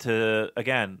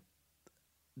 again,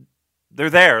 they're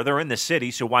there. They're in the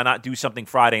city, so why not do something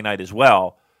Friday night as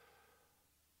well?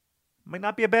 Might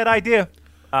not be a bad idea.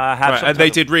 Right, and they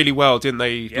did really well, didn't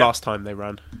they, last time they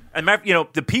ran? And,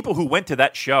 the people who went to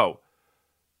that show,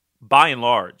 by and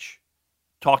large,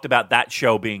 talked about that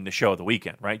show being the show of the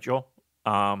weekend, right, Joel?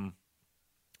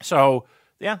 So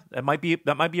yeah, that might be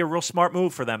a real smart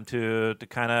move for them to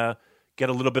kind of get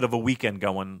a little bit of a weekend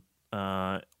going.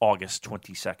 August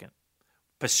 22nd,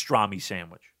 pastrami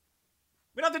sandwich.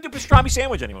 We don't have to do pastrami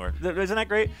sandwich anymore. Isn't that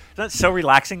great? Isn't that so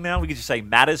relaxing now? We can just say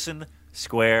Madison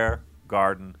Square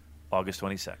Garden, August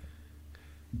 22nd.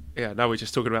 Yeah, now we're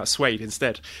just talking about Suede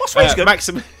instead. Well, Suede's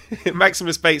good.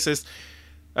 Maximus Bates says,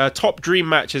 top dream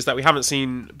matches that we haven't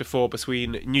seen before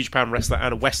between New Japan wrestler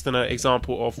and a Westerner,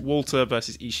 example of Walter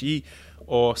versus Ishii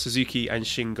or Suzuki and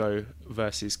Shingo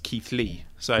versus Keith Lee.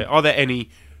 So are there any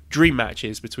dream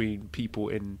matches between people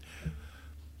in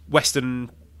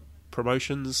Western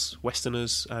promotions,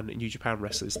 Westerners, and New Japan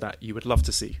wrestlers that you would love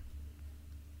to see?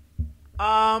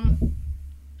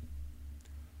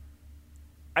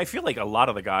 I feel like a lot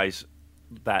of the guys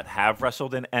that have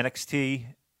wrestled in NXT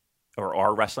or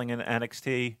are wrestling in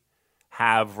NXT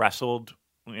have wrestled,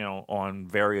 on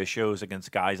various shows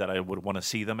against guys that I would want to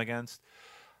see them against.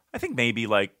 I think maybe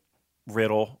like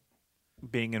Riddle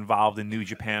being involved in New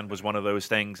Japan was one of those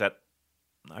things that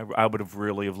I would have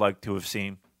really liked to have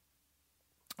seen.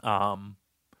 I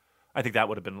think that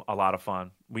would have been a lot of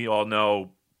fun. We all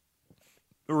know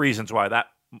the reasons why that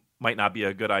might not be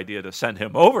a good idea to send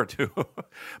him over to.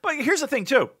 But here's the thing,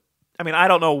 too. I mean, I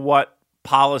don't know what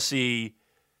policy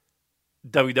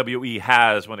WWE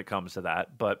has when it comes to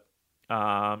that, but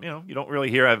you don't really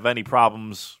hear of any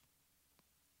problems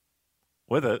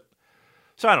with it.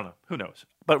 So I don't know. Who knows?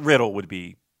 But Riddle would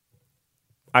be.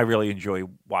 I really enjoy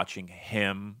watching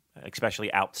him,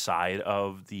 especially outside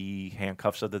of the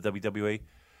handcuffs of the WWE.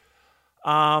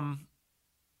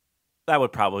 That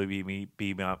would probably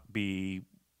be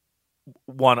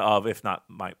one of, if not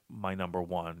my number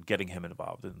one, getting him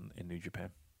involved in New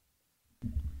Japan.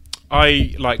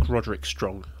 I like Roderick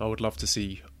Strong. I would love to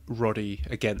see Roddy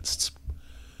against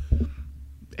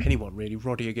anyone really.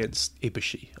 Roddy against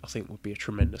Ibushi, I think, would be a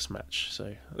tremendous match.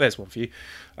 So there's one for you.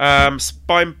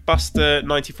 Spinebuster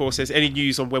 94 says, any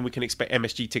news on when we can expect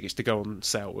MSG tickets to go on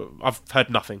sale? I've heard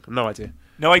nothing. No idea.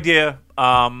 No idea.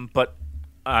 But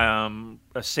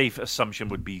a safe assumption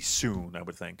would be soon, I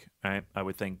would think. Right? I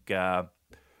would think,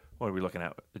 what are we looking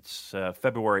at? It's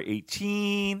February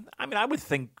 18. I mean, I would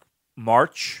think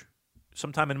March,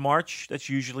 sometime in March. That's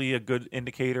usually a good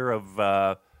indicator of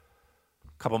a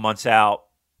couple months out.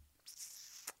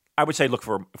 I would say look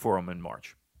for them in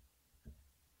March.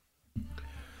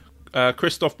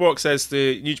 Christoph Bork says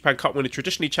the New Japan Cup winner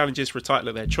traditionally challenges for a title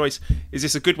of their choice. Is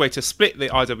this a good way to split the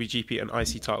IWGP and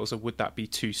IC titles, or would that be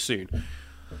too soon?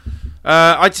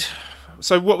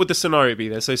 So what would the scenario be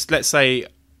there? So let's say,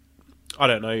 I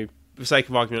don't know, for the sake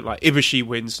of argument, like Ibushi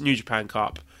wins New Japan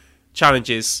Cup,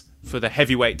 challenges for the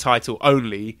heavyweight title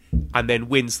only, and then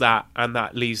wins that, and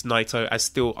that leaves Naito as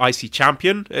still IC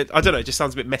champion. I don't know, it just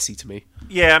sounds a bit messy to me.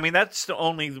 Yeah, I mean, that's the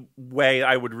only way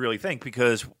I would really think,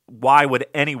 because why would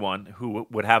anyone who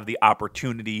would have the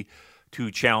opportunity to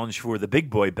challenge for the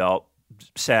big boy belt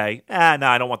say, no,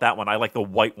 I don't want that one. I like the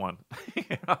white one.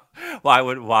 Why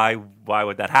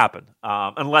would that happen?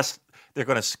 Unless they're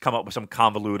going to come up with some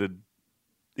convoluted,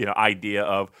 idea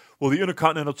of, well, the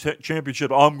Intercontinental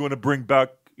Championship, I'm going to bring back,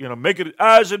 make it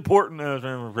as important as.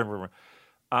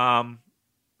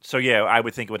 So yeah, I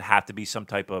would think it would have to be some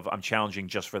type of I'm challenging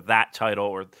just for that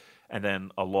title, and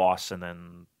then a loss, and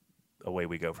then away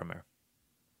we go from there.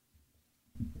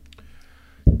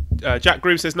 Jack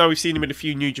Groove says, no, we've seen him in a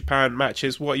few New Japan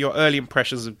matches. What are your early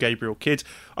impressions of Gabriel Kidd?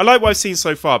 I like what I've seen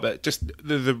so far, but just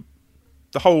the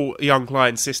whole Young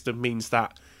Lion system means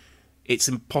that it's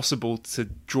impossible to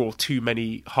draw too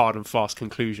many hard and fast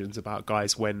conclusions about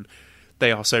guys when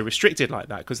they are so restricted like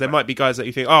that, because there might be guys that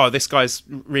you think, oh, this guy's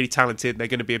really talented, they're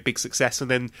going to be a big success,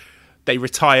 and then they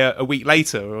retire a week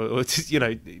later, or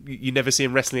you never see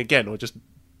him wrestling again, or just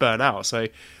burn out. So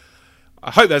I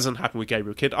hope that doesn't happen with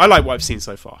Gabriel Kidd. I like what I've seen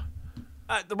so far.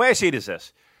 The way I see it is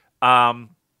this.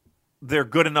 They're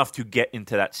good enough to get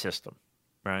into that system,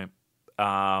 right?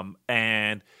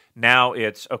 And now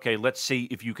it's, okay, let's see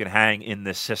if you can hang in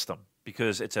this system,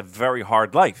 because it's a very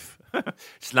hard life.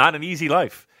 It's not an easy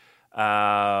life.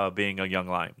 Being a young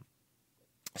lion.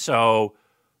 So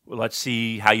let's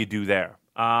see how you do there.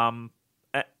 I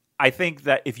think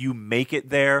that if you make it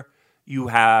there, you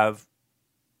have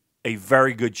a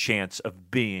very good chance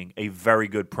of being a very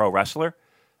good pro wrestler.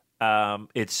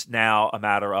 It's now a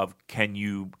matter of can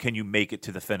you make it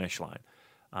to the finish line?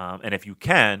 And if you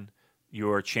can,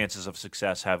 your chances of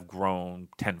success have grown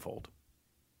tenfold.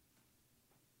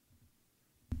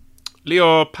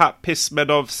 Leo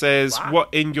Papismedov says,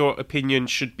 what, in your opinion,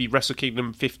 should be Wrestle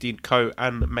Kingdom 15 co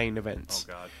and main events?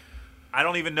 Oh, God. I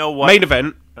don't even know what... Main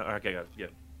event. Okay, yeah.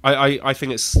 I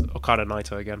think it's Okada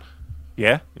Naito again.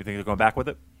 Yeah? You think they're going back with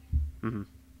it? Mm-hmm.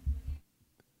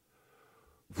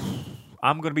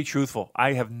 I'm going to be truthful.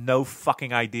 I have no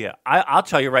fucking idea. I'll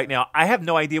tell you right now, I have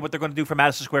no idea what they're going to do for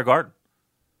Madison Square Garden.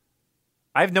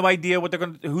 I have no idea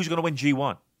who's going to win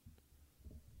G1.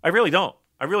 I really don't.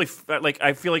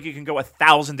 I feel like you can go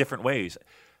 1,000 different ways.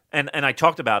 And I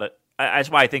talked about it. That's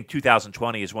why I think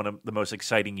 2020 is one of the most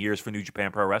exciting years for New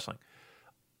Japan Pro Wrestling.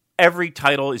 Every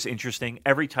title is interesting.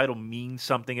 Every title means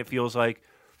something, it feels like.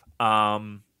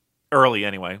 Early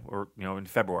anyway, or in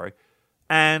February.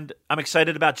 And I'm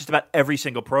excited about just about every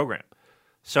single program.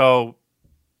 So,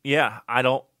 yeah,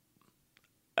 Okada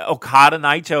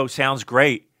Naito sounds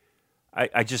great.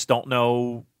 I just don't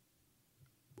know.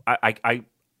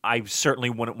 I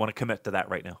certainly wouldn't want to commit to that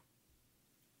right now.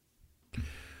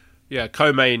 Yeah,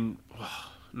 co-main,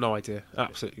 no idea.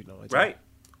 Absolutely no idea. Right.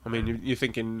 I mean, you're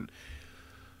thinking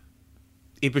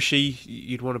Ibushi,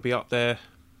 you'd want to be up there.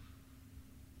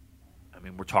 I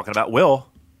mean, we're talking about Will.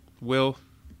 Ibushi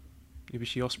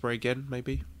Ospreay again,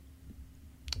 maybe.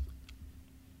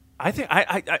 I think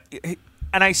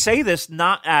and I say this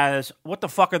not as what the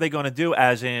fuck are they going to do,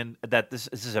 as in that this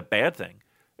is a bad thing.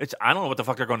 I don't know what the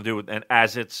fuck they're going to do, and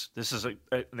as this is an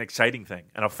exciting thing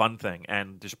and a fun thing,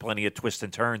 and there's plenty of twists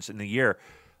and turns in the year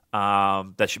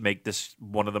that should make this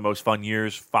one of the most fun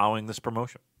years following this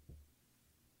promotion.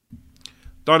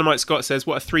 Dynamite Scott says,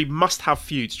 what are 3 must-have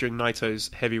feuds during Naito's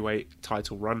heavyweight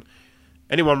title run?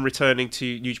 Anyone returning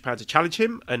to New Japan to challenge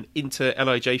him? An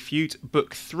inter-LIJ feud.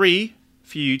 Book 3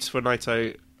 feuds for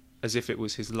Naito as if it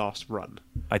was his last run.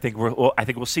 I think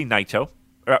we'll see Naito.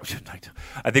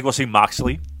 I think we'll see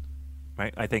Moxley.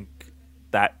 Right. I think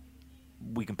that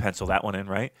we can pencil that one in.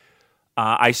 Right.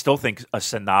 I still think a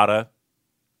Sonata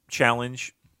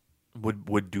challenge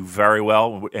would do very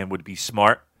well and would be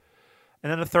smart.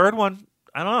 And then the third one,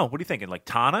 I don't know. What are you thinking? Like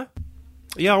Tana?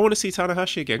 Yeah, I want to see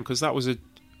Tanahashi again because that was a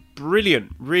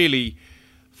brilliant, really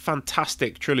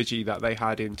fantastic trilogy that they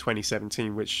had in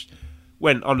 2017, which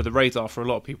went under the radar for a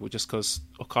lot of people just because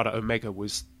Okada Omega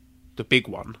was the big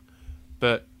one.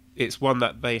 But it's one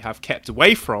that they have kept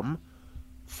away from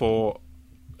for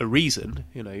a reason.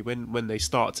 You know, when they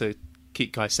start to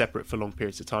keep guys separate for long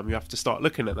periods of time, you have to start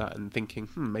looking at that and thinking,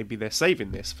 maybe they're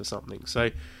saving this for something. So,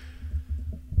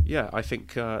 yeah, I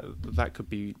think that could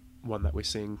be one that we're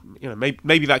seeing. You know,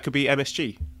 maybe that could be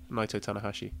MSG, Naito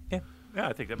Tanahashi. Yeah,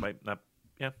 I think that might not.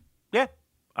 Yeah.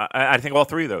 I think all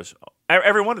three of those,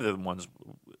 every one of the ones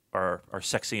are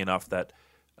sexy enough that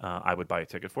I would buy a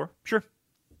ticket for. Sure.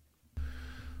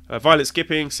 Violet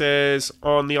Skipping says,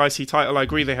 on the IC title, I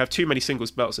agree they have too many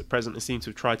singles belts at present and seem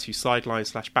to have tried to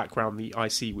sideline/background the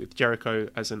IC with Jericho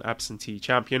as an absentee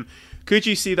champion. Could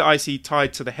you see the IC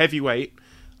tied to the heavyweight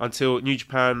until New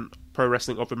Japan Pro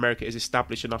Wrestling of America is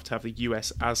established enough to have the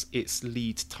US as its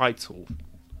lead title?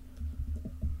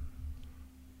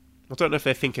 I don't know if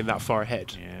they're thinking that far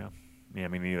ahead. Yeah,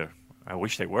 me neither. I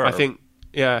wish they were. I think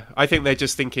they're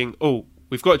just thinking,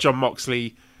 we've got Jon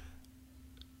Moxley.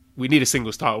 We need a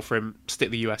singles title for him.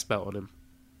 Stick the US belt on him.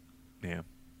 Yeah.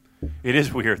 It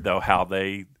is weird, though, how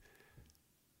they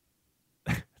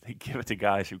give it to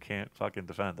guys who can't fucking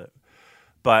defend it.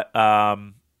 But,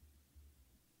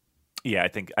 yeah, I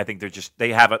think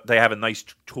they have a nice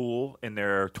tool in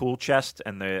their tool chest,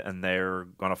 and they're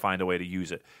going to find a way to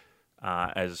use it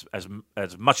as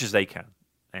much as they can.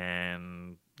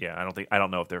 And yeah, I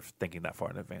don't know if they're thinking that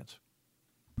far in advance.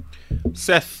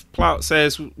 Seth Plout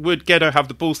says, would Gedo have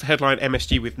the balls to headline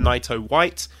MSG with Naito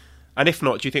White? And if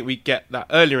not, do you think we get that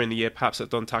earlier in the year, perhaps at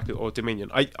Dontaku or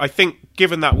Dominion? I think,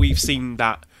 given that we've seen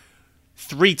that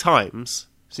 3 times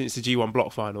since the G1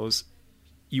 block finals,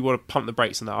 you want to pump the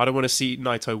brakes on that. I don't want to see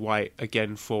Naito White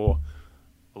again for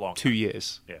a long 2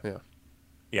 years.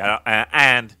 Yeah,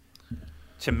 and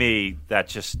to me,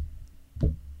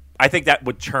 I think that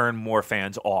would turn more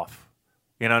fans off.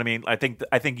 You know what I mean? I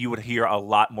think you would hear a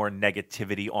lot more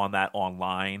negativity on that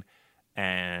online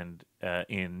and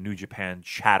in New Japan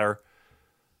chatter.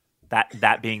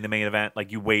 That being the main event,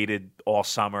 like you waited all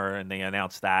summer and they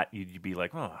announced that, you'd be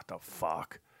like, oh, what the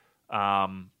fuck?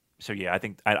 So yeah,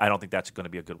 I don't think that's going to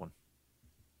be a good one.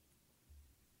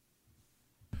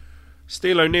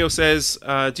 Steel O'Neill says,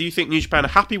 do you think New Japan are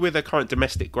happy with their current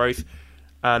domestic growth?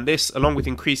 And this, along with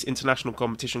increased international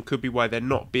competition, could be why they're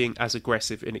not being as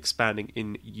aggressive in expanding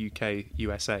in UK,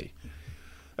 USA.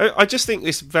 I just think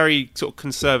this very sort of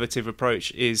conservative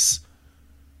approach is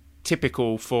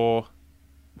typical for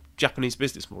Japanese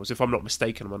business models, if I'm not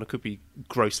mistaken. I could be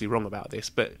grossly wrong about this,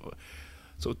 but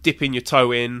sort of dipping your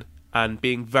toe in and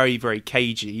being very, very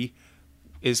cagey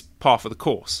is par for the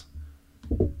course.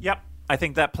 Yep, I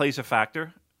think that plays a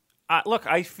factor. Look,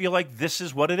 I feel like this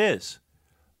is what it is.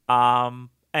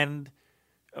 And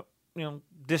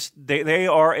they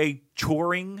are a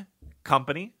touring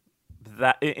company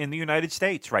that in the United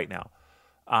States right now.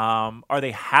 Are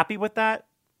they happy with that?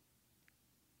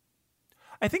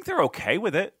 I think they're okay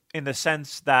with it in the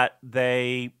sense that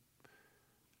they,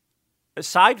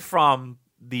 aside from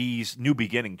these New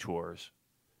Beginning tours,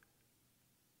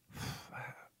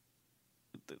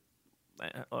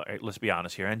 all right, let's be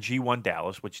honest here, and G1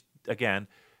 Dallas, which again,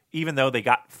 even though they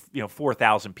got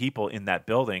 4,000 people in that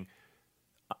building,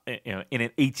 in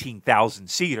an 18,000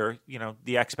 seater,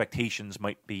 the expectations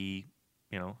might be,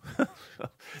 that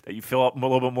you fill up a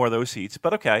little bit more of those seats.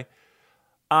 But okay,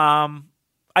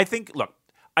 I think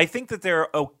that they're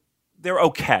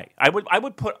okay. I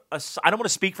would put I don't want to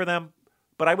speak for them,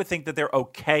 but I would think that they're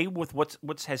okay with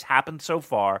what has happened so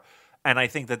far, and I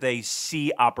think that they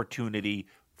see opportunity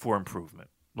for improvement.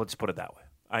 Let's put it that way.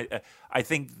 I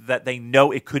think that they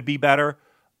know it could be better,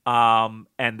 and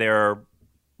they're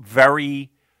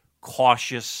very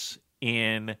cautious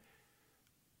in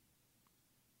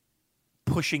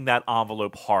pushing that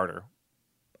envelope harder,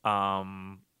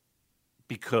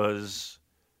 because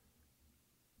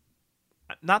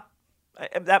and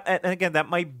again, that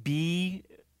might be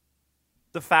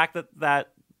the fact that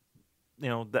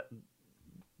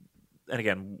and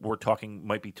again,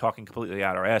 might be talking completely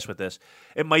out our ass with this.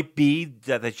 It might be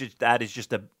that that is just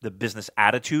the business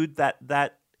attitude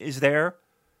that is there.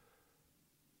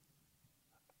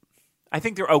 I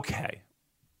think they're okay.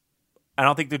 I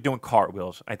don't think they're doing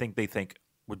cartwheels. I think they think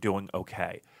we're doing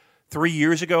okay. 3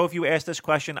 years ago, if you asked this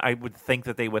question, I would think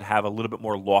that they would have a little bit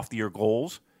more loftier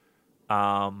goals.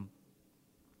 I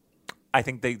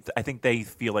think they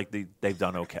feel like they've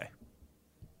done okay.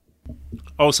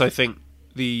 Also, I think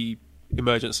the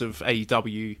emergence of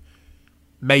AEW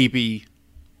maybe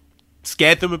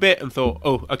scared them a bit and thought,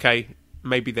 oh, okay,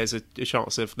 maybe there's a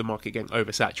chance of the market getting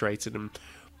oversaturated, and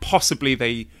possibly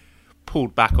they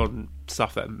pulled back on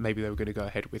stuff that maybe they were going to go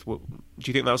ahead with. Do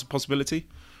you think that was a possibility?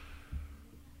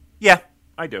 Yeah,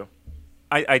 I do.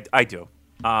 I do.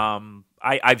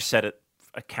 I've said it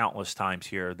countless times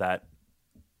here that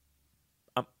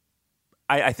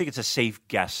I think it's a safe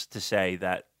guess to say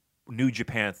that New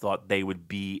Japan thought they would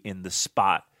be in the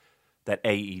spot that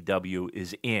AEW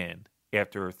is in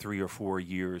after 3 or 4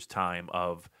 years' time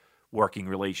of working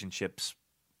relationships,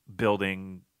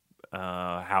 building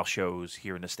house shows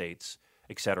here in the States,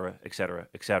 et cetera, et cetera,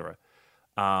 et cetera.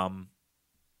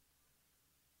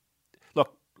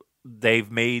 Look,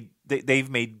 they've made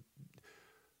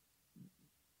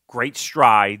great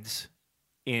strides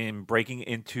in breaking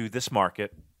into this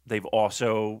market. They've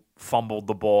also fumbled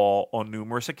the ball on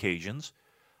numerous occasions.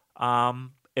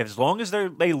 As long as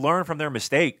they learn from their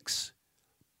mistakes,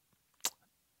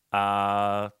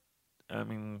 I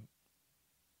mean,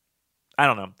 I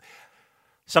don't know.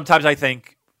 Sometimes I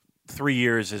think 3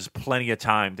 years is plenty of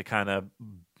time to kind of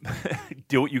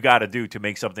do what you got to do to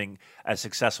make something as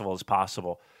successful as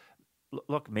possible.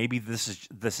 Look, maybe this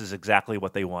is exactly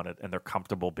what they wanted, and they're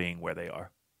comfortable being where they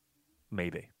are.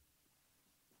 Maybe.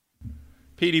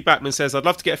 PD Backman says, I'd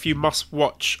love to get a few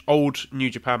must-watch old New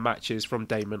Japan matches from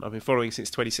Damon. I've been following since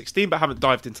 2016, but haven't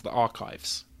dived into the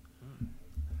archives.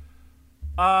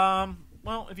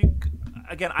 Well,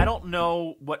 again, I don't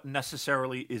know what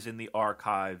necessarily is in the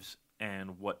archives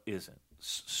and what isn't.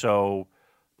 So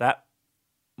that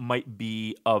might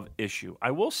be of issue.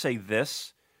 I will say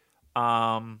this,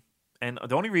 and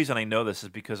the only reason I know this is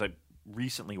because I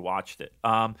recently watched it.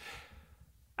 I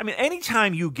mean,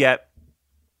 anytime you get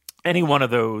any one of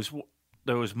those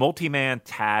multi-man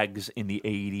tags in the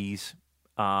 80s,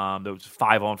 those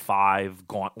 5-on-5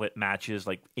 gauntlet matches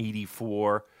like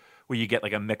 84, where you get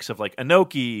like a mix of like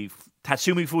Inoki,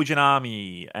 Tatsumi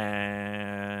Fujinami,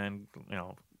 and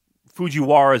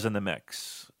Fujiwara's in the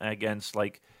mix against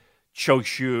like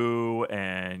Choshu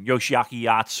and Yoshiaki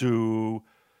Yatsu.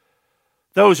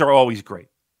 Those are always great.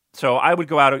 So I would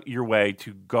go out of your way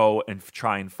to go and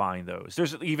try and find those.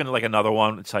 There's even like another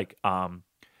one. It's like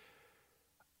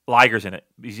Liger's in it.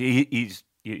 He's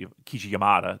Kichi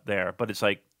Yamada there, but it's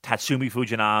like Tatsumi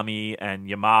Fujinami and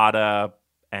Yamada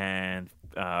and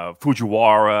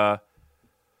Fujiwara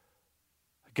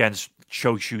against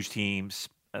Choshu's teams.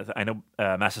 I know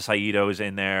Masa Saito is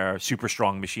in there. Super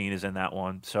Strong Machine is in that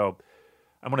one. So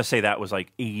I'm going to say that was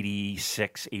like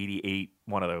 86, 88,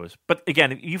 one of those. But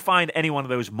again, if you find any one of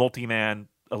those multi-man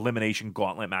elimination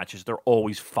gauntlet matches, they're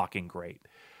always fucking great.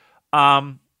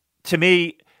 To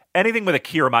me, anything with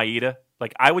Akira Maeda,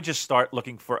 like I would just start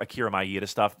looking for Akira Maeda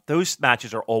stuff. Those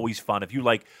matches are always fun. If you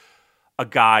like a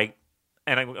guy,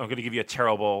 and I'm going to give you a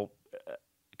terrible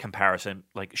comparison,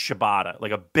 like Shibata,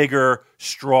 like a bigger,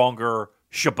 stronger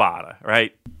Shibata,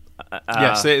 right?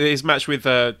 Yes, his match with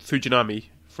Fujinami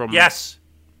from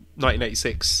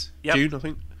 1986 June, I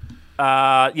think.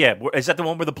 Yeah, is that the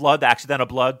one where the accidental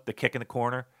blood, the kick in the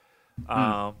corner?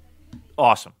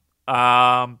 Awesome.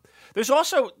 There's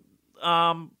also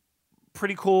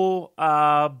pretty cool.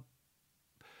 If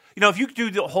you do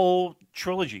the whole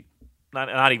trilogy,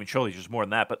 not even trilogy, just more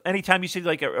than that. But anytime you see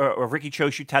like a Riki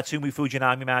Choshu Tatsumi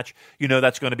Fujinami match,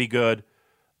 that's going to be good.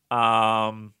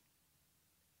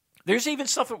 There's even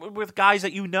stuff with guys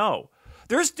that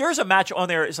There's a match on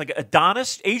there. It's like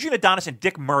Adrian Adonis, and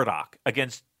Dick Murdoch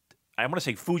against, I want to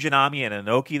say Fujinami and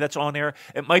Inoki. That's on there.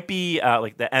 It might be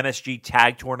like the MSG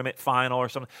Tag Tournament final or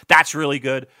something. That's really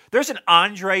good. There's an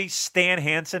Andre Stan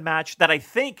Hansen match that I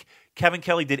think Kevin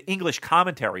Kelly did English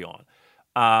commentary on.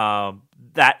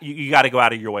 That you got to go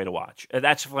out of your way to watch.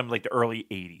 That's from like the early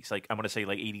 80s. Like I'm going to say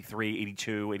like 83,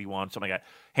 82, 81, something like that.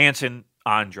 Hansen,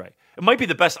 Andre. It might be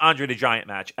the best Andre the Giant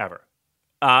match ever.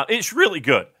 It's really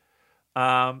good.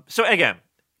 So again,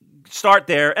 start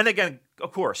there, and again,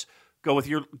 of course, go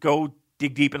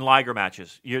dig deep in Liger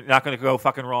matches. You're not going to go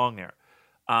fucking wrong there.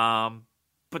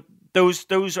 But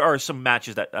those are some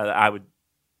matches that I would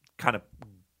kind of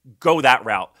go that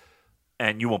route,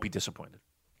 and you won't be disappointed.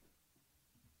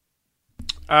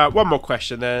 One more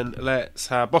question, then. Let's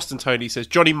have Boston Tony says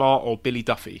Johnny Marr or Billy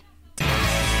Duffy.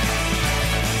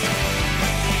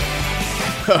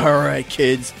 All right,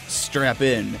 kids, strap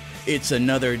in. It's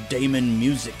another Damon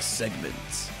music segment.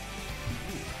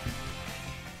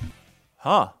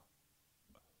 Huh.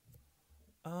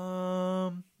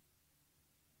 I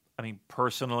mean,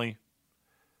 personally,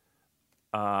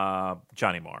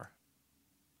 Johnny Marr.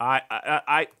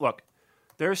 I look.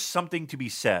 There's something to be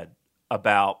said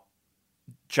about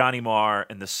Johnny Marr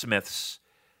and the Smiths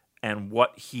and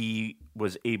what he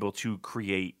was able to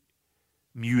create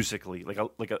musically, like a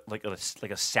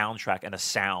soundtrack and a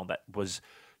sound that was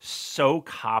so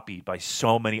copied by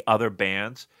so many other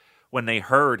bands when they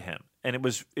heard him, and it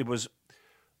was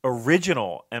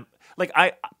original. And like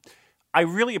I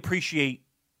really appreciate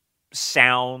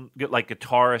sound, like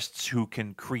guitarists who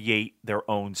can create their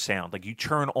own sound. Like you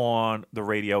turn on the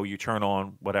radio, you turn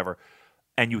on whatever,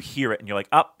 and you hear it, and you're like,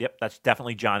 oh, yep, that's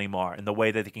definitely Johnny Marr, and the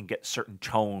way that they can get certain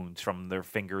tones from their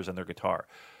fingers and their guitar.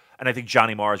 And I think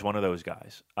Johnny Marr is one of those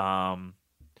guys.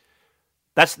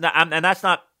 That's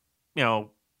not, you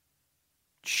know,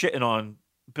 shitting on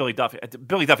Billy Duffy.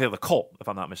 Billy Duffy of the Cult, if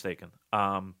I'm not mistaken.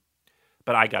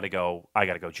 But I gotta go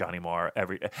Johnny Marr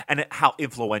and how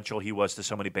influential he was to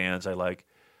so many bands I like.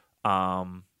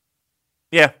 Johnny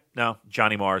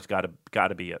Marr's gotta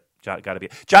be it. Gotta be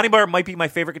it. Johnny Marr might be my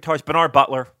favorite guitarist. Bernard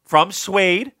Butler from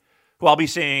Suede, who I'll be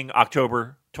seeing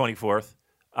October 24th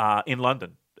in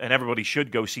London, and everybody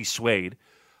should go see Suede.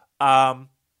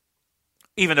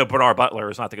 Even though Bernard Butler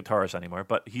is not the guitarist anymore,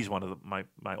 but he's one of my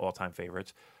all-time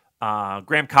favorites.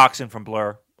 Graham Coxon from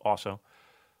Blur also.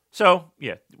 So,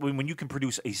 yeah, when you can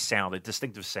produce a sound, a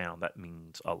distinctive sound, that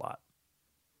means a lot.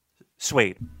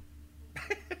 Suede.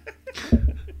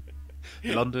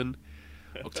 London,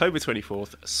 October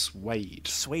 24th, Suede.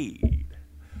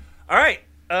 All right.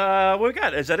 What we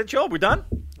got? Is that it, Joe? We're done?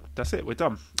 That's it. We're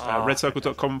done.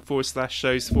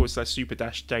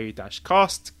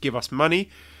 redcircle.com/shows/super-j-cast. Give us money.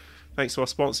 Thanks to our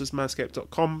sponsors,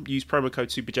 manscaped.com. Use promo code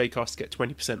SuperJcast to get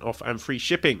 20% off and free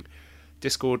shipping.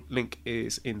 Discord link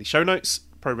is in the show notes.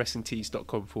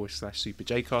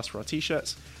 ProWrestlingTees.com/SuperJcast for our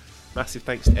t-shirts. Massive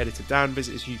thanks to editor Dan.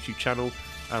 Visit his YouTube channel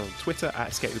and on Twitter at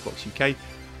EscapeTheBoxUK.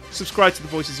 Subscribe to the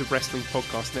Voices of Wrestling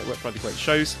podcast network for other great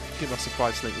shows. Give us a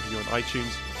 5-star review on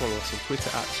iTunes. Follow us on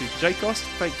Twitter at SuperJcast.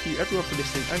 Thank you everyone for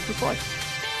listening, and goodbye.